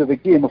 10 minutes of the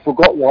game, if we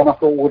got one, I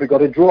thought we would have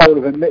got a draw out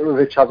of it.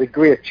 Mitrovic has a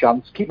great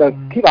chance. Keeper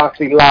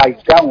actually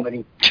lies down and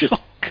he just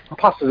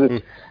passes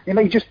it.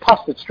 He just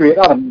passed it straight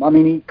at him. I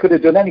mean, he could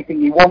have done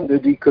anything he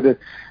wanted. He could have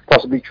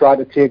possibly tried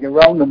to take it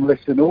round and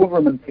lift it over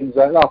him and things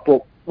like that.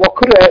 But what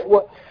could have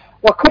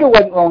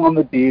went wrong on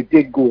the day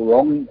did go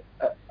wrong.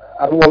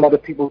 I know a lot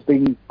of people have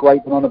been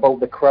griping on about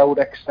the crowd,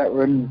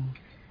 etc. And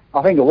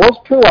I think it was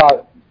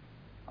poor.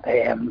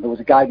 There was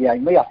a guy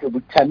behind me after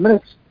about 10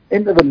 minutes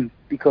into them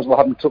because we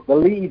hadn't took the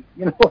lead.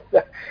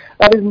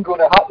 That isn't going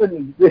to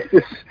happen.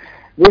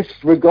 This,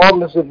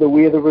 regardless of the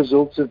way the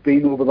results have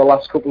been over the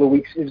last couple of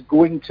weeks, is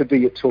going to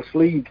be a tough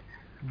league.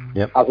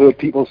 Yep. I've heard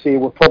people say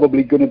we're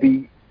probably going to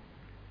be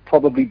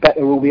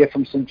better away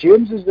from St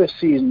James's this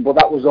season, but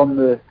that was on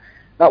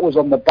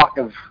the back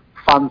of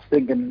fans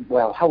thinking,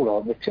 well, hold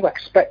on, we're too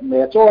expecting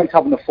there. It's all right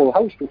having a full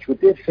house, which we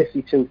did,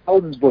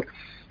 52,000, but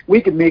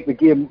we can make the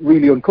game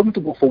really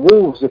uncomfortable for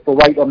Wolves if we're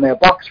right on their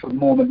backs from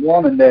moment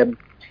one. And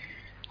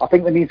I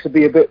think there needs to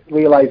be a bit of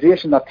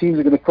realisation that teams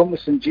are going to come to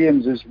St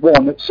James's.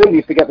 One, that certainly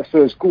if they get the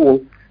first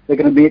goal, they're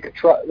going to make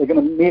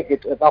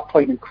it at that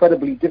point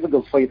incredibly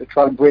difficult for you to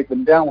try and break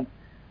them down.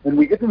 And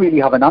we didn't really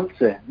have an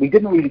answer. We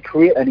didn't really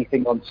create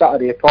anything on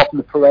Saturday apart from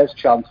the Perez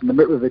chance and the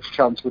Mitrovic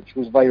chance, which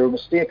was via a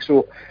mistake.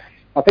 So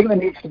I think there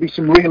needs to be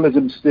some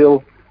realism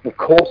still. Of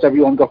course,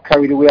 everyone got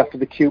carried away after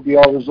the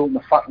QPR result and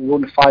the fact we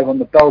won 5 on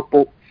the belt,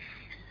 but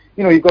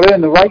you've got to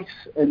earn the right,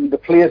 and the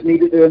players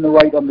needed to earn the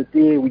right on the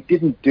day. We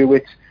didn't do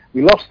it.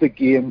 We lost the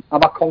game.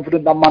 Am I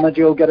confident that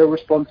manager will get a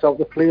response out of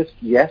the players?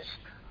 Yes.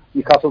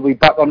 Newcastle will be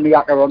back on the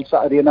Acker on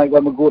Saturday night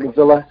when we go to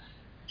Villa.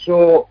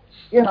 So,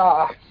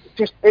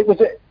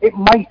 it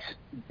might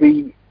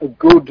be a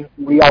good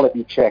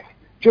reality check,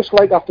 just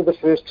like after the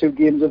first 2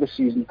 games of the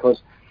season,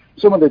 because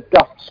some of the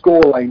daft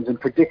scorelines and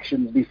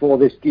predictions before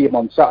this game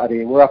on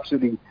Saturday were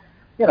absolutely,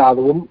 they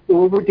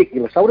were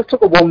ridiculous. I would have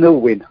took a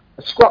 1-0 win,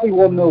 a scrappy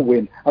 1-0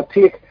 win. I'd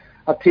take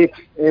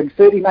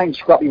 39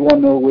 scrappy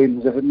 1-0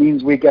 wins if it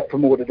means we get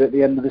promoted at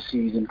the end of the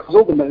season, because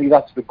ultimately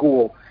that's the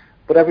goal.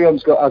 But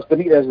everyone's got, as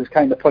Benitez has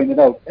kind of pointed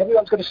out,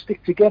 everyone's got to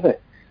stick together.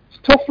 It's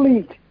a tough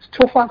league. It's a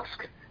tough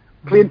ask.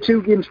 Playing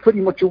 2 games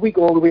pretty much a week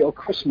all the way till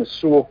Christmas.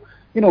 So,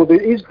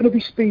 there is going to be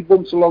speed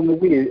bumps along the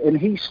way, and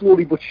he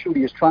slowly but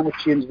surely is trying to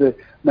change the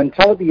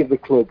mentality of the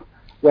club,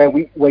 where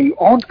you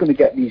aren't going to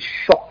get these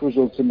shock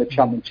results in the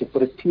Championship,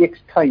 but it takes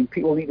time.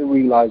 People need to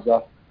realise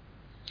that.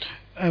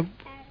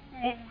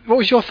 What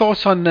was your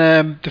thoughts on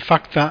the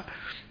fact that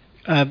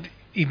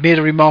he made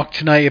a remark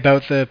tonight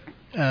about the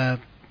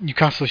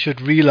Newcastle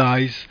should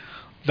realise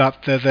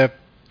that they're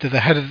the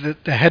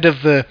head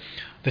of the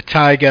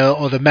tiger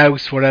or the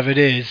mouse, whatever it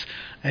is,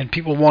 and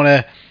people want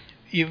to.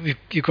 You've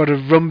got to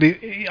run.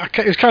 It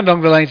was kind of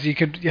along the lines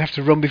that you have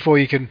to run before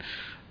you can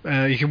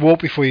walk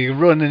before you can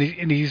run,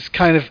 and he's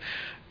kind of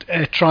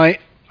trying.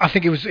 I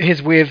think it was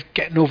his way of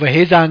getting over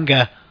his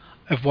anger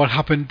of what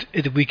happened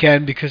at the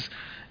weekend, because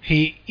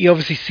he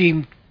obviously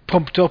seemed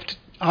pumped up.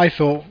 I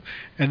thought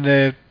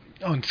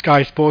on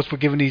Sky Sports for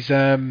giving his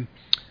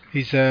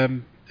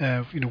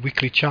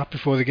weekly chat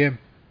before the game.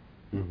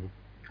 Mm-hmm.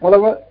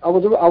 Well, I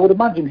would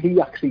imagine he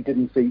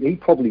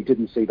probably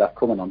didn't see that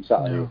coming on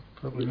Saturday. No,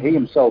 probably not. He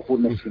himself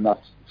wouldn't have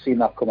seen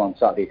that come on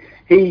Saturday.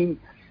 It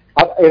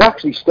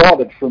actually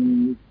started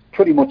from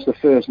pretty much the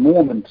first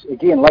moment.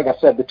 Again, like I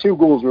said, the 2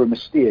 goals were a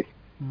mistake.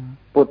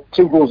 but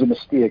 2 goals of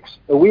mistakes.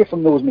 Away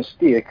from those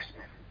mistakes,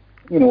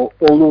 you know,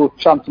 although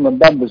Chancellor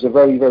Mbemba's a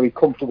very, very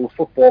comfortable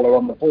footballer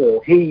on the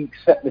ball, he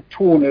set the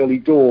tone early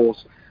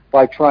doors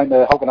by trying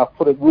to, how can I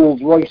put it,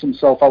 Rolls Royce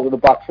himself out of the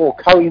back four,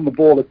 carrying the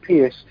ball at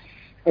pace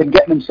and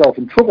getting himself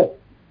in trouble.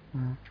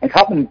 It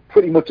happened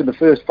pretty much in the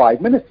first 5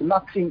 minutes, and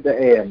that seemed to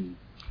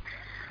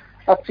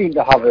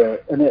have a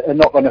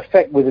knock-on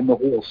effect within the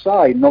whole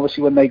side. And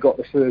obviously when they got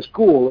the first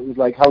goal, it was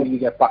like, how do you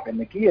get back in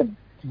the game?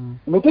 And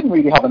they didn't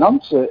really have an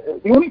answer.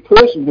 The only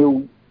person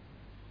who,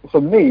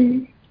 for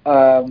me,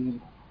 who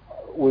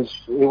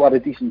had a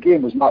decent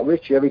game was Matt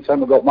Ritchie. Every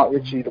time I got Matt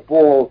Ritchie the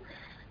ball,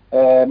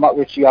 Matt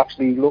Ritchie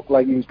actually looked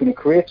like he was going to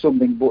create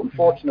something, but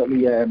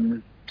unfortunately,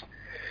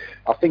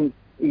 I think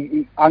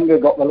anger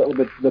got a little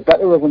bit the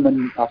better of him,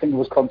 and I think there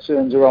was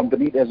concerns around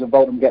Benitez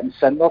about him getting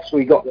sent off, so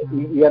he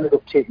ended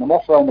up taking him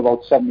off around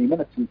about 70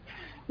 minutes, and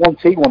once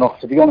he went off,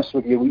 to be honest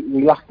with you,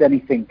 we lacked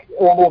anything,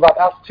 although that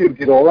attitude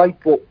did alright.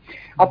 But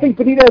I think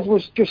Benitez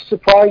was just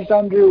surprised,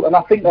 Andrew, and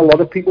I think a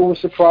lot of people were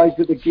surprised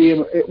at the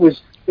game. It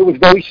was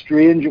very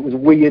strange, it was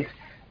weird,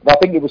 but I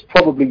think it was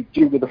probably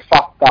due to the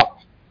fact that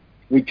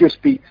we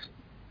just beat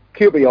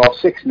QPR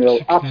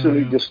 6-0,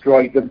 absolutely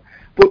destroyed them.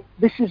 But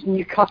this is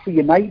Newcastle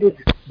United.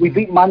 We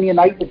beat Man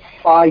United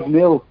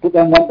 5-0, but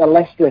then went to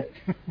Leicester,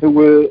 who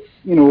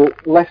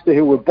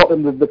were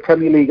bottom of the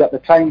Premier League at the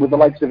time with the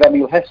likes of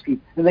Emile Heskey,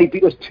 and they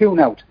beat us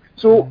 2-0.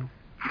 So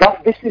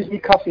this is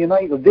Newcastle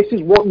United. This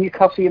is what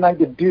Newcastle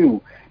United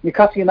do.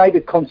 Newcastle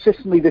United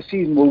consistently this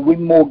season will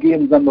win more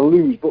games than they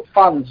lose, but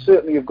fans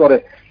certainly have got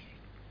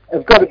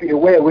to be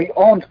aware we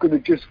aren't going to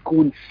just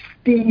go and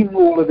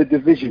steamroll the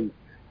division.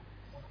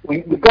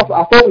 I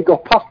thought we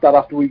got past that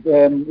after we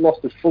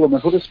lost to Fulham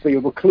and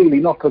Huddersfield, but clearly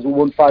not, because we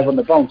won 5 on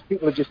the bounce.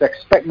 People are just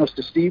expecting us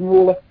to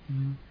steamroll it.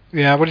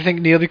 Yeah, what do you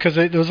think, Neil? Because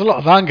there was a lot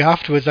of anger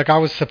afterwards. Like, I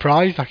was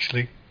surprised,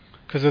 actually,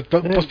 because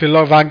there must be a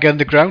lot of anger on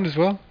the ground as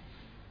well.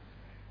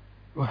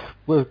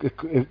 Well,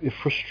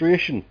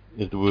 frustration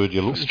is the word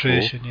you're looking for.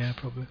 Frustration, yeah,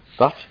 probably.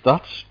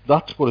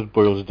 That's what it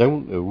boils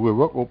down to. We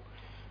rock up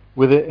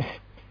with it.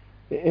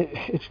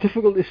 It's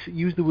difficult to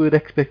use the word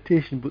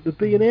expectation, but there'd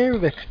be an air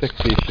of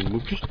expectation.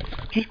 We've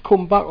just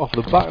come back off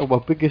the back of our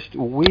biggest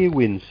away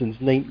win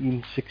since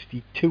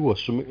 1962 or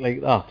something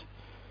like that.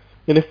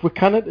 And if we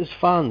cannot, as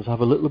fans, have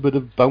a little bit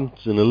of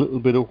bounce and a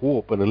little bit of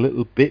hope and a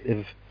little bit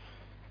of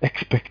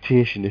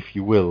expectation, if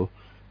you will,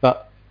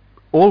 that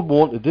all we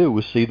want to do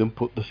is see them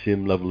put the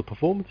same level of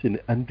performance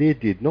in, and they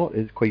did not.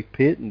 It's quite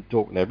patent,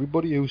 talking to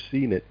everybody who's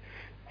seen it.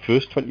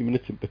 First 20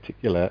 minutes in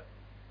particular,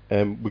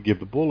 we give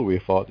the ball away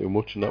far too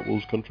much, and that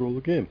Wolves control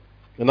the game.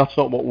 And that's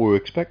not what we were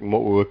expecting.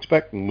 What we were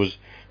expecting was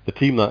the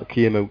team that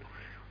came out,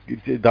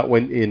 that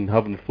went in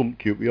having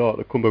thumped QPR,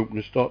 to come out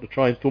and start to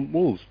try and thump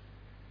Wolves.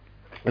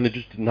 And it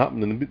just didn't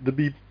happen. And there'd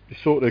be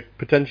sort of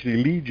potentially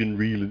legion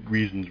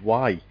reasons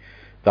why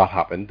that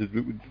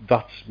happened.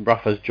 That's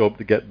Rafa's job,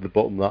 to get to the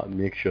bottom of that and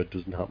make sure it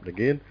doesn't happen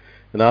again.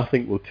 And I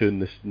think we'll turn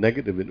this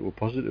negative into a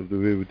positive, the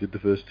way we did the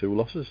first 2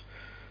 losses.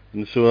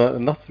 And that's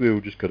the way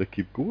we've just got to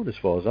keep going, as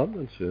far as I'm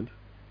concerned.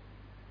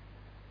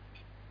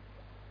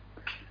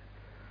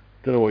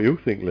 Don't know what you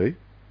think, Lee.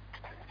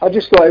 I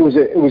just thought it was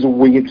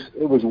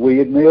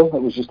weird, Neil.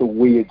 It was just a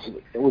weird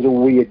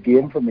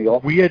game from the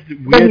off. Weird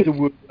the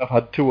word I've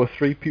had 2 or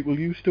 3 people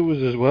used to us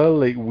as well,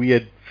 like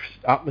weird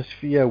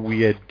atmosphere,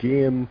 weird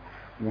game,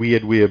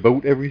 weird way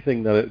about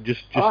everything, that it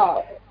just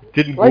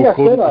didn't go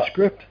according to the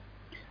script.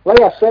 Like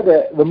I said,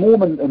 the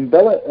moment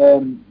Mbella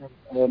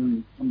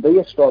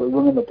started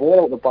running the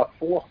ball out the back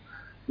four,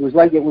 it was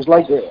like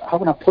how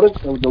can I put it?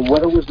 The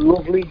weather was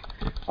lovely.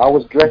 I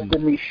was dressed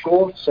in these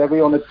shorts.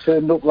 Everyone had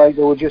turned up like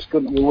they were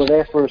were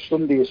there for a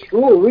Sunday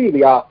stroll. Really,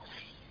 you know,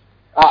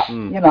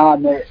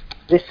 and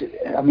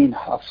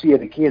I'll see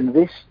it again.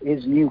 This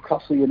is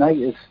Newcastle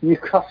United.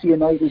 Newcastle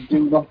United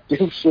do not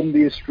do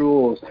Sunday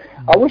strolls.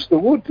 I wish they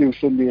would do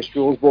Sunday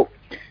strolls, but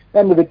at the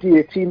end of the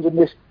day, teams in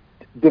this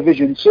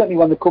division, certainly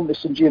when they come to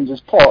St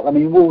James's Park, I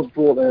mean, Wolves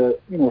brought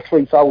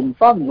 3,000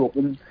 fans up,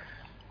 and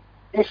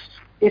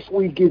if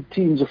we give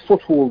teams a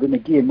foothold in a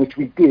game, which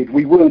we did,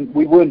 we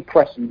weren't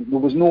pressing. There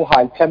was no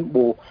high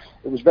tempo.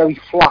 It was very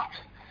flat,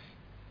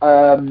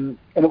 and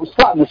it was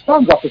flat in the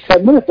stands after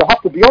 10 minutes. I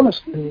have to be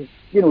honest. And,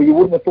 you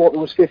wouldn't have thought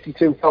there was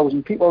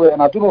 52,000 people there,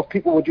 and I don't know if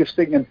people were just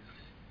thinking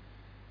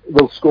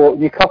they'll score.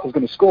 Newcastle's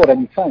going to score at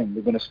any time.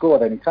 They're going to score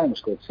at any time. We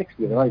scored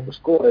 60 tonight. We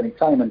scored at any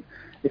time, and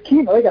the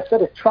key, like I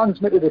said, it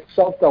transmitted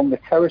itself down the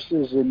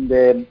terraces. And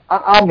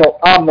I'm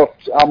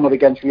not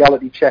against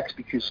reality checks,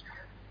 because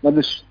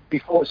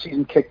before the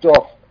season kicked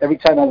off, every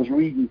time I was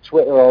reading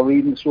Twitter or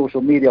reading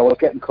social media, I was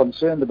getting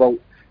concerned about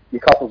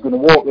Newcastle's going to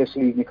walk this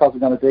league, Newcastle's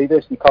going to do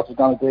this, Newcastle's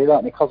going to do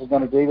that, Newcastle's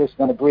going to do this,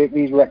 going to break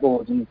these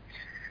records. And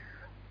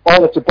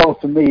all it's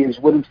about for me is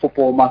winning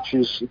football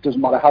matches. It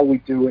doesn't matter how we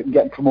do it, and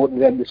getting promoted at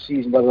the end of the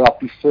season, whether that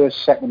be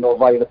first, second, or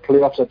via the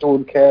playoffs. I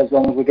don't care, as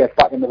long as we get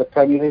back into the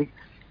Premier League.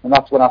 And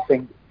that's when I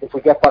think, if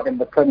we get back into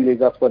the Premier League,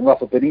 that's when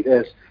Rafa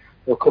Benitez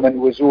will come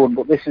into his own.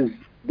 But this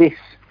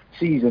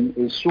season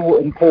is so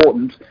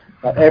important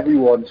that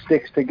everyone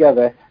sticks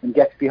together and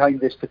gets behind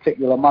this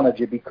particular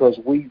manager, because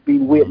we've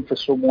been waiting for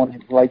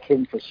someone like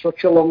him for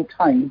such a long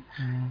time,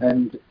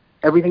 and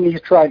everything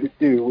he's trying to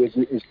do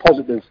is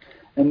positive.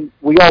 And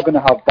we are going to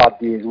have bad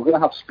days. We're going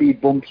to have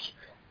speed bumps,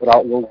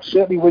 but we'll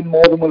certainly win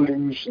more than we'll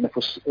lose. And if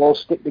we all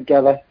stick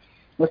together,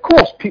 and of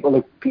course, people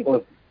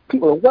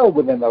are well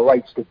within their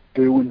rights to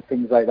boo and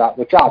things like that,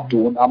 which I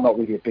don't. I'm not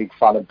really a big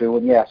fan of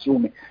booing. Yeah,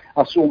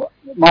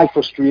 my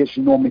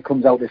frustration normally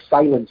comes out as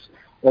silence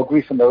or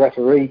grief from the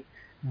referee.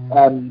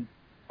 It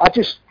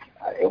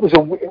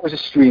was a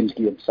strange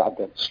game,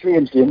 Saturday.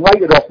 Strange game.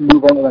 Write it off and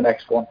move on to the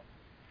next one.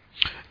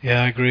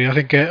 Yeah, I agree. I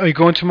think are you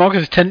going tomorrow?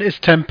 Because it's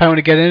 £10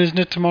 to get in, isn't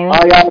it, tomorrow?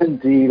 I am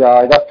indeed.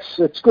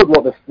 It's good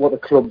what the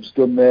club's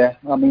done there.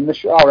 I mean,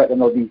 I reckon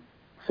there'll be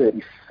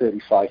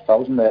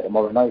 35,000 there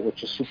tomorrow night,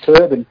 which is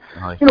superb. And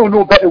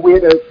no better way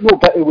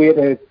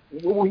to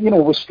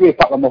we're straight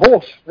back on the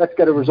horse. Let's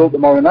get a result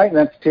tomorrow night and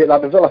then take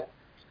that to Villa.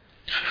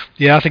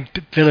 Yeah, I think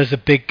Villa's a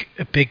big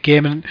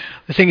game, and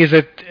the thing is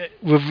that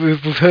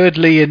we've heard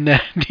Lee and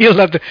Neil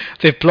that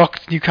they've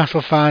blocked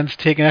Newcastle fans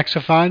taking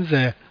extra fines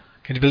there.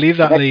 Can you believe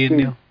that, Lee and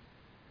Neil?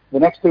 The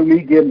next two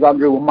league games,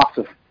 Andrew, were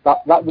massive.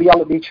 That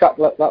reality check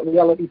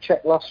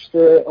last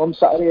on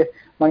Saturday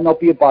might not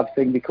be a bad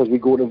thing, because we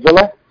go to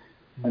Villa,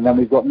 and then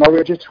we've got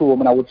Norwich at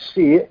home, and I would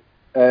say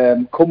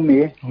come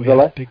May,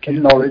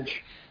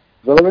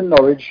 Villa and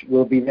Norwich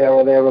will be there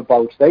or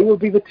thereabouts. They will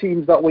be the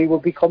teams that we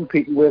will be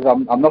competing with.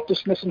 I'm not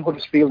dismissing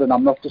Huddersfield, and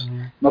I'm not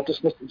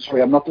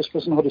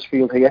dismissing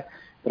Huddersfield here,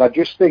 but I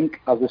just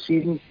think as the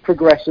season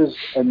progresses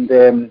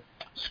and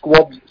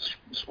squads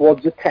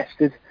are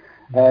tested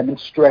and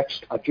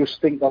stretched, I just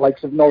think the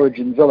likes of Norwich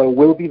and Villa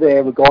will be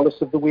there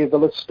regardless of the way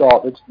Villa's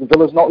started. The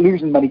Villa's not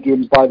losing many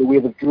games, by the way.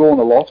 They've drawn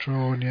a lot.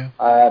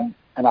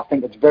 And I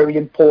think it's very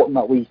important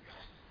that we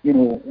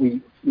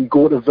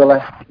go to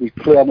Villa, we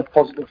play on a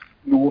positive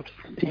note.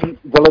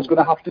 Villa's going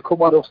to have to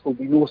come at us. There'll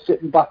be no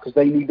sitting back, because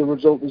they need the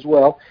result as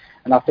well.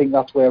 And I think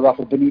that's where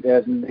Rafa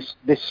Benitez and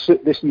this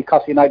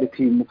Newcastle United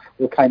team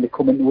will kind of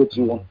come into its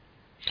own.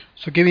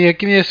 So give me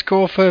a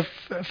score for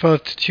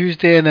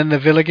Tuesday and then the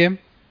Villa game.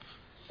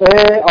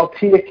 I'll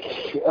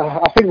take.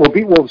 I think we'll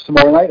beat Wolves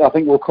tomorrow night. I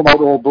think we'll come out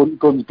all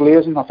guns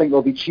blazing. I think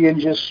there'll be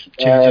changes.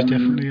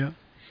 Definitely, yeah.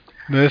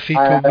 Murphy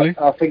probably.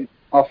 I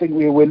think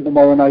we'll win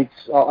tomorrow night.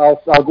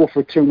 I'll go for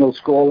a 2-0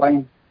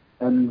 scoreline.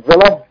 And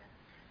Villa,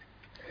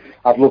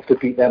 I'd love to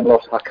beat them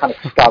lot. I can't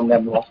stand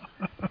them lot.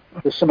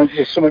 There's something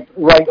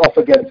right off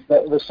against.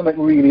 There's something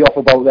really off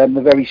about them.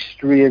 They're very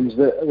strange.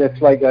 They're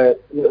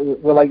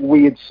like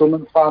weird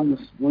Sunderland fans.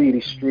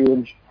 Really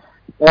strange.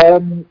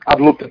 I'd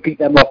love to beat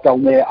them lot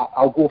down there.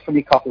 I'll go for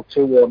Newcastle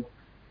 2-1.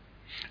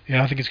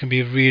 Yeah, I think it's going to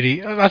be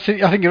really. I think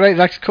you're right. The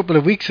next couple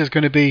of weeks is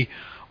going to be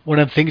one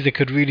of the things that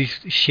could really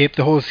shape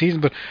the whole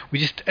season. But we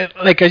just,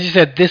 like as you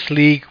said, this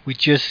league, we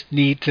just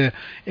need to,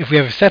 if we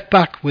have a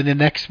setback, win the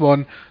next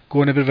one,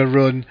 go on a bit of a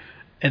run,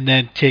 and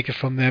then take it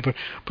from there. But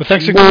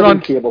thanks for coming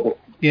on. Capable.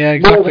 Yeah,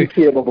 exactly.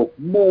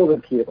 More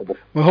than capable.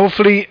 Well,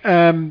 hopefully,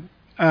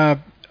 we'll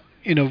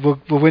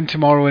win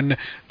tomorrow, and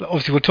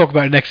obviously we'll talk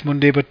about it next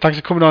Monday. But thanks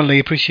for coming on, Lee.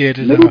 Appreciate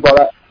it.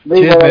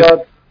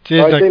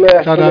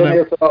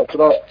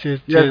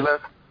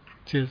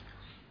 Cheers.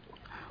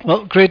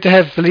 Well, great to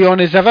have Leon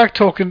Izevak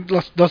talking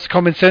lots of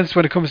common sense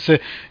when it comes to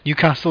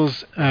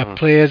Newcastle's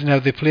players and how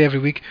they play every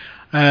week.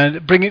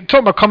 And talking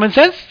about common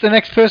sense, the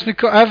next person we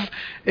could have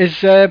is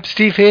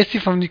Steve Hasty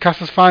from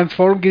Newcastle's Fans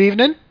Forum. Good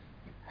evening.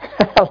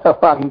 Hello,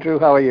 Andrew.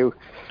 How are you?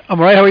 I'm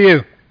alright. How are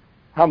you?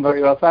 I'm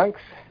very well, thanks.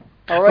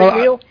 All right,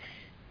 Neil?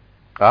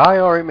 Aye,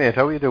 all right, mate.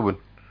 How are you doing?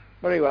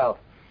 Very well.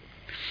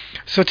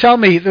 So tell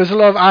me, there was a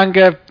lot of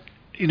anger,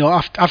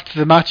 after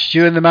the match,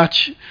 during the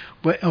match.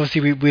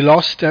 Obviously, we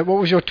lost. What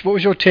was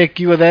your take?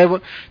 You were there.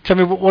 Tell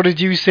me, what did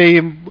you say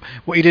and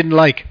what you didn't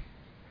like?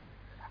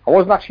 I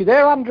wasn't actually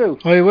there, Andrew.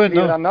 Oh, you weren't?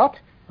 Believe No. it or not.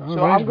 Oh,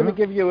 so right, I'm going to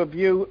give you a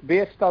view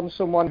based on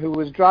someone who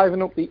was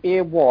driving up the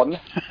A1,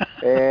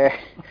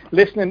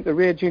 listening to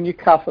Radio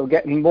Newcastle,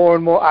 getting more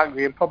and more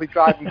angry, and probably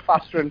driving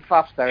faster and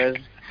faster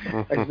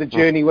as the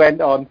journey went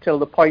on, till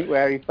the point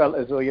where he felt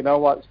as though, you know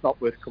what, it's not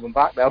worth coming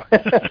back now.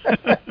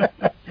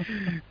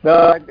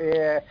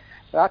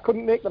 I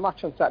couldn't make the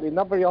match on Saturday.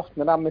 Not very often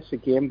that I miss a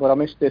game, but I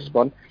missed this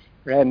one.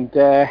 And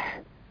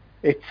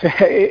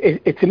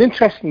it's an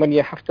interesting when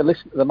you have to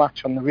listen to the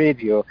match on the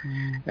radio,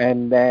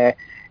 and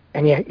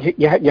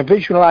you're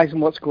visualising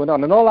what's going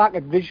on. And all I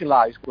could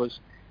visualise was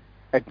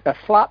a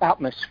flat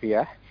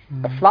atmosphere,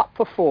 a flat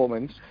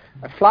performance,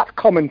 a flat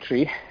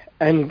commentary,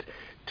 and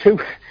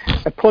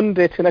a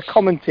pundit and a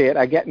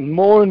commentator getting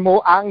more and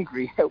more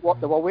angry at what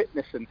they were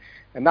witnessing.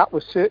 And that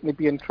was certainly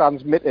being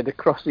transmitted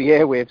across the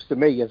airwaves to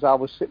me as I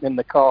was sitting in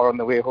the car on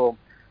the way home.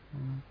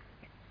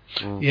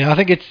 Yeah, I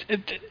think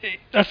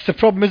that's the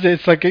problem, is it?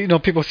 It's like,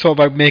 people talk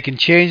about making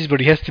changes, but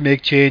he has to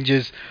make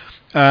changes.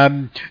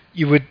 I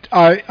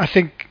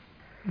think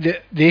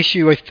the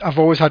issue I've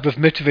always had with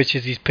Mitrovic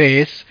is his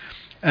pace,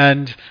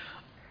 and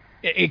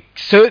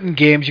certain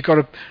games you've got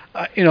to,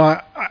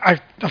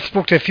 I've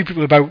spoken to a few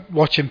people about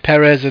watching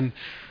Perez, and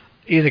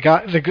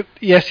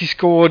Yes, he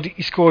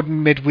scored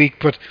midweek,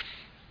 but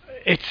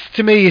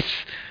to me,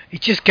 he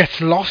just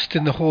gets lost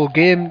in the whole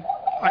game.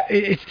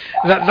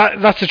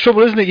 That's the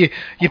trouble, isn't it?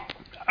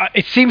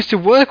 It seems to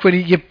work when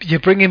you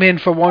bring him in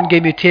for one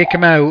game, you take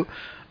him out,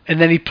 and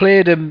then he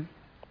played him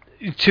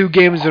 2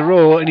 games in a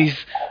row, and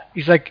he's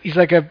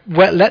like a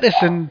wet lettuce,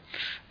 and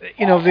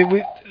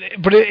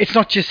but it's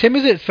not just him,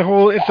 is it? If the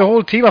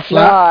whole team are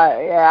flat.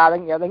 No, yeah, I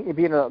think you're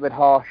being a little bit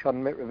harsh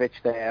on Mitrovic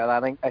there.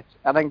 And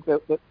I think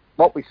that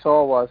what we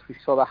saw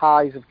the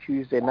highs of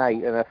Tuesday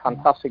night and a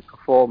fantastic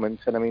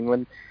performance. And I mean,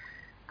 when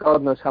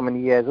God knows how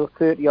many years,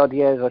 30 odd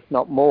years, if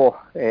not more,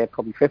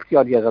 probably 50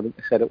 odd years, I think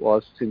they said it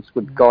was, since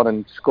we'd gone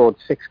and scored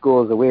 6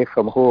 goals away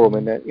from home,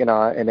 and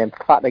an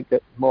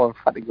more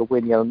emphatic a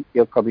win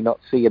you'll probably not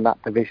see in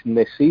that division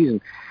this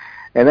season.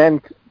 And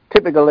then,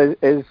 typical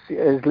as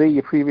Lee,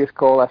 your previous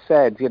caller,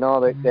 said,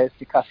 that there's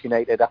Newcastle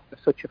United after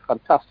such a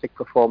fantastic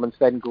performance,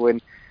 then go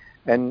in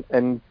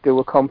and do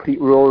a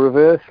complete role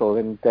reversal.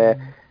 And I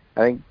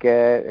think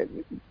the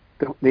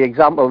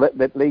example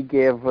that Lee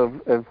gave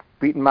of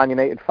beating Man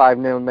United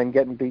 5-0 and then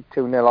getting beat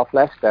 2-0 off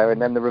Leicester,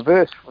 and then the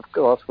reverse, of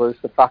course, was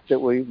the fact that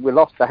we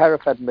lost to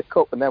Hereford in the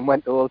Cup and then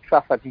went to Old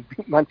Trafford and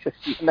beat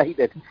Manchester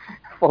United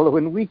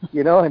following week,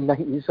 in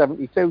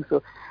 1972.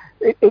 So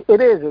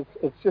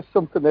it's just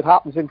something that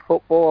happens in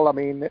football. I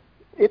mean,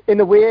 in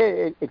a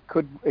way, it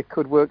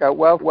could work out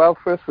well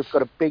for us. We've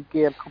got a big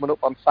game coming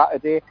up on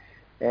Saturday.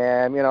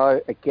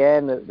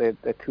 Again,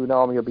 the Toon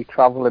Army will be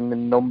travelling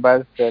in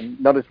numbers, and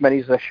not as many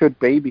as there should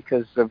be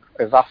because of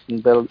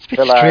Aston Villa. It's a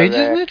bit strange,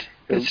 isn't it?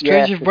 It's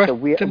strange it's a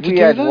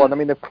weird one. I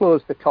mean, they've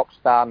closed the top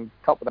of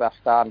their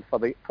stand for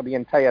the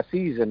entire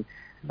season,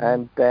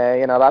 and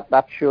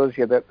that shows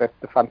you that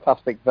the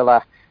fantastic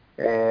Villa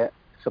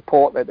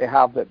support that they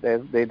have. That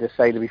they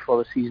decided before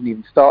the season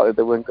even started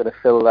they weren't going to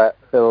fill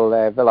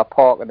Villa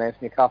Park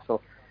against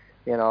Newcastle.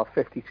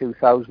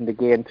 52,000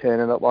 again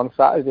turning up on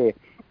Saturday.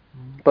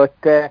 But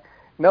it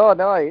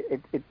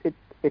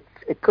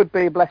could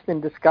be a blessing in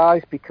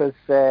disguise because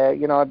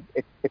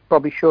it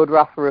probably showed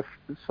Rafa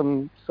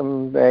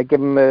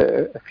give him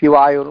a few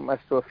eye openers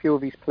to a few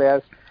of these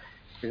players.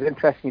 It was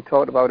interesting. He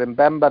talked about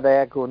Mbemba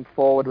there going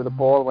forward with the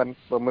ball when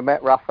we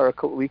met Rafa a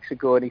couple of weeks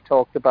ago, and he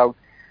talked about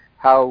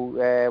how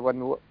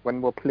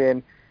when we're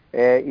playing,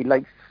 he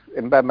likes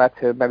Mbemba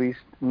to maybe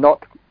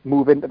not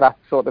move into that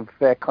sort of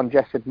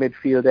congested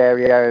midfield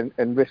area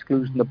and risk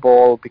losing the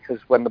ball, because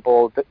when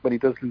he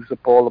does lose the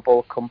ball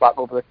will come back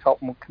over the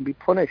top and can be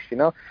punished,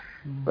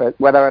 But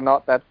whether or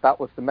not that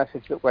was the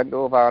message that went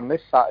over on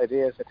this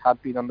Saturday as it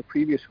had been on the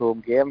previous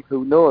home game,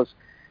 who knows?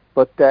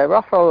 But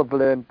Rafa will have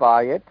learned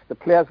by it. The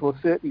players will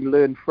certainly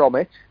learn from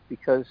it,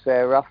 because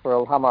Rafa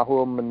will hammer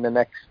home in the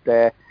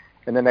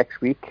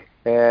next week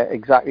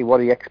exactly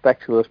what he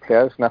expects of those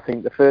players. And I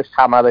think the first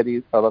hammer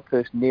the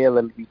first nail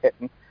that he'll be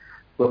hitting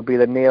will be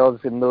the nails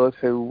in those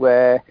who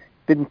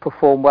didn't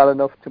perform well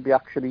enough to be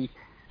actually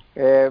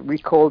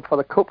recalled for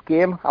the cup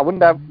game. I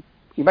wonder,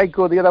 he might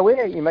go the other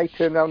way. He might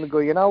turn around and go,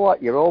 you know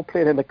what, you're all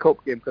playing in the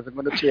cup game because I'm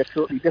going to play a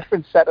totally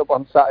different setup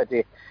on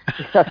Saturday.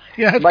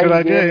 Yeah, that's a good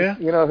idea.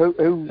 Yeah.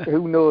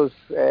 Who knows?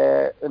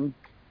 And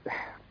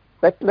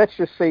let's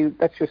just see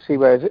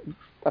where is it.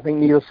 I think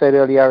Neil said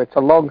earlier it's a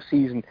long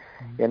season,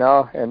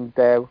 and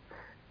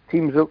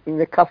teams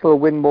Newcastle will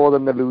win more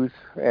than they lose.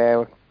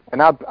 And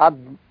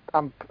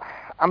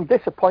I'm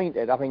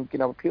disappointed. I think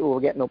people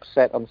were getting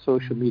upset on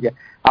social media.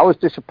 I was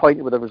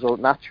disappointed with the result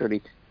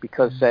naturally,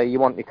 because you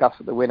want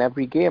Newcastle to win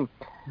every game.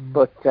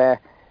 But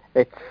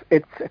it's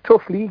a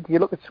tough league. You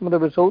look at some of the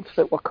results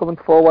that were coming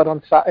forward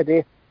on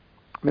Saturday.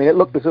 I mean, it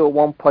looked as though at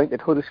one point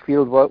that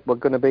Huddersfield were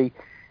going to be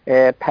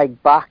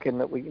pegged back,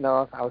 and that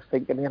I was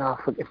thinking,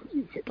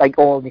 like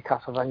all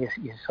Newcastle fans,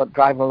 you're sort of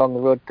driving along the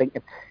road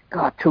thinking,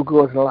 God, 2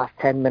 goals in the last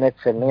 10 minutes,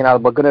 and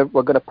we're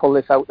gonna pull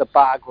this out the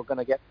bag. We're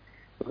gonna get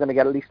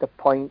at least a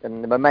point,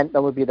 and the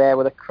momentum will be there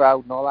with the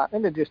crowd and all that,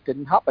 and it just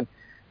didn't happen.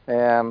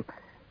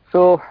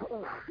 So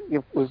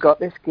we've got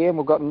this game.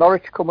 We've got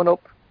Norwich coming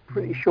up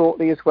pretty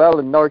shortly as well,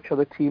 and Norwich are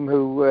the team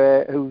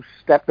who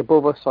stepped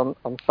above us on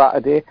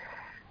Saturday.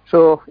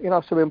 So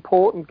some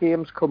important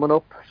games coming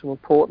up, some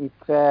important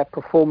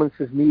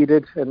performances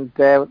needed, and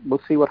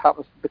we'll see what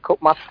happens to the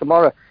cup match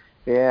tomorrow.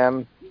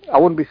 I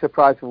wouldn't be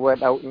surprised if we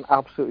went out and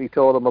absolutely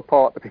tore them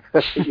apart, to be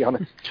perfectly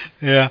honest.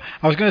 Yeah,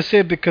 I was going to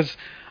say, because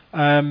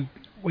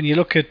when you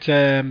look at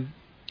the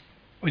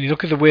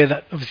way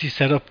that obviously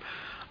set up,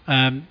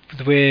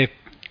 the way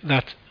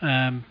that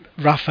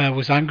Rafa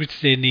was angry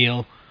today,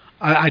 Neil,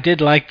 I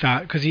did like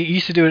that, because he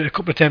used to do it a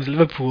couple of times at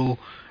Liverpool.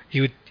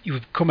 He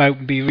would come out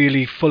and be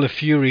really full of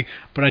fury,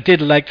 but I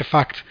did like the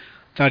fact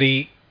that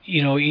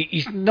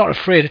he's not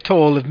afraid at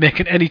all of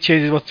making any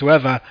changes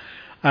whatsoever.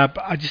 But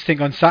I just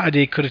think on Saturday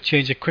he could have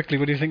changed it quickly.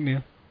 What do you think,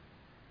 Neil?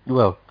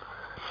 Well,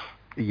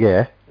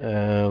 yeah,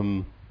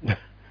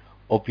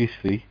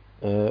 obviously.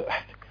 I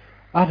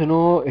don't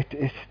know.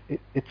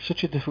 It's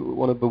such a difficult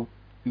one about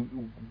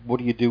what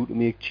do you do to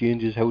make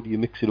changes? How do you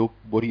mix it up?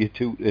 What do you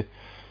do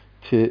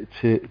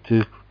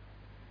to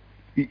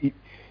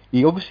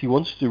he obviously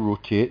wants to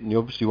rotate, and he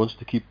obviously wants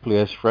to keep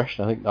players fresh.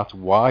 And I think that's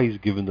wise,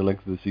 given the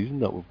length of the season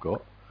that we've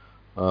got.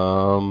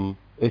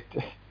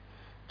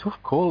 Tough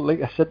call.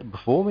 Like I said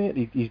before,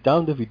 mate, he's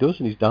damned if he does,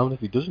 and he's damned if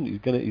he doesn't.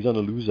 He's on a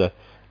loser.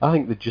 I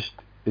think that just,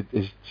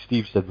 as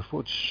Steve said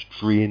before, it's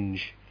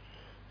strange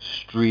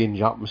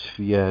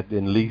atmosphere.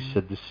 And Lee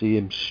said the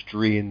same,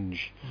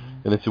 strange,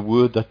 and it's a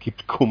word that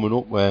keeps coming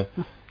up. Where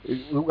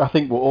I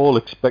think we're all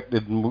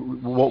expected,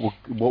 and what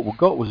we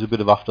got was a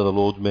bit of after the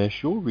Lord's Mayor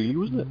show, really,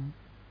 wasn't it?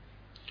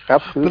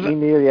 Absolutely,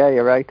 Neil. Yeah,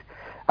 you're right.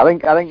 I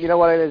think you know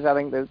what it is. I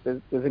think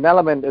there's an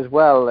element as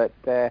well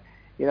that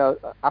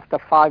after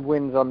 5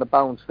 wins on the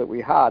bounce that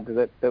we had,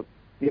 that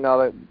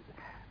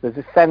there's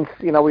a sense,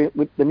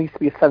 there needs to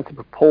be a sense of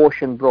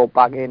proportion brought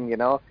back in.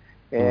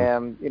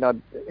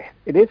 It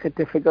is a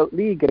difficult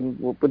league, and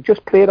we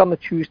just played on the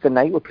Tuesday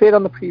night. We played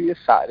on the previous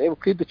Saturday. We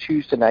played the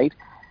Tuesday night,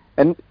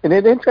 and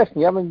it's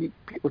interesting.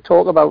 People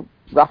talk about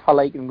Rafa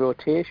liking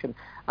rotation.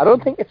 I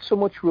don't think it's so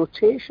much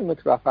rotation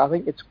with Rafa. I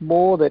think it's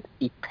more that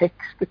he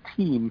picks the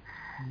team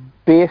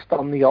based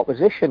on the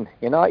opposition.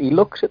 He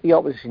looks at the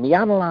opposition, he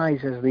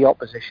analyses the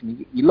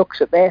opposition, he looks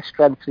at their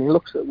strengths and he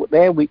looks at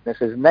their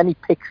weaknesses, and then he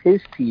picks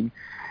his team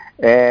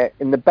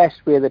in the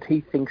best way that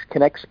he thinks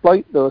can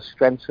exploit those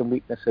strengths and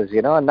weaknesses.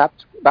 And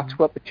that's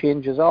what the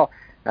changes are.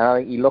 And I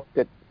think he looked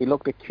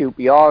at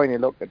QPR, and he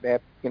looked at their,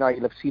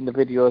 you'll have seen the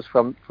videos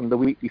from the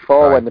week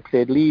before when they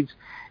played Leeds,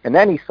 and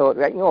then he thought,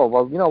 you know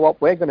what,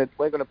 we're going to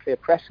play a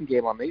pressing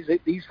game on these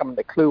haven't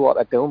a clue what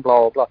they're doing, blah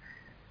blah blah.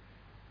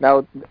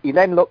 Now, he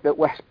then looked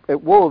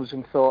at Wolves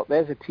and thought,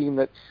 there's a team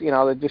that's,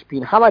 they've just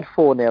been hammered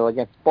 4-0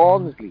 against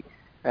Barnsley.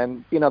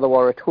 And, they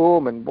were at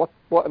home, and what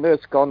on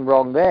earth's gone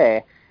wrong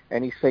there?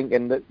 And he's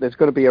thinking that there's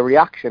going to be a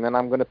reaction, and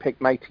I'm going to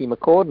pick my team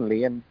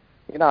accordingly. And,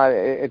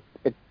 it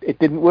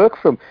didn't work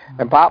for him.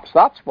 And perhaps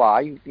that's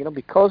why,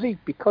 because he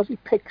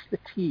picks the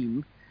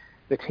team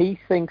that he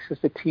thinks is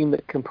the team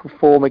that can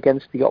perform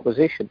against the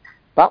opposition,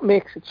 that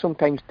makes it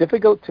sometimes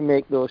difficult to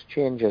make those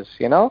changes.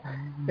 He has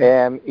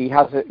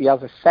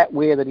a set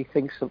way that he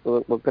thinks that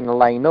we're going to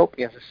line up.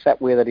 He has a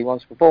set way that he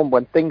wants to perform.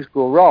 When things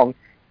go wrong,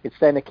 it's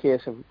then a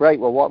case of, right,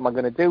 well, what am I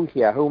going to do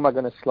here? Who am I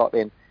going to slot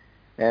in?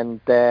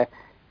 And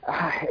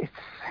I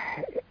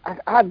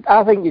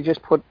think you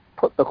just put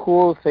the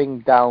whole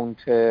thing down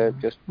to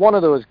just one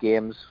of those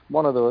games,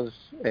 one of those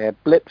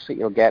blips that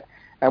you'll get,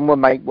 and we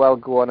might well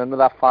go on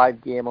another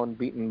 5-game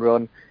unbeaten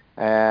run.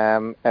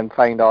 And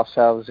find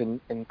ourselves in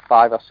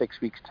 5 or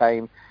 6 weeks'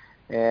 time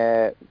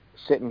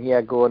sitting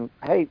here going,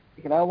 hey,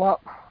 you know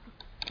what?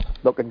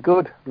 Looking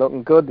good.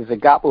 There's a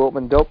gap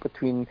opened up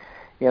between,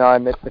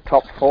 and the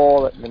top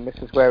 4, and this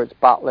is where it's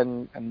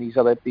battling, and these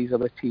are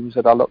the teams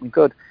that are looking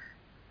good.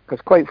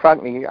 Because quite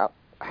frankly,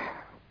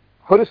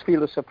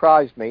 Huddersfield has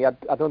surprised me. I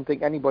don't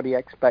think anybody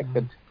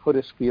expected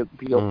Huddersfield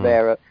to be up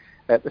there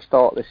at the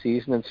start of the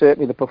season, and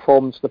certainly the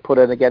performance they put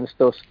in against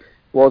us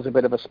was a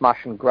bit of a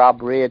smash and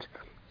grab raid.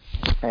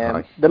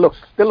 They look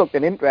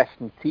an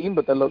interesting team,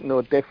 but they look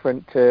no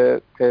different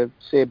to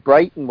say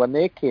Brighton when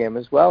they came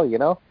as well,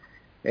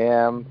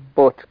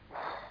 But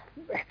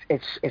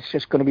it's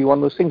just going to be one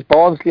of those things.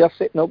 Barnsley are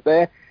sitting up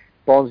there.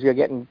 Barnsley are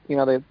getting,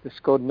 they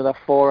scored another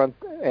 4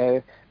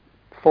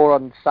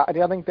 on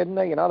Saturday, I think, didn't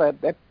they?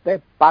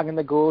 They're banging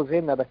the goals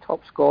in. They're the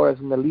top scorers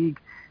in the league.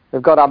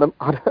 They've got Adam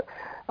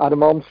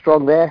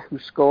Armstrong there,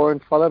 who's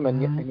scoring for them,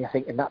 and you're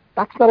thinking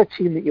that's not a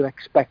team that you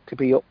expect to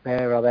be up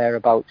there or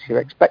thereabouts. You're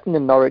expecting the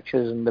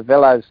Norwiches and the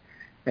Villas,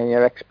 and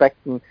you're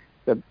expecting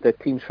the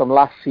teams from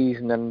last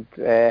season and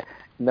the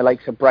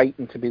likes of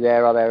Brighton to be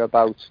there or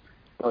thereabouts.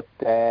 But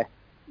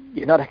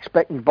you're not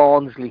expecting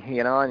Barnsley, and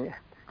you're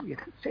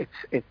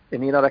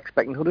not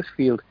expecting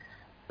Huddersfield.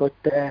 But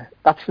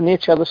that's the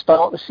nature of the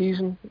start of the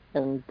season,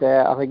 and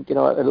I think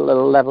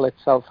it'll level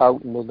itself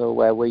out, and we'll know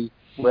where we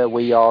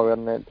are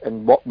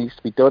and what needs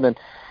to be done. And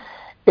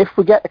if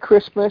we get to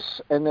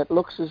Christmas and it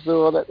looks as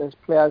though that there's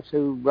players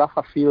who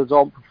Rafa feels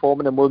aren't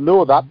performing, and we'll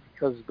know that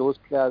because those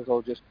players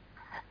will just,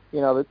 they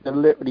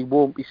literally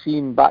won't be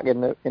seen back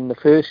in the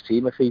first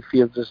team if he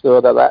feels as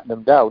though they're letting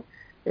them down.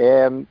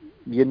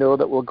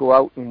 That we'll go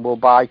out and we'll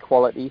buy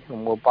quality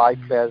and we'll buy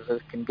players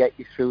that can get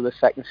you through the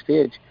second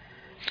stage.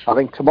 I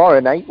think tomorrow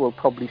night we'll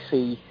probably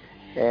see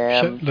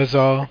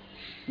Lazar.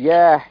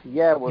 Yeah,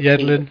 we'll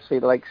see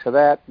the likes of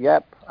that.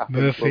 Yep,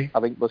 Murphy. I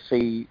think we'll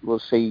see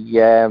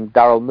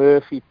Daryl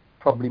Murphy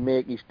probably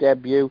make his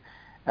debut,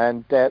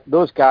 and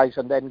those guys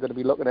are then going to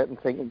be looking at it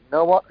and thinking, you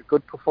know what, a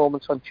good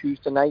performance on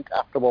Tuesday night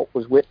after what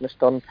was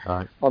witnessed on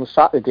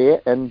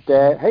Saturday, and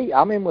hey,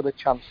 I'm in with a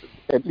chance,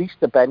 at least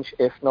the bench,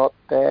 if not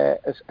a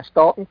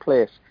starting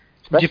place.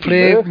 Would you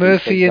play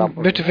Murphy and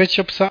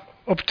Mitrovic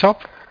up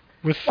top?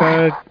 With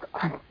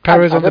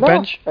Perez on the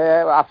bench?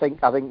 I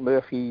think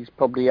Murphy's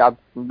probably had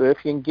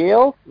Murphy and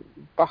Gale,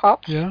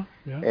 perhaps. Yeah.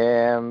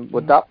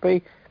 Would that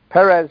be?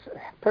 Perez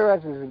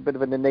is a bit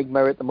of an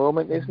enigma at the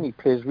moment, isn't he? He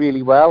plays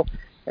really well.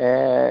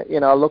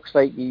 Looks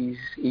like he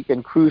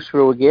can cruise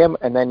through a game,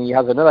 and then he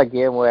has another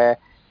game where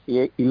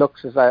he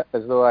looks as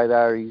though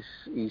either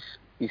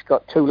he's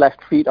got 2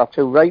 left feet or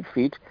 2 right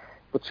feet,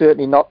 but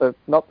certainly not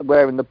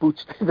wearing the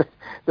boots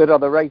that are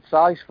the right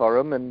size for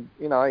him. And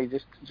he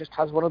just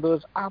has one of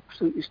those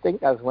absolutely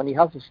stinkers. When he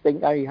has a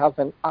stinker, he has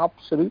an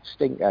absolute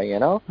stinker.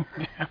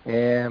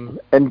 And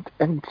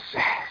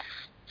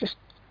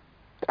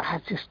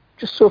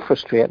just so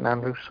frustrating,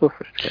 Andrew. So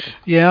frustrating.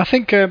 Yeah, I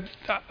think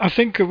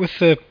with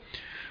the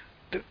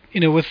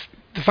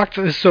fact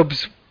that the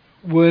subs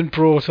weren't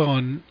brought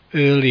on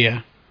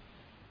earlier,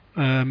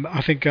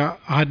 I think I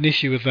had an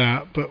issue with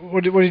that. But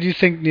what did you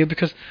think, Neil?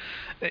 Because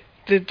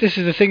this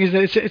is the thing, is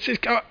that it's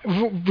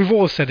we've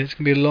all said it's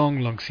going to be a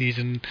long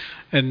season,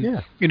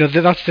 and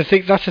that's the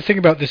thing. That's the thing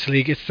about this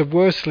league. It's the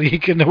worst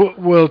league in the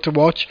world to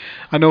watch.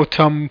 I know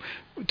Tom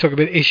took a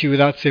bit of issue with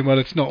that, saying, well,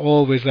 it's not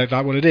always like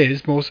that. Well, it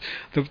is. Most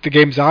the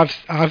games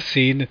I've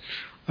seen,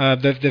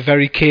 they're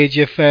very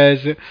cagey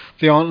affairs.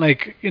 They aren't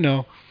like,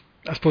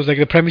 I suppose like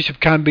the Premiership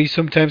can be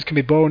sometimes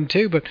boring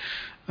too, but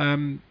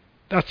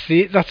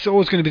that's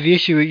always going to be the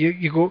issue.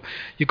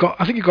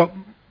 I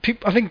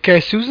think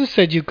Susan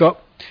said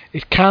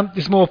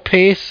there's more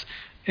pace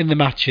in the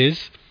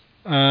matches.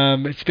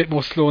 It's a bit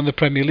more slow in the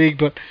Premier League,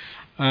 but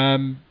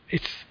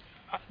it's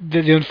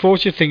the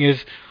unfortunate thing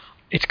is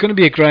it's going to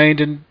be a grind.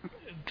 And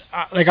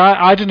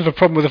I didn't have a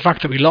problem with the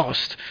fact that we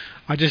lost.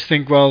 I just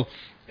think, well,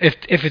 if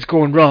it's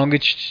going wrong,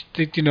 it's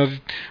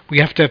we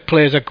have to have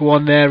players that go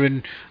on there,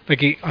 and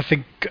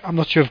I'm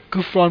not sure if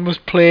Gouffron was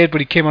played,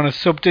 but he came on as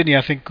sub, didn't he?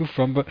 I think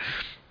Gouffron, but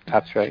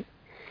that's right.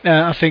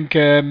 I think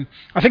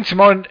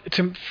tomorrow.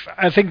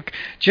 I think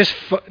just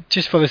for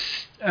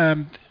this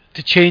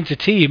to change the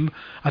team,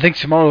 I think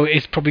tomorrow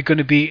is probably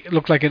going to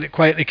look like a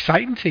quite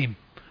exciting team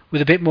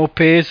with a bit more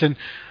pace. And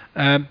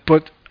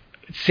but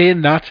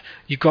saying that,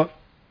 you've got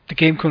the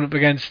game coming up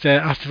against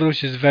Aston Villa,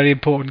 which is a very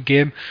important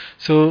game.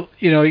 So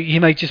he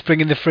might just bring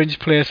in the fringe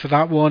players for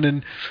that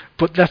one.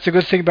 But that's the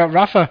good thing about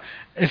Rafa.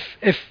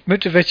 If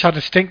Mitrovic had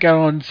a stinker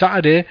on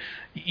Saturday,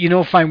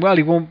 fine well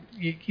he won't.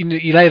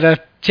 You'll either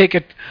take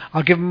it,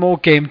 I'll give him more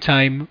game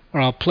time,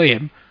 or I'll play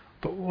him.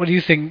 But what do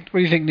you think? What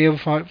do you think, Neil?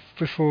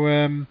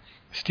 Before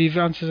Steve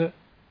answers it,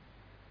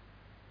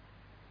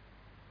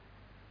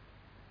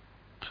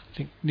 I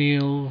think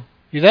Neil,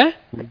 you there?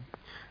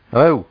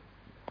 Hello.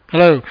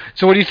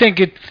 So what do you think?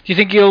 Do you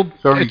think he'll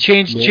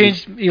change?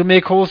 He'll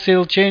make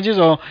wholesale changes,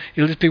 or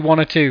he'll just be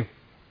one or two?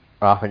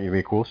 I think he'll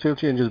make wholesale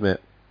changes, mate.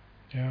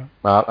 Yeah.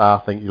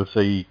 I think you'll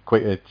see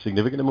quite a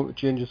significant amount of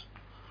changes.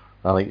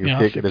 I think you'll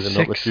take it as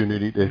an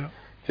opportunity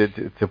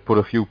to put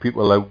a few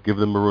people out, give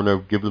them a run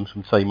out, give them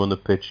some time on the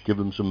pitch, give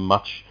them some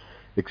match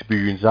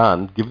experience,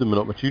 and give them an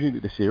opportunity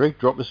to say, right,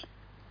 drop us.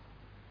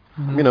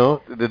 Mm-hmm.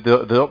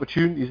 The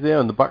opportunity's there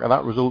on the back of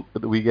that result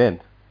at the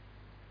weekend.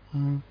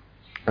 Mm-hmm.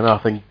 And I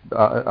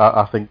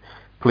think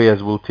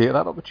players will take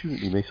that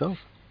opportunity myself.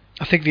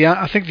 I think the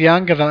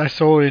anger that I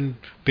saw in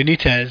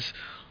Benitez,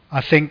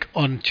 I think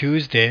on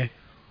Tuesday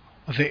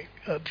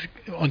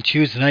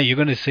night you're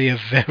going to see a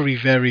very,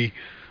 very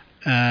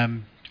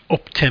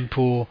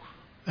up-tempo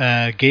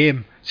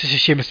game. It's just a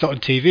shame it's not on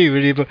TV,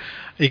 really, but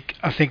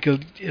I think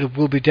it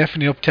will be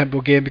definitely an up-tempo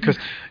game, because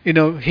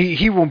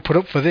he won't put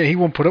up for this. He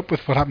won't put up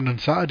with what happened on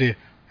Saturday,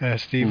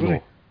 Steve, will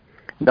he?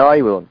 No,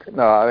 he won't.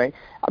 No, I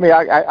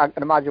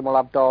can imagine we'll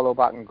have Darlow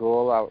back in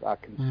goal. I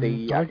can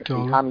see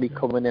Hanley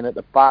coming in at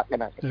the back,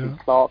 and I can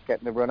see Clark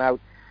getting the run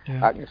out.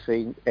 Yeah. I can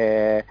see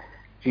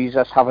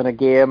Jesus having a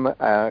game.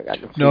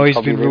 No, he's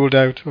been ruled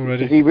out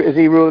already. Is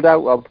he ruled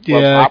out? Well,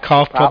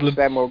 calf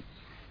problem.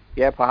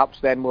 Perhaps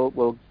then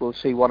we'll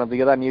see one of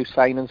the other new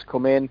signings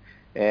come in.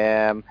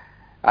 I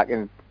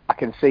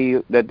can see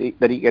that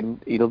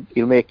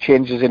he'll make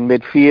changes in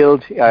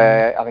midfield.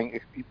 I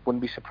think he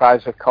wouldn't be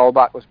surprised if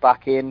Colback was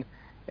back in.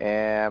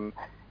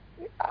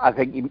 I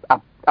think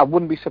I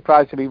wouldn't be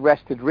surprised if he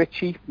rested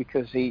Richie,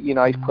 because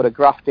he's put a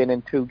graft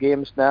in 2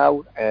 games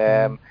now.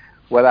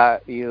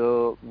 Whether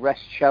he'll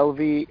rest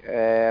Shelvey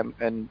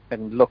and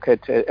look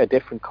at a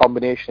different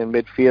combination in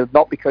midfield,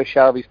 not because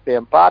Shelvey's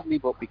playing badly,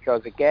 but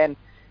because again,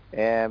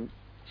 I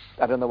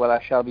don't know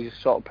whether Shelby's the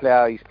sort of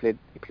player. He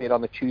played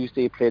on the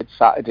Tuesday, he played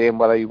Saturday, and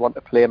whether you want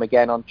to play him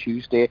again on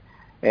Tuesday.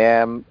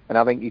 And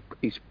I think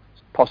he's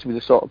possibly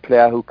the sort of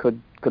player who could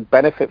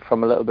benefit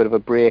from a little bit of a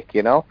break,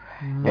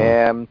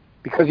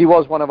 because he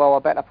was one of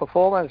our better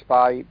performers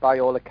by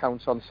all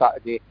accounts on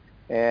Saturday.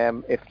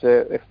 If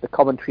the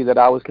commentary that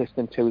I was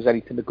listening to is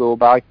anything to go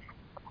by,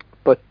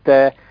 but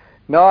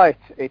no,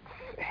 it's.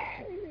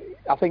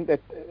 I think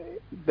that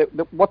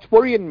what's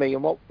worrying me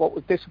and what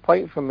was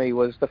disappointing for me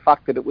was the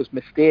fact that it was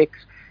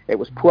mistakes. It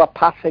was poor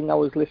passing I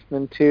was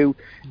listening to.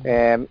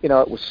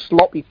 It was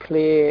sloppy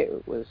play.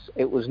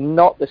 It was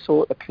not the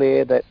sort of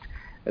play that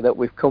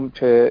we've come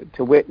to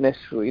witness.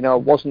 We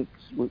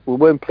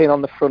weren't playing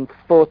on the front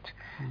foot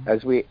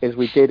as we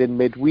did in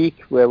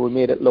midweek, where we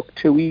made it look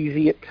too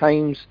easy at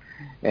times.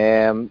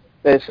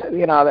 As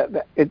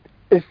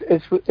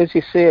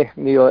you say,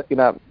 Neil,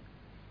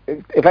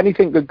 if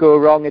anything could go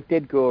wrong, it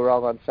did go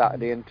wrong on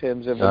Saturday in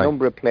terms of a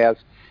number of players.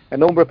 A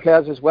number of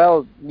players as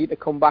well need to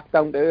come back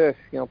down to earth.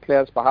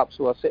 Players perhaps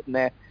who are sitting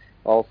there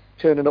or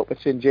turning up at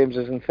St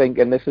James's and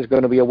thinking this is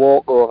going to be a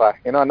walkover,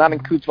 and that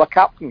includes my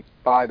captain,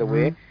 by the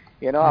way.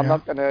 He's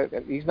not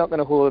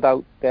gonna hold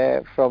out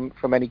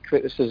from any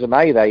criticism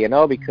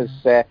either, because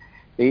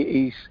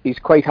he's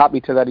quite happy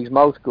to let his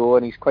mouth go,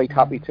 and he's quite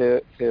happy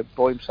to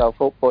blow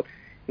himself up, but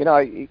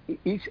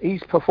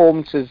his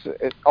performances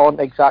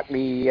aren't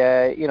exactly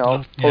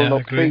pulling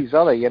up trees,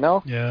 are they?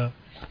 Yeah,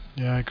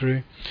 I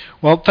agree.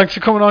 Well, thanks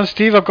for coming on,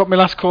 Steve. I've got my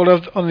last call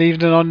on the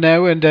evening on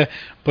now,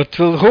 but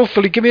we'll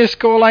hopefully give me a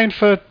scoreline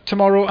for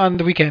tomorrow and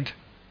the weekend.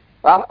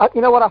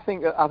 You know what I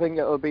think? I think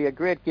it'll be a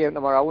great game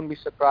tomorrow. I wouldn't be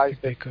surprised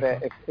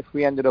if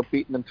we ended up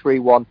beating them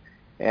 3-1.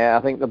 I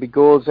think there'll be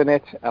goals in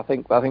it. I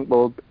think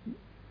we'll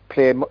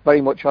play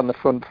very much on the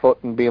front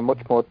foot and be a much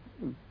more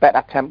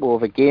better tempo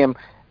of a game.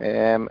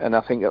 And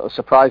I think it'll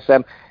surprise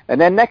them. And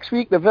then next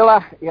week, the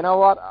Villa, you know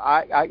what?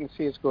 I can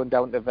see us going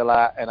down to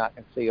Villa, and I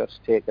can see us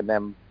taking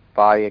them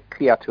by a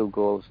clear 2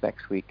 goals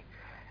next week.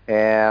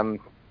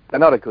 They're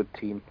not a good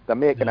team. They're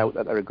making out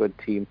that they're a good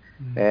team.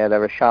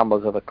 They're a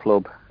shambles of a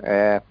club.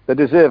 They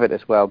deserve it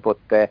as well, but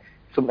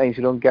sometimes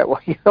you don't get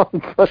what you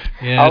want. But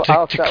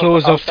to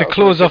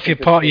close off your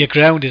part of your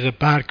ground is a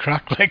bad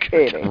crack.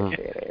 It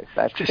is.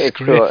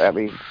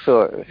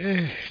 So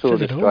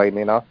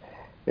destroying,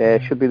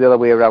 It should be the other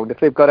way around. If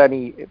they've got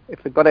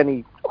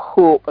any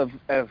hope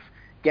of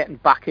getting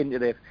back into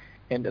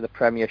the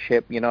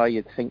Premiership,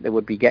 you'd think they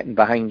would be getting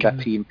behind that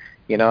team.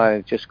 And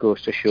it just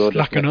goes to show.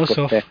 Slacking us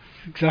off.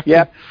 Exactly.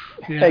 Yeah,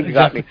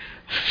 exactly.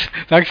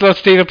 Thanks a lot,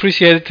 Steve.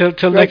 Appreciate it.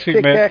 Till next week,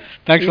 mate. Care.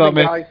 Thanks a lot,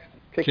 mate.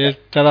 Cheers.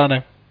 Ta-ra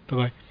now.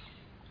 Bye-bye.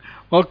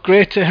 Well,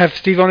 great to have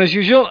Steve on as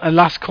usual. And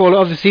last caller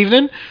of this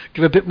evening,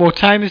 give a bit more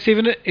time this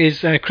evening,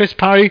 is Chris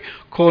Parry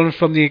calling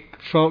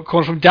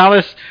from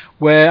Dallas,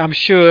 where I'm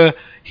sure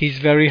he's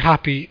very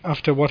happy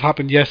after what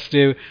happened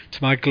yesterday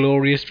to my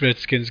glorious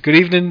Redskins. Good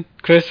evening,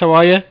 Chris. How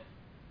are you?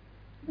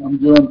 I'm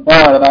doing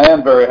fine, and I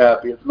am very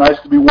happy. It's nice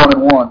to be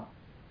 1-1.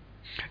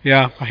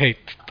 Yeah, I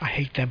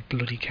hate them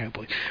bloody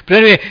Cowboys. But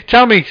anyway,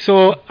 tell me.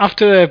 So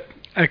after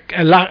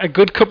a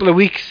good couple of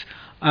weeks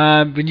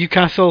with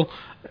Newcastle,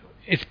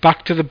 it's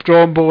back to the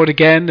drawing board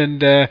again,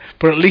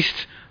 but at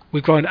least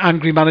we've got an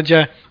angry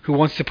manager who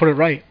wants to put it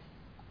right.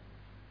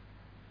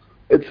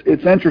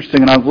 It's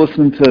interesting, and I was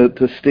listening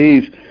to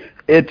Steve.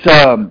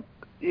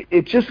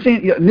 It just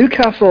seems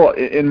Newcastle,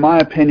 in my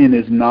opinion,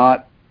 is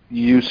not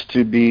used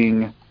to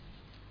being.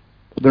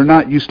 They're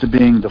not used to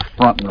being the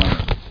front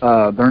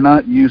runner. They're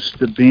not used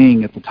to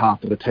being at the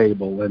top of the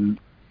table and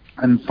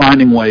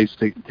finding ways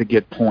to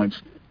get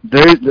points.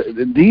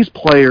 These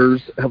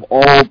players have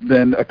all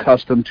been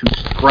accustomed to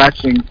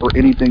scratching for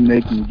anything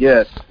they can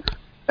get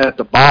at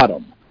the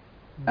bottom.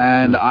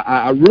 And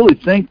I really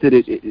think that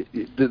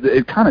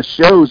it kind of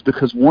shows,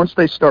 because once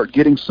they start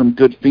getting some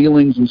good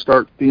feelings and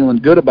start feeling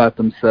good about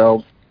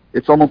themselves,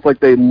 it's almost like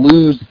they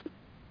lose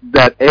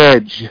that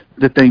edge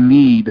that they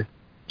need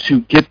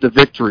to get the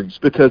victories.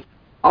 Because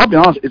I'll be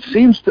honest, it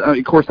seems to,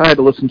 of course I had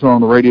to listen to it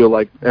on the radio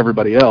like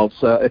everybody else,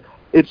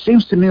 it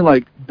seems to me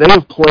like they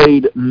have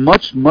played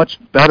much, much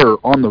better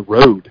on the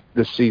road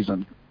this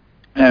season.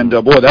 And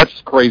boy,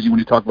 that's crazy when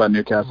you talk about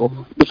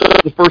Newcastle.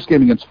 Besides the first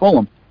game against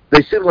Fulham,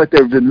 they seem like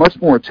they've been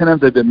much more attentive.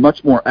 They've been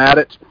much more at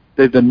it.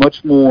 They've been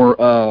much more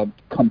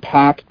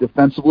compact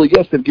defensively.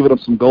 Yes, they've given up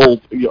some goals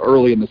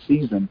early in the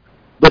season,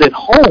 but at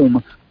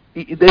home,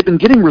 they've been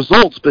getting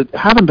results, but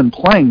haven't been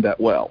playing that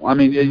well. I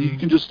mean, you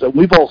can just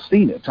we've all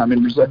seen it. I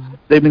mean,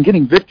 they've been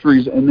getting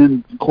victories, and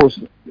then of course,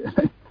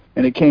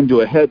 and it came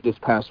to a head this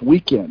past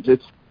weekend.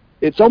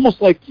 It's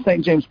almost like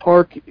St. James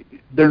Park.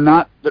 They're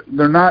not.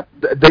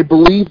 They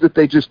believe that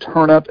they just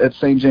turn up at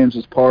St. James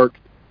Park.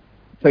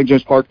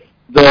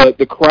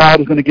 The crowd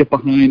is going to get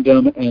behind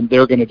them, and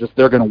they're going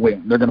to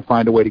win. They're going to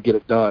find a way to get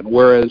it done.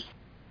 Whereas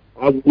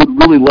I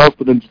would really love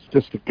for them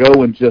just to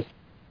go and just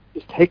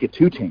take it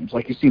to teams,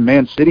 like you see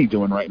Man City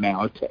doing right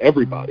now to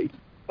everybody.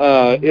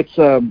 That's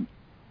the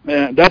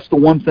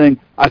one thing.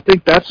 I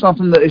think that's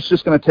something that it's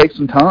just going to take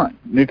some time.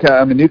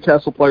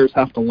 Newcastle players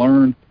have to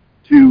learn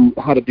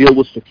how to deal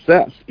with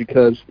success,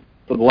 because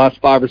for the last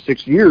 5 or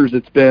 6 years,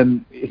 it's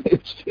been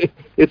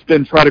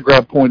try to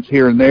grab points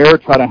here and there,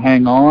 try to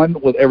hang on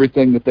with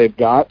everything that they've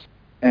got,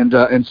 and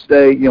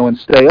stay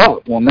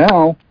up. Well,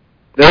 now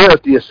they're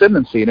at the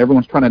ascendancy, and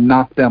everyone's trying to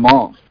knock them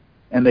off,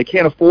 and they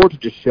can't afford to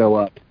just show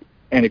up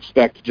and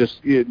expect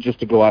just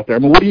to go out there. I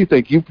mean, what do you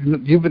think?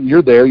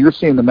 You're there. You're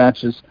seeing the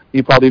matches.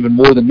 You probably even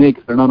more than me,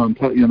 because they're not on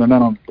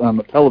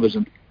the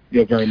television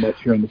very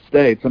much here in the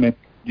States. I mean,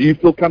 do you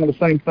feel kind of the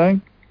same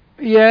thing?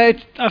 Yeah,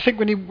 I think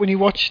when you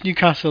watch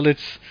Newcastle,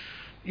 it's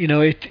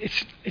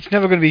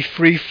never going to be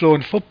free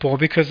flowing football,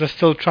 because they're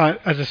still trying,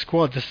 as a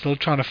squad, they're still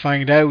trying to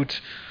find out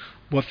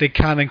what they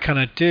can and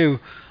cannot do.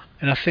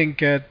 And I think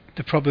the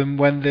problem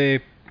when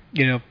they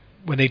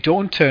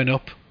don't turn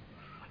up,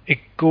 it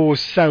goes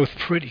south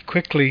pretty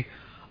quickly.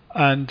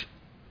 And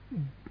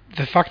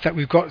the fact that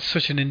we've got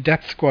such an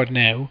in-depth squad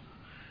now,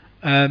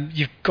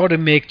 you've got to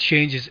make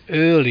changes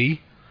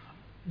early.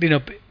 They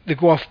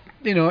go off.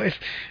 If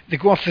they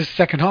go off the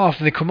second half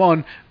and they come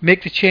on,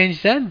 make the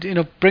change then.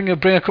 Bring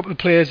a couple of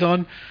players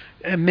on,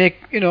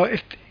 make,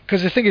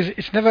 because the thing is,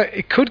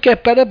 it could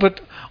get better,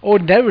 but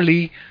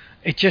ordinarily,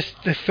 it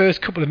just the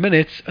first couple of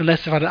minutes,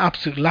 unless they've had an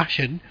absolute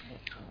lashing,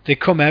 they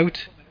come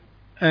out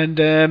and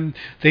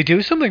they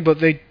do something. But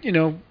they,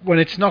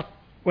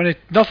 when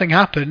nothing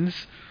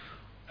happens,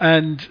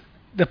 and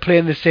they're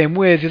playing the same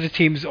way, the other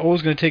team's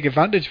always going to take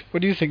advantage.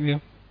 What do you think,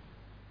 Neil?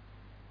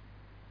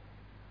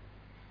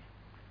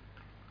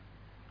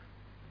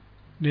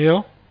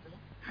 Neil?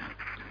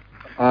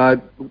 I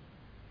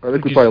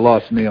think we probably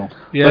lost Neil.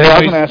 Yeah, but, hey, I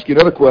was going to ask you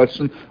another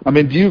question. I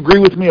mean, do you agree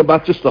with me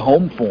about just the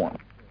home form?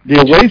 The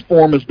away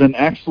form has been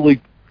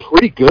actually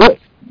pretty good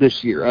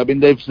this year. I mean,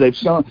 they've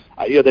shown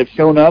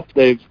up.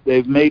 They've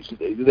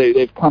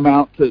come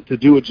out to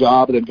do a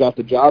job, and they've got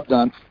the job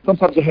done.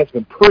 Sometimes it has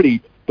been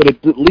pretty, but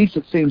at least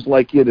it seems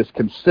like it is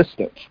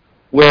consistent.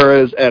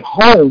 Whereas at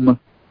home,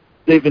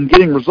 they've been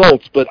getting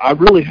results, but I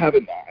really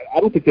haven't. I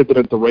don't think they've been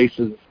at the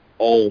races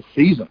all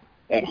season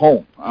at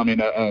home. I mean,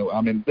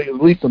 at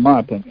least in my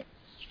opinion.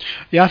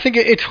 Yeah, I think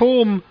at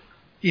home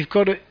you've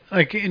got to,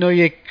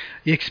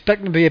 you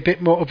expect them to be a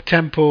bit more up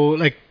tempo,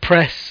 like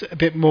press a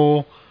bit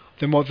more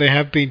than what they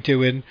have been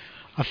doing.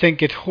 I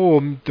think at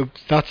home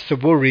that's the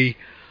worry,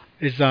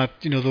 is that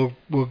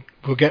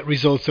we'll get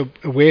results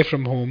away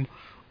from home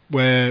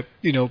where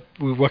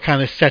we're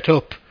kind of set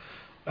up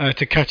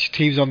to catch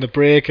teams on the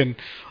break and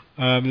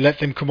let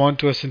them come on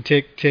to us and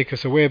take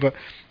us away. But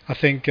I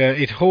think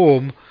at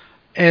home,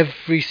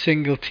 every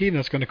single team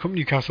that's going to come to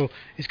Newcastle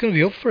is going to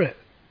be up for it.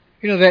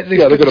 They're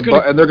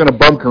going to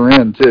bunker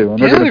in too, and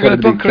they're going to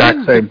do the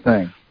exact same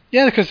thing.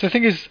 Yeah, because the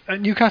thing is,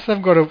 Newcastle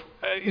haven't got a,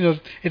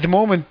 at the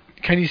moment,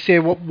 can you say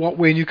what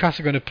way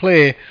Newcastle are going to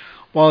play?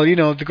 Well,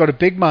 they've got a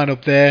big man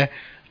up there.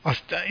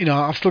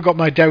 I've still got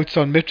my doubts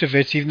on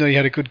Mitrovic, even though he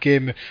had a good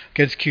game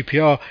against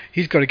QPR.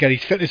 He's got to get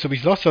his fitness up.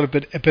 He's lost a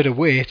bit of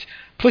weight.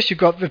 Plus, you've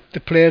got the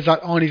players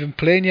that aren't even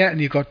playing yet, and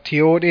you've got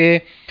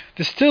Tiote.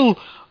 There's still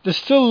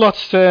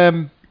lots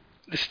to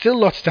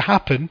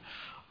happen.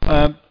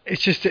 It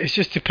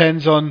just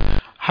depends on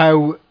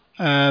how.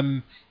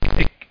 I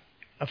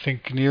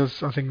think Neil's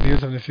having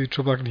a few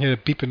trouble. I can hear a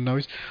beeping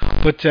noise,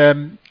 but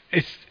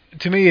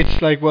to me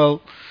it's like,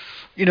 well,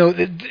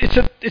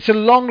 it's a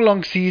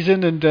long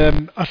season,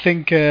 and I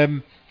think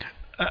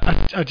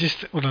I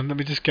just hold on. Let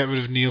me just get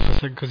rid of Neil for a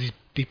second because he's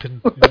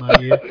beeping in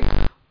my ear.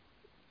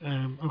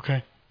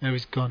 Okay, now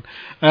he's gone.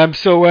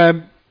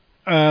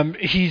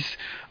 He's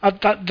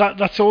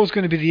that's always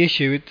going to be the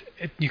issue.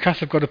 Newcastle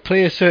have got to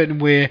play a certain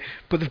way,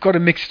 but they've got to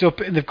mix it up,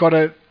 and they've got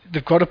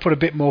to put a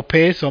bit more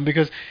pace on,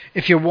 because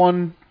if you're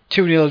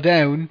 1-2-0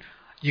 down,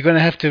 you're going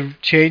to have to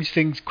change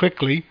things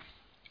quickly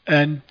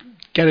and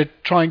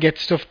try and get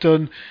stuff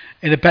done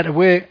in a better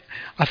way.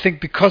 I think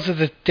because of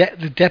the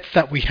depth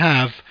that we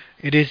have,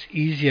 it is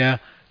easier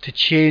to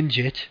change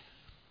it.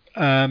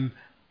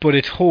 But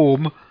at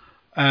home,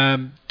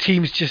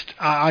 teams just,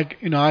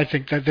 I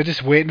think that they're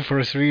just waiting for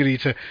us really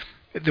to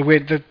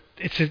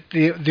it's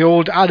the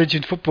old adage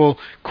in football: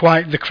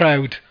 quieten the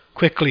crowd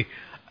quickly.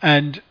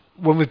 And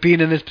when we've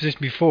been in this position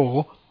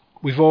before,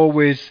 we've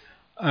always,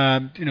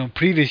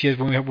 previous years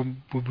when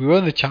we were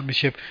in the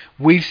Championship,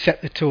 we've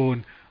set the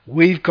tone.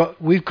 We've got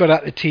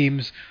at the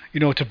teams,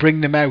 to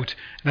bring them out.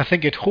 And I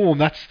think at home,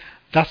 that's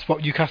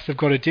what Newcastle have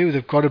got to do.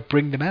 They've got to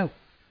bring them out.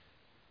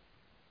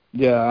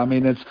 Yeah, I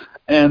mean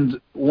and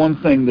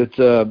one thing that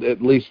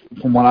at least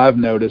from what I've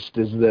noticed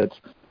is that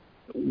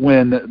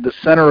when the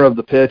center of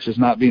the pitch is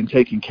not being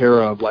taken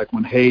care of, like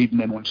when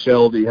Hayden and when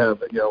Shelby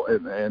have,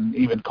 and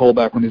even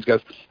Colback, when these guys,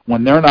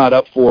 when they're not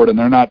up for it and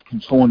they're not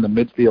controlling the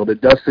midfield,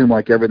 it does seem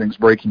like everything's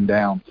breaking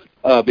down.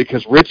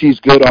 Because Richie's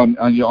good on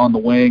the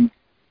wing,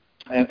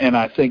 and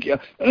I think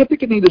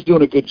Anita's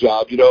doing a good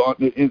job.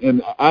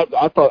 And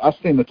I thought I've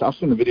seen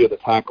the video of the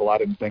tackle. I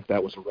didn't think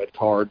that was a red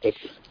card, but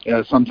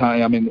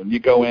sometimes when you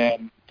go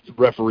in, the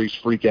referees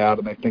freak out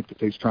and they think that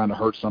he's trying to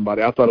hurt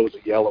somebody. I thought it was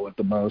a yellow at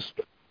the most.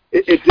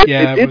 It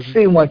did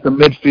seem like the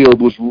midfield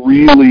was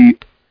really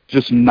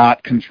just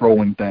not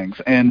controlling things,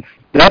 and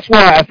that's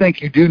why I think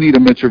you do need a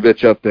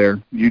Mitrovic up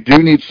there. You do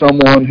need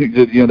someone who,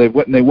 they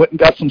went and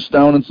got some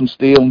Stone and some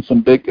Steele and some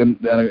big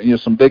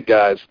some big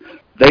guys.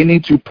 They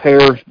need to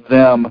pair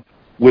them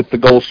with the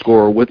goal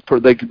scorer.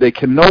 They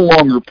can no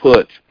longer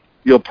put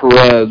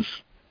Perez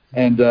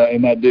and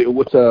that dude.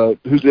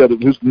 Who's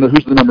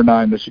the number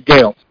 9? This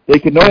Gale. They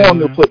can no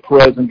longer put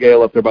Perez and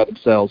Gale up there by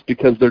themselves,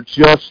 because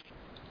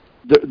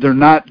they're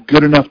not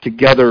good enough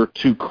together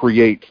to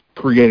create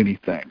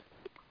anything.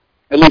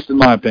 At least in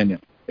my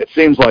opinion, it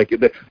seems like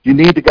you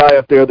need the guy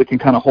up there that can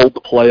kind of hold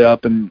the play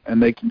up, and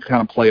they can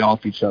kind of play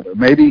off each other.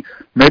 Maybe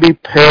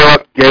pair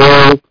up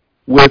Gale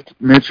with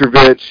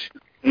Mitrovic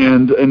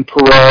and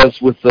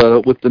Perez with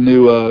the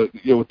new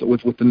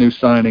with the new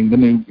signing,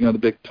 the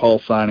big tall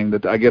signing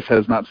that I guess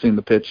has not seen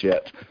the pitch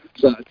yet.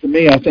 So to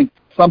me, I think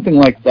something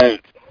like that.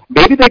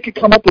 Maybe they could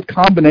come up with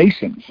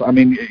combinations. I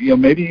mean,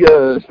 maybe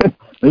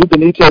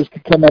Benitez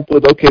could come up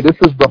with, okay, this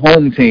is the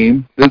home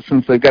team.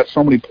 Since they've got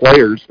so many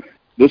players,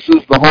 this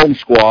is the home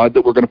squad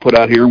that we're going to put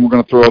out here, and we're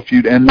going to throw a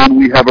few, and then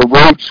we have a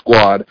road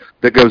squad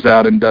that goes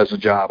out and does a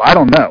job. I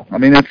don't know. I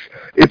mean,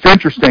 it's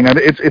interesting.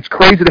 It's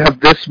crazy to have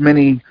this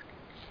many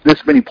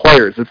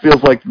players. It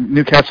feels like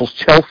Newcastle's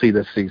Chelsea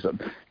this season.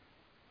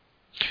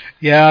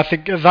 Yeah, I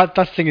think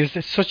that thing is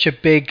it's such a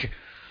big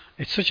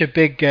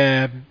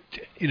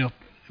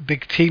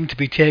big team to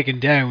be taken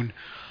down,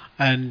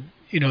 and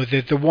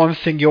the one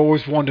thing you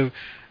always want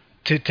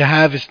to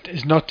have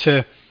is not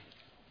to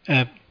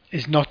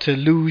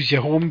lose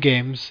your home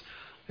games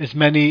as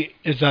many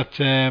as that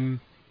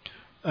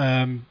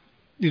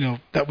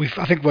that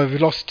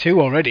we've lost 2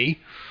 already,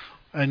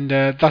 and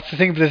that's the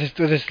thing with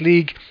this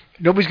league.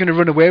 Nobody's going to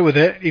run away with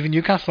it. Even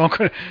Newcastle aren't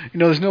going to.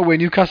 There's no way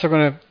Newcastle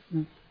are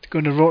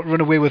going to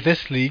run away with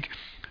this league,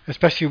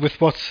 especially with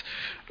what's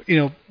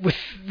with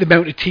the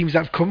amount of teams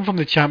that have come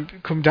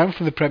down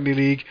from the Premier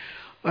League.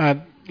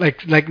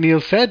 Like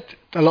Neil said,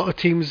 a lot of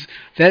teams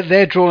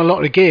they're drawing a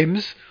lot of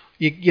games.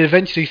 You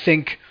eventually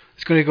think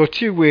it's going to go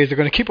 2 ways. They're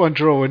going to keep on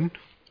drawing,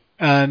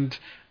 and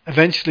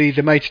eventually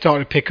they might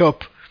start to pick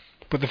up.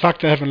 But the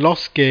fact that they haven't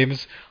lost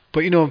games,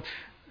 but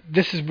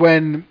this is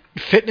when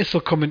fitness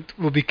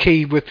will be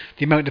key with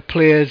the amount of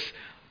players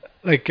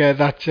like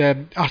that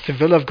Aston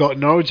Villa have got,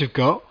 Norwich have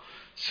got.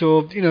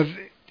 So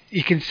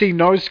you can see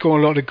Norwich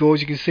scoring a lot of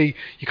goals. You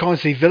can't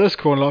see Villa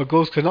scoring a lot of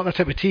goals because they're not that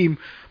type of team.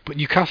 But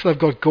Newcastle have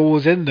got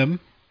goals in them,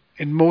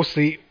 and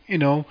mostly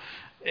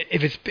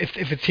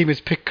if the team is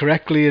picked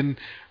correctly, and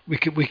we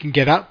can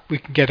get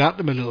at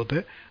them a little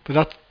bit. But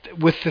that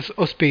with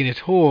us being at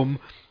home,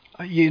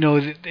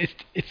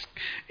 it's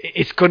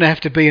going to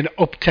have to be an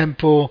up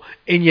tempo,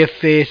 in your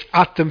face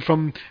at them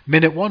from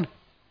minute 1.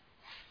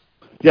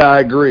 Yeah,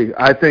 I agree.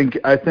 I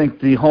think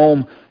the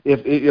home,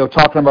 if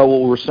talking about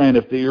what we were saying,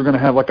 if you're going to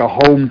have like a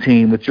home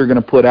team that you're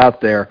going to put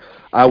out there,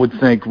 I would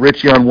think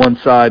Richie on one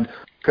side,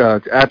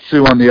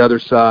 Atsu on the other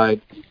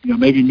side,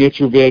 maybe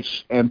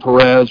Mitrovic and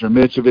Perez, or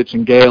Mitrovic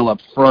and Gale up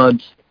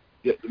front.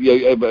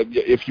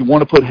 If you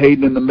want to put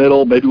Hayden in the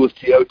middle, maybe with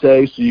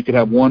Tiote, so you could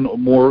have one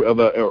more of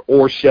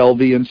or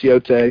Shelby and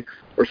Tiote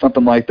or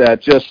something like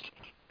that.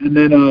 And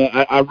then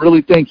I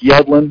really think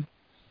Yedlin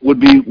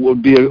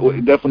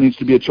definitely needs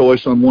to be a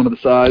choice on one of the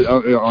side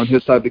on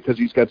his side, because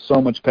he's got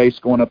so much pace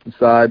going up the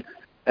side.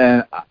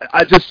 And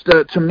I just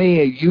to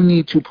me, you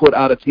need to put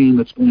out a team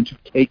that's going to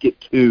take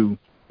it to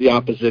the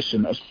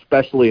opposition,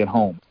 especially at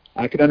home.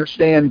 I can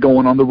understand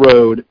going on the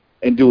road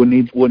and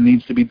doing what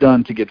needs to be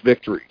done to get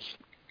victories.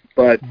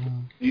 But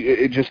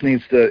it just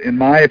needs to, in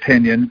my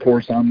opinion, of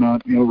course I'm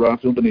not,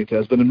 Rafael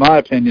Benitez, but in my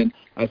opinion,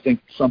 I think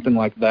something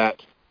like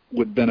that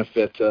would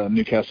benefit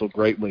Newcastle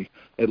greatly,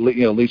 at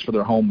least for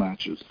their home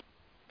matches.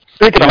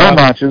 Speaking of home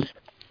matches,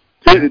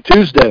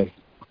 Tuesday,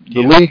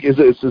 the league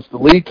it's the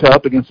League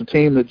Cup against a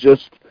team that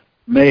just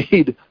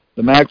made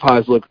the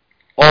Magpies look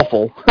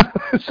awful.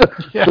 So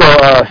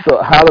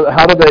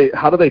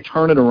how do they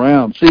turn it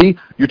around? See,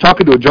 you're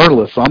talking to a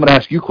journalist, so I'm going to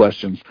ask you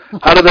questions.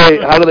 How do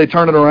they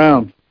turn it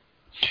around?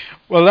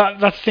 Well,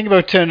 that's the thing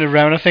about turning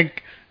around. I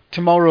think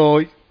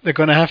tomorrow they're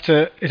going to have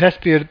to. It has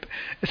to be.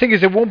 The thing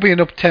is, it won't be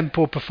an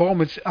up-tempo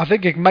performance. I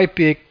think it might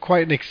be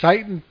quite an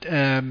exciting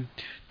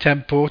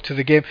tempo to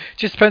the game. It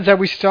just depends how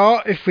we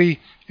start. If we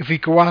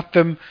go at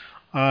them,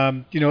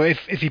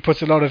 if he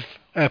puts a lot of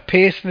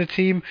pace in the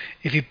team,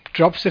 if he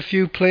drops a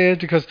few players,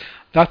 because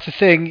that's the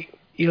thing.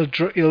 He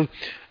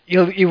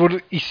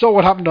saw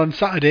what happened on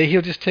Saturday.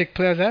 He'll just take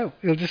players out.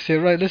 He'll just say,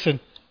 right, listen,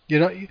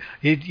 you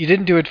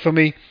didn't do it for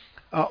me.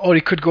 Or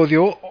he could go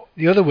the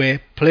other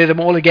way, play them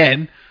all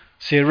again,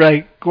 say,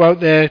 right, go out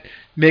there,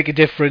 make a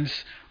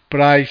difference.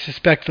 But I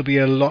suspect there'll be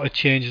a lot of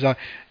changes.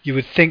 You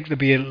would think there'll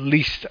be at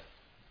least,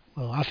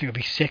 I think it'll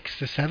be 6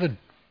 to 7.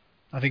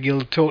 I think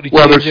he'll totally change it.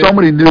 Well, there's so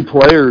many new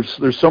players.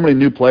 There's so many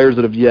new players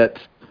that have yet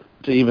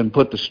to even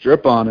put the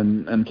strip on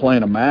and play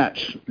in a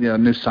match.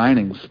 New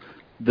signings.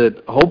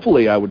 That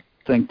hopefully I would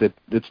think that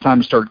it's time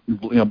to start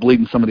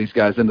bleeding some of these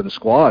guys into the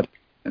squad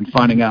and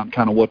finding out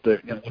kind of what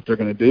they're going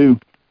to do.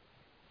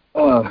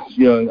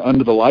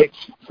 Under the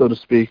lights, so to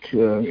speak.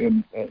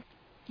 I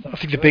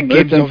think the big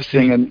game's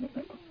obviously.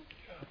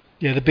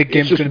 The big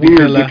game's going to be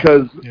Villa.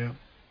 Because,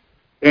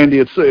 Andy,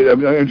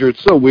 Andrew,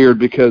 it's so weird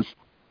because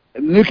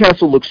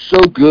Newcastle looks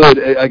so good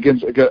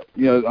against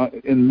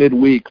in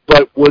midweek,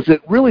 but was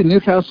it really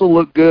Newcastle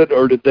look good,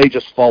 or did they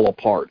just fall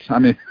apart? I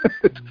mean,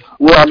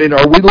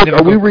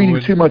 are we reading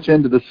too much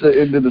into the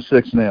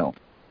 6-0?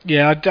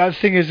 Yeah, the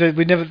thing is that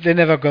they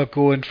never got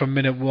going from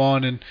minute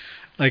 1, and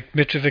like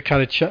Mitrovic had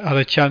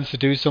a chance to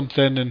do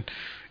something, and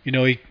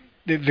the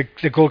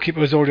goalkeeper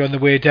was already on the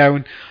way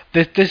down.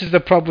 This is the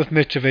problem with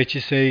Mitrovic.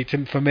 You see,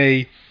 for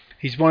me,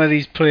 he's one of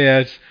these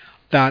players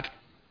that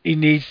he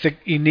needs to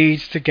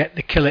get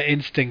the killer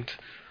instinct,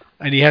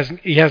 and he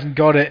hasn't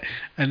got it.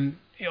 And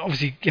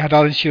obviously, he had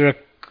Alan Shearer,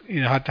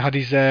 had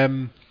his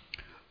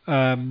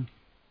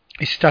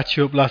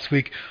statue up last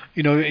week.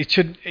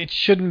 It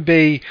shouldn't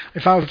be.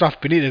 If I was Rafa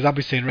Benitez, I'd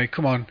be saying, right,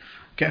 come on,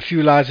 get a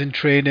few lads in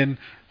training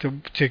to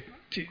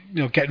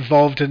get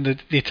involved in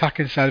the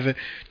attacking side of it,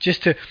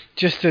 just to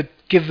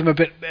give them a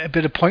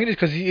bit of pointers,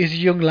 because he's a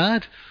young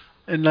lad,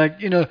 And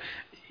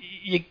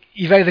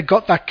you've either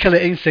got that killer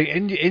instinct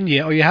in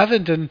you or you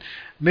haven't. And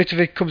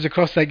Mitrovic comes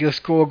across like he'll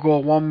score a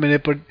goal 1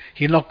 minute, but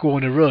he'll not go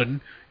on a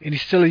run, and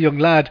he's still a young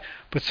lad.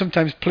 But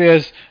sometimes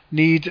players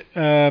need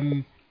a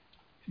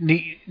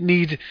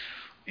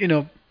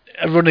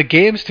run of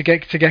games to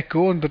get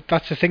going. But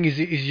that's the thing. He's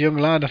a young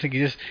lad. I think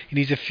he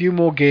needs a few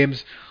more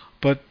games.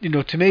 But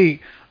to me,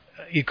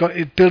 you've got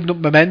building up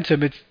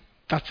momentum.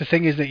 That's the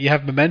thing, is that you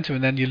have momentum,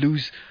 and then you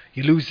lose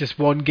this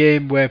one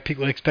game where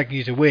people are expecting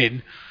you to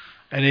win,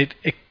 and it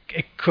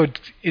could,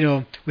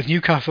 with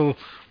Newcastle,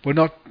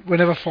 we're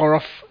never far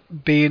off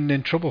being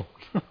in trouble.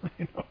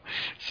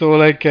 So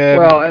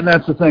well, and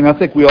that's the thing. I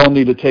think we all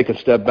need to take a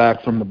step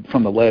back from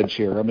the ledge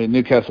here. I mean,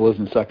 Newcastle is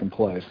in second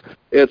place.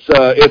 They've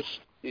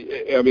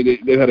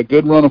had a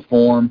good run of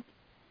form.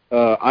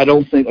 I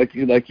don't think,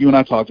 like you and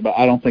I talked about,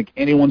 I don't think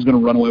anyone's going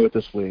to run away with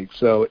this league.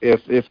 So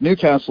if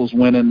Newcastle's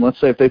winning, let's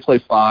say if they play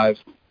five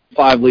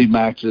league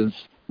matches,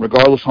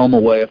 regardless home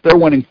away, if they're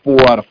winning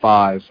 4 out of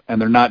 5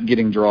 and they're not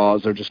getting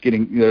draws, they're just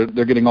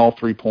they're getting all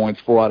 3 points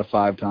 4 out of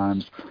 5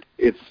 times,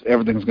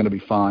 everything's going to be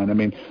fine. I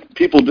mean,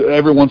 people do,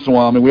 every once in a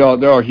while. I mean,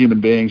 there are human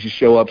beings. You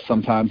show up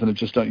sometimes and you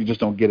just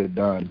don't get it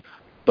done.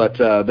 But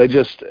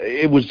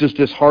it was just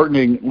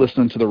disheartening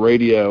listening to the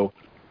radio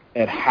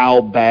at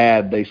how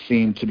bad they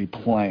seemed to be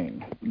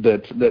playing.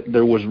 That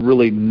there was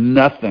really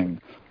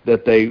nothing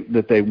that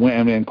they went.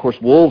 I mean, of course,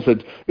 Wolves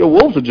had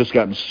just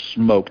gotten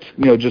smoked,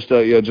 just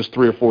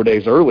 3 or 4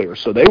 days earlier,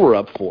 so they were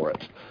up for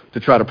it to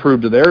try to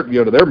prove to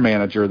their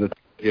manager that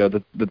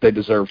that they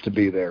deserved to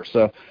be there.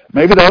 So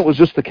maybe that was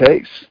just the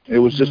case. It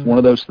was just one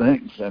of those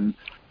things, and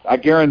I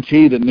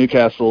guarantee that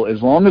Newcastle,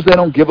 as long as they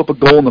don't give up a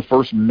goal in the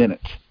first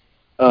minute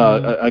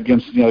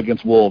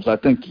against Wolves, I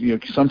think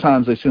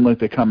sometimes they seem like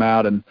they come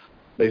out and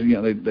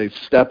they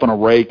step on a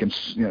rake and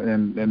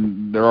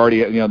they're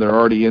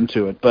already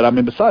into it. But I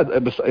mean, besides,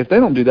 if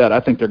they don't do that, I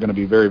think they're going to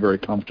be very, very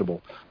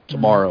comfortable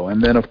tomorrow.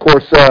 And then of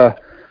course, I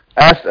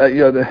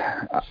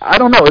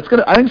don't know. I think it's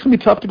going to be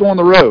tough to go on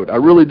the road. I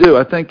really do.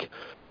 I think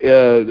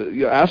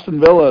Aston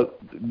Villa,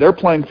 they're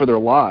playing for their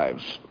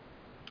lives,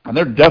 and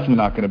they're definitely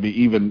not going to be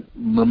even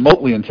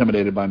remotely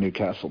intimidated by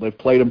Newcastle. They've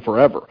played them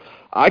forever.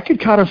 I could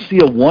kind of see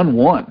a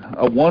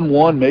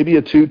 1-1, maybe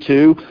a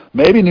 2-2.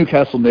 Maybe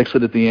Newcastle nicks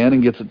it at the end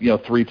and gets it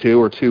 3-2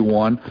 or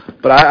 2-1.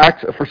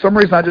 But for some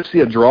reason I just see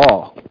a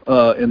draw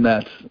in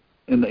that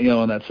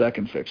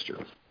second fixture.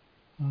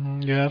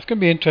 Yeah, it's going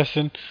to be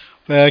interesting.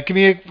 Give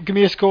me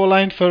a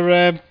scoreline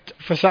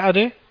for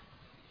Saturday.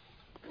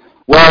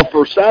 Well,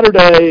 for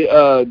Saturday,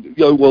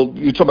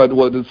 you're talking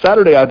about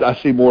Saturday. I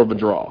see more of a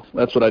draw.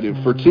 That's what I do.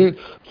 For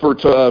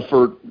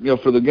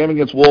the game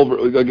against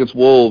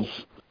Wolves,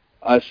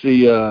 I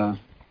see. I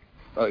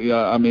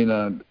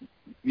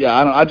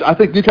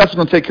think Newcastle's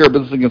going to take care of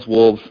business against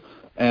Wolves,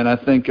 and I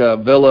think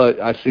Villa,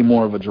 I see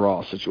more of a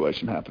draw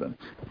situation happening.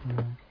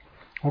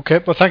 Okay,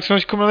 well, thanks so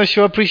much for coming on the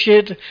show.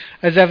 Appreciate it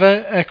as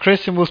ever,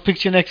 Chris, and we'll speak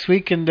to you next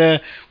week, and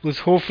we'll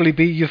hopefully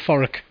be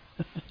euphoric.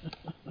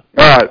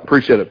 All right,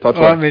 appreciate it. Talk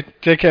to you. All right, mate.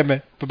 Take care,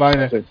 mate. Bye-bye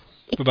now.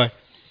 Bye-bye.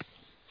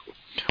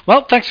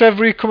 Well, thanks for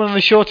everybody coming on the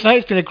show tonight.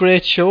 It's been a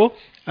great show.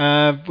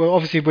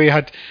 Obviously, we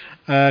had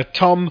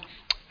Tom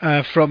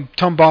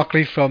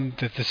Barkley from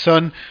the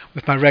Sun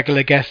with my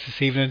regular guest this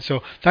evening.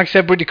 So thanks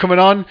everybody coming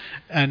on,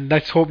 and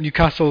let's hope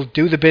Newcastle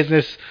do the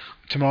business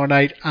tomorrow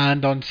night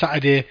and on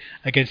Saturday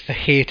against the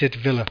hated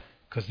Villa,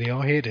 because they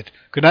are hated.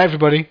 Good night,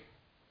 everybody.